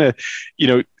it's kind of,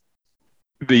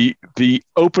 the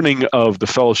opening of the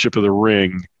Fellowship of the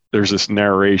Ring. There's this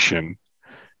narration,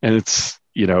 and it's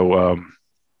I don't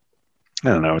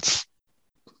know, it's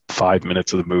 5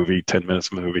 minutes of the movie, 10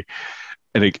 minutes of the movie,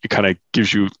 and it kind of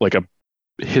gives you like a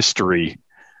history.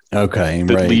 Okay,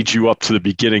 that leads you up to the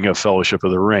beginning of Fellowship of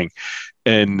the Ring,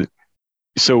 and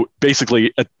so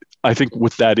basically, I think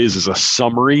what that is a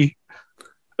summary.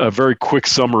 A very quick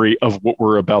summary of what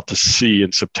we're about to see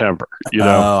in September. Right.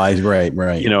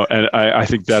 And I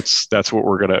think that's what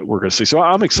we're gonna see. So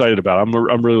I'm excited about it. I'm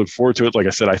really looking forward to it. Like I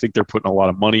said, I think they're putting a lot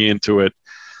of money into it.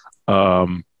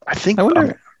 I'm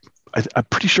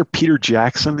pretty sure Peter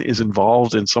Jackson is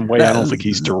involved in some way. I don't think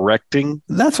he's directing.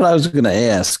 That's what I was going to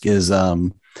ask. Is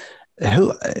who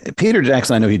Peter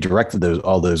Jackson? I know he directed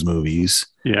all those movies.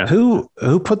 Yeah. Who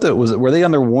put were they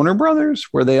under Warner Brothers?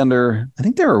 Were they under? I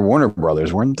think they were Warner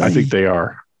Brothers, weren't they? I think they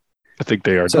are.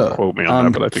 So, don't quote me on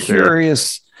that, but I think they are. I'm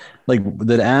curious, like,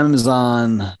 did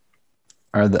Amazon?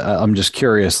 I'm just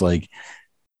curious, like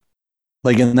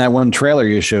in that one trailer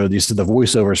you showed, you said the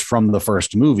voiceovers from the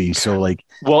first movie. So like,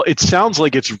 well, it sounds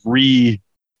like it's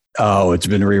it's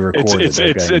been re-recorded.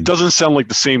 It doesn't sound like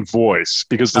the same voice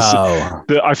because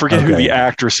I forget who the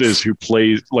actress is who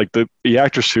plays, like the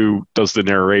actress who does the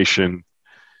narration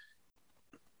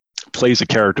plays a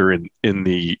character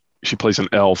she plays an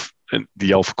elf, and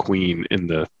the elf queen in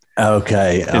the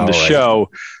show.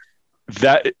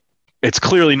 That it's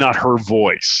clearly not her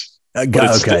voice.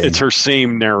 It's her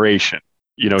same narration.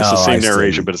 It's the same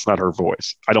narration, but it's not her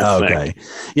voice. I don't think.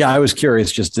 Yeah, I was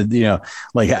curious just to,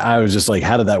 I was just like,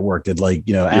 how did that work? Did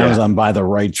Amazon buy the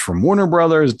rights from Warner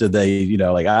Brothers? Did they,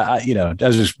 I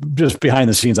was just behind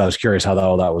the scenes. I was curious how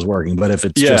all that was working. But if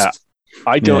it's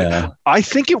I don't. Yeah. I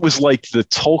think it was like the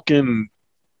Tolkien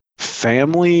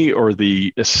family or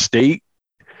the estate.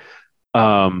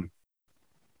 Somehow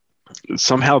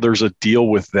there's a deal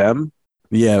with them.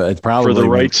 Yeah, it's probably for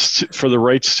the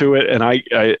rights to it, and I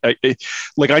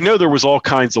know there was all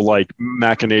kinds of like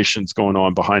machinations going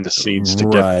on behind the scenes to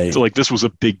get to, like, this was a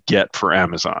big get for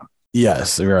Amazon.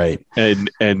 Yes, right. And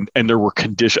there were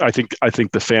conditions. I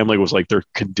think the family was like, there are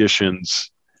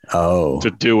conditions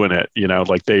to doing it.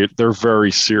 Like they're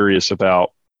very serious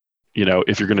about,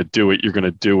 if you're going to do it, you're going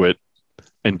to do it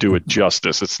and do it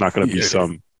justice. It's not going to be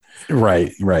some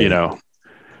right.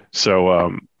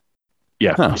 So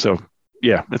so.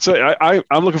 Yeah,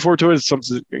 I'm looking forward to it. It's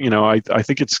something, I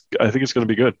think it's going to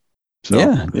be good. So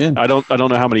yeah. I don't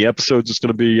know how many episodes it's going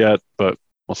to be yet, but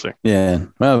we'll see. Yeah,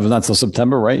 well, not till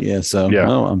September, right? Yeah, so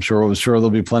well, I'm sure there'll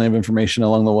be plenty of information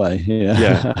along the way.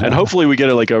 Yeah, and hopefully we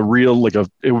get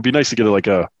it it would be nice to get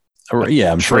a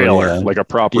trailer, like a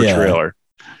proper trailer.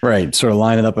 Right, sort of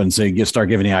line it up and start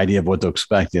giving the idea of what to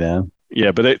expect. Yeah,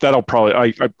 but that'll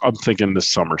probably I'm thinking this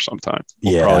summer sometime.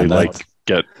 We'll probably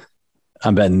get.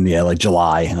 I'm betting, like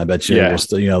July. I bet you,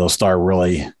 they'll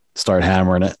start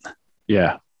hammering it.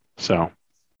 Yeah. So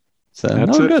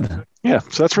that's good. Yeah.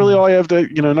 So that's really all I have to,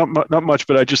 not much,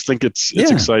 but I just think it's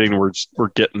exciting. We're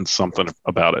getting something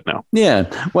about it now. Yeah.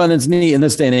 Well, and it's neat in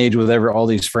this day and age with all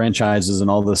these franchises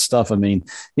and all this stuff. I mean,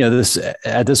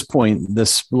 at this point,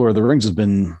 this Lord of the Rings has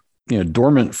been,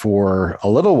 dormant for a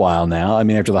little while now. I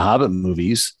mean, after the Hobbit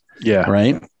movies. Yeah.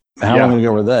 Right. How long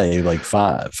ago were they? Like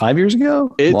 5 years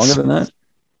ago? Longer than that?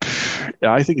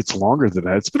 Yeah, I think it's longer than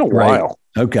that. It's been a while.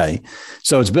 Okay.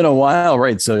 So it's been a while,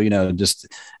 right? So,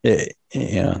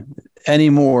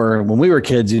 anymore, when we were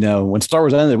kids, when Star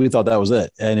Wars ended, we thought that was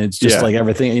it. And it's just like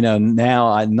everything,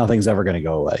 now nothing's ever going to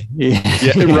go away. Yeah,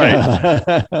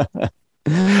 right.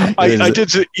 I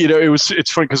did,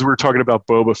 it's funny because we were talking about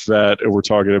Boba Fett and we're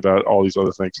talking about all these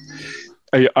other things.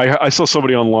 I saw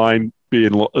somebody online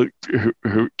being who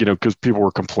because people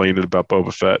were complaining about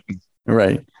Boba Fett.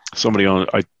 Right. I saw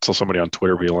somebody on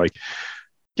Twitter being like,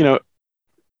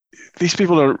 these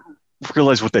people don't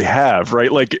realize what they have,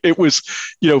 right? Like it was,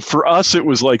 for us, it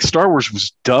was like Star Wars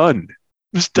was done.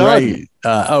 It was done.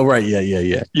 Right. Right.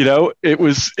 Yeah. It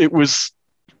was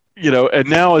and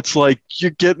now it's like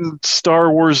you're getting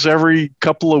Star Wars every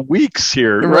couple of weeks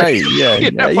here, right? Yeah,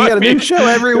 you got a new show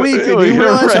every week. And you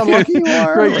realize how lucky you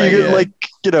are, right? You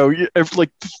get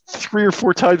like 3 or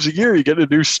 4 times a year, you get a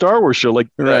new Star Wars show, like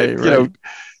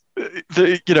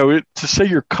to say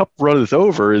your cup runneth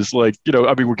over is like,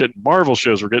 I mean, we're getting Marvel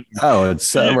shows, we're getting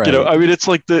it's right. I mean, it's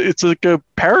like a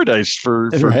paradise for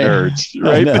nerds,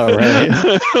 right? I know, right?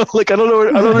 Like I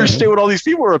don't understand what all these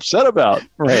people are upset about.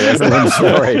 Right.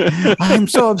 Right. I'm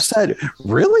so upset.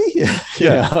 Really?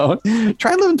 Yeah.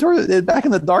 Try living back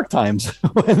in the dark times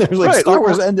when there's like Star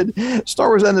Wars ended,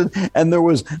 and there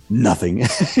was nothing.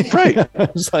 Right.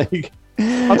 It's like,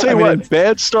 I'll tell you what,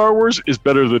 bad Star Wars is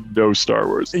better than no Star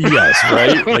Wars. Yes,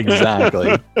 right?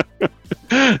 Exactly.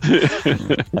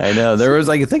 I know. There was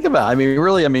think about,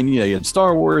 you had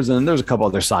Star Wars and there's a couple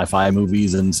other sci-fi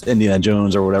movies and Indiana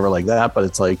Jones or whatever like that, but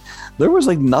it's like there was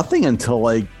nothing until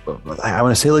I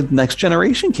want to say Next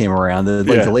Generation came around, the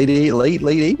late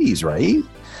 80s, right?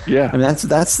 Yeah, I mean that's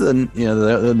the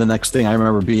the next thing I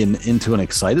remember being into and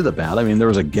excited about. I mean, there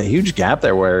was a huge gap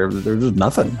there where there was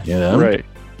nothing, Right.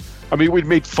 I mean, we'd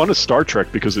made fun of Star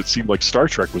Trek because it seemed like Star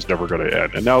Trek was never going to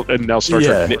end, and now Star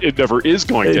Trek it never is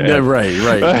going to end. Right.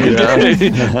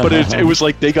 But it was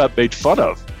like they got made fun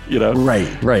of,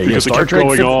 Right. Because it kept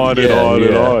going on and on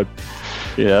and on.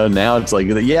 Yeah, now it's like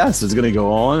yes, it's going to go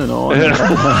on and on.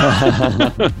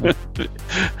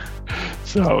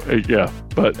 So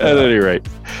but at any rate,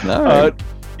 all right.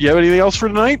 You have anything else for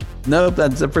tonight? Nope,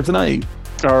 that's it for tonight.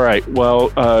 All right.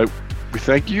 Well, we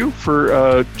thank you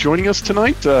for joining us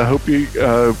tonight. Hope you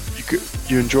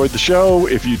enjoyed the show.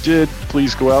 If you did,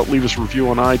 please go out, leave us a review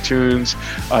on iTunes.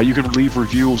 You can leave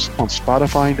reviews on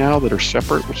Spotify now that are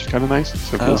separate, which is kind of nice.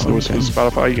 So if you listen to us on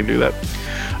Spotify, you can do that.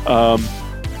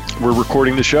 We're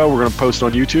recording the show. We're going to post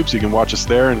on YouTube, so you can watch us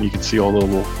there, and you can see all the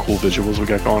little cool visuals we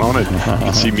got going on. And you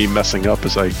can see me messing up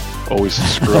as I always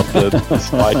screw up the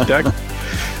slide deck.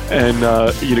 And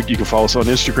you can follow us on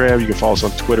Instagram. You can follow us on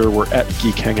Twitter. We're at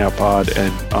Geek Hangout Pod,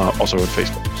 and also on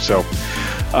Facebook. So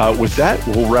with that,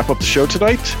 we'll wrap up the show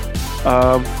tonight.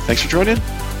 Thanks for joining.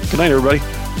 Good night, everybody.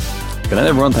 Good night,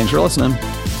 everyone. Thanks for listening.